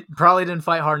 and I probably didn't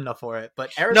fight hard enough for it.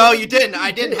 But Arizona, no, you didn't. I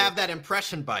didn't have that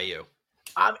impression by you.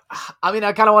 I mean,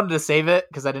 I kind of wanted to save it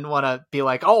because I didn't want to be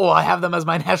like, oh, I have them as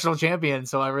my national champion.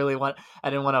 So I didn't want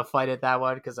to fight it that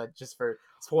one because I just for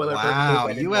spoiler. Wow,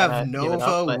 you have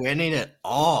Nova winning it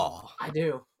all. I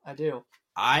do.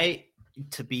 I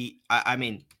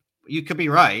mean, you could be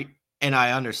right, and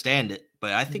I understand it,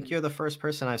 but I think you're the first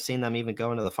person I've seen them even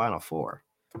go into the Final Four.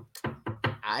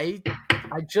 I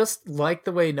just like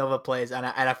the way Nova plays, and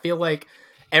I feel like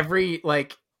every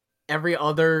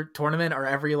other tournament or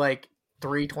every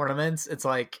 3 tournaments, it's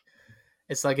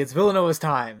Villanova's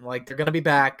time. Like, they're gonna be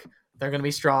back, they're gonna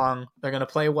be strong, they're gonna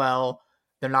play well.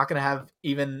 They're not gonna have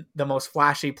even the most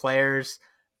flashy players,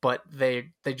 but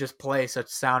they just play such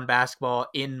sound basketball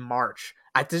in March.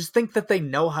 I just think that they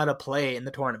know how to play in the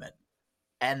tournament,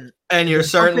 and you're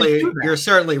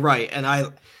certainly right. And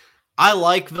I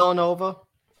like Villanova,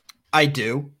 I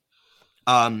do,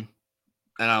 and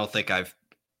I don't think I've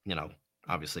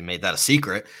obviously made that a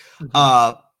secret.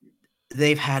 Mm-hmm.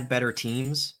 They've had better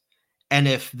teams, and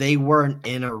if they weren't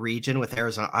in a region with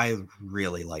Arizona, I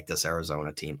really like this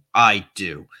Arizona team. I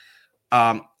do.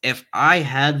 If I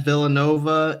had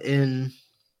Villanova in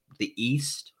the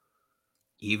East,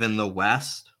 even the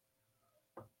West,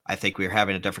 I think we were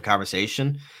having a different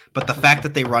conversation. But the fact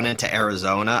that they run into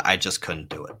Arizona, I just couldn't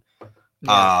do it.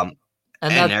 Yeah.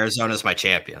 And Arizona's my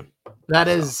champion. That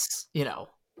is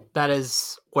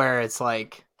where it's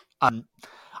like,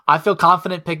 I feel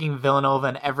confident picking Villanova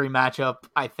in every matchup,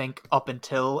 I think, up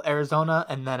until Arizona,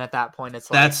 and then at that point,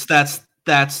 it's like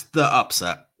that's the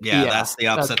upset. Yeah, that's the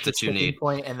upset that you need.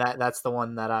 Point, and that's the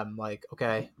one that I'm like,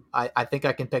 okay, I think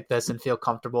I can pick this and feel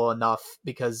comfortable enough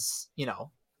because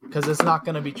it's not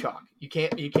going to be chalk. You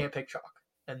can't pick chalk,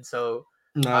 and so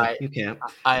no, you can't.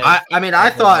 I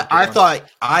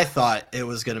thought it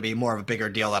was going to be more of a bigger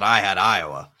deal that I had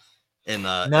Iowa in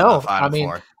the Final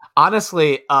Four.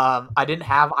 Honestly, I didn't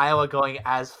have Iowa going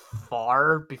as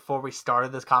far before we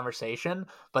started this conversation,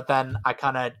 but then I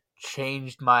kind of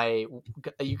changed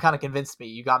you kind of convinced me.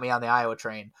 You got me on the Iowa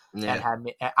train and had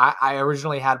me. I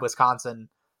originally had Wisconsin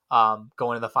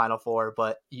going to the Final Four,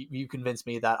 but you convinced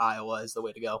me that Iowa is the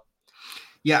way to go.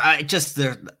 Yeah, I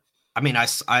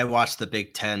watched the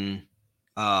Big Ten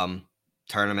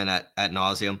tournament at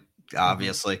nauseum,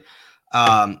 obviously,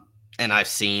 and I've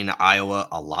seen Iowa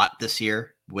a lot this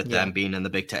year. With them being in the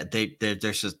Big Ten,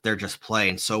 they're just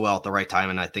playing so well at the right time,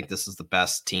 and I think this is the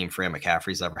best team Fran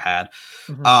McCaffrey's ever had.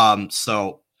 Mm-hmm.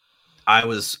 So I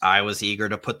was eager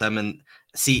to put them in.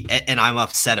 See, and I'm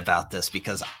upset about this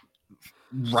because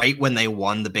right when they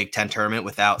won the Big Ten tournament,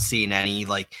 without seeing any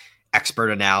expert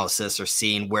analysis or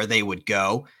seeing where they would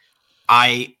go,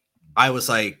 I was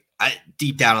like,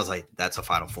 deep down, I was like, that's a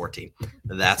Final Four team.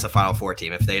 That's a Final Four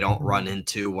team. If they don't run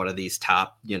into one of these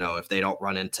top, if they don't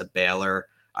run into Baylor.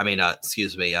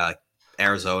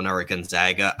 Arizona or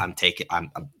Gonzaga, I'm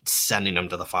sending them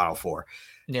to the Final Four.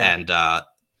 Yeah. And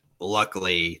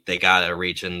luckily they got a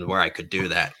region where I could do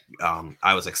that.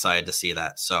 I was excited to see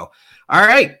that. So, all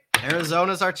right,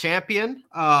 Arizona's our champion.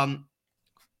 That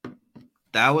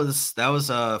was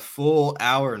a full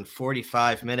hour and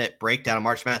 45-minute breakdown of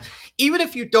March Madness. Even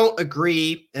if you don't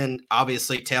agree, and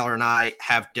obviously Taylor and I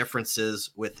have differences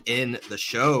within the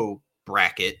show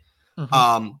bracket,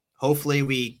 hopefully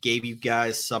we gave you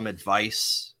guys some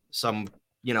advice, some,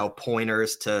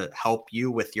 pointers to help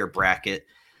you with your bracket,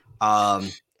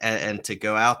 and to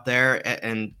go out there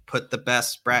and put the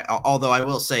best bracket. Although I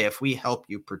will say, if we help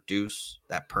you produce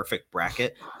that perfect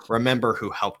bracket, remember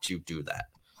who helped you do that.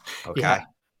 Okay. Yeah.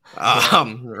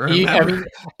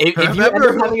 If you end up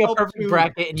having a perfect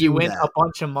bracket and you win a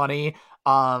bunch of money,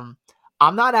 I'm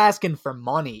not asking for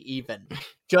money even.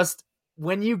 Just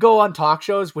when you go on talk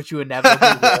shows, which you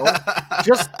inevitably will,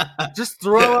 just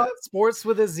throw out sports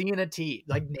with a Z and a T.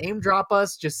 Name drop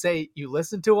us. Just say you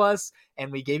listen to us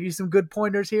and we gave you some good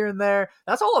pointers here and there.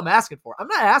 That's all I'm asking for. I'm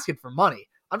not asking for money.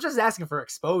 I'm just asking for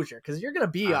exposure because you're going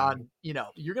to be on,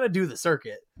 you're going to do the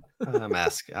circuit. I'm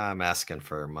asking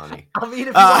for money. I mean, if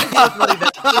you want to give money,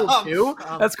 that's cool too.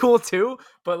 That's cool too.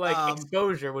 But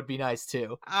exposure would be nice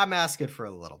too. I'm asking for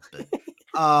a little bit.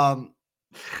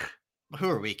 Who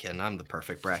are we kidding? I'm the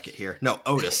perfect bracket here. No,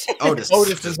 Otis. Otis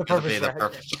is the perfect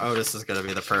bracket. Otis is going to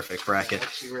be the perfect bracket.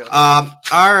 All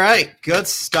right. Good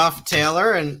stuff,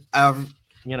 Taylor. And,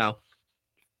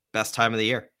 best time of the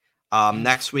year.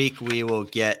 Next week, we will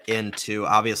get into,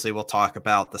 obviously, we'll talk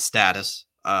about the status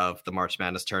of the March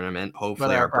Madness tournament.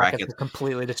 Hopefully, our brackets are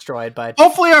completely destroyed by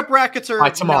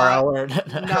tomorrow or not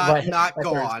by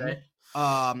gone.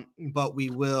 Thursday. But we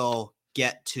will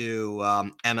get to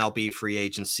MLB free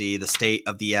agency, the state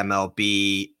of the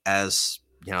MLB, as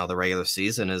you know, the regular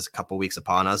season is a couple weeks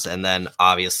upon us, and then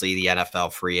obviously the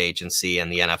NFL free agency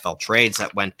and the NFL trades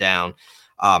that went down,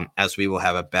 as we will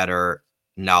have a better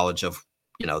knowledge of,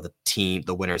 you know,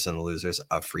 the winners and the losers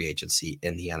of free agency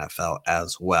in the NFL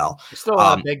as well. There's still a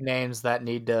lot of big names that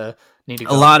need to go.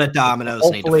 A lot of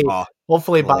dominoes need to fall.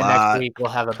 Hopefully by next week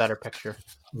we'll have a better picture.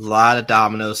 A lot of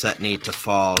dominoes that need to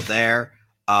fall there.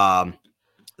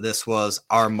 This was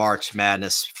our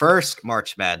first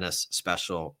March Madness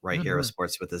special right here with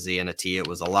Sports with a Z and a T. It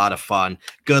was a lot of fun.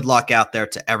 Good luck out there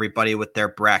to everybody with their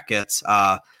brackets.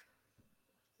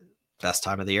 Best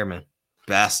time of the year, man.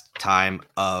 Best time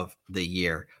of the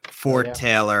year. For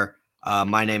Taylor,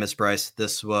 my name is Bryce.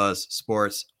 This was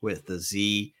Sports with a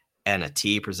Z and a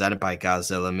T, presented by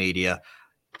Godzilla Media.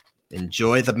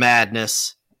 Enjoy the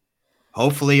madness.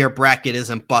 Hopefully your bracket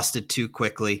isn't busted too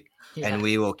quickly. And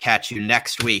we will catch you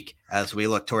next week as we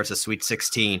look towards the Sweet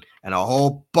 16 and a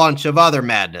whole bunch of other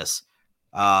madness.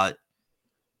 It's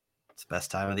the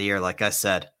best time of the year, like I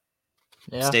said.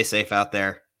 Yeah. Stay safe out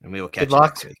there, and we will catch you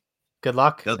next week. Good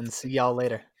luck, and see y'all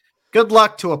later. Good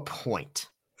luck to a point.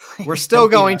 We're still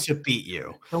going to beat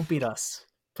you. Don't beat us,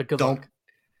 but good luck.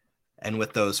 And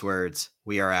with those words,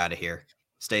 we are out of here.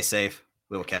 Stay safe.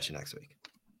 We will catch you next week.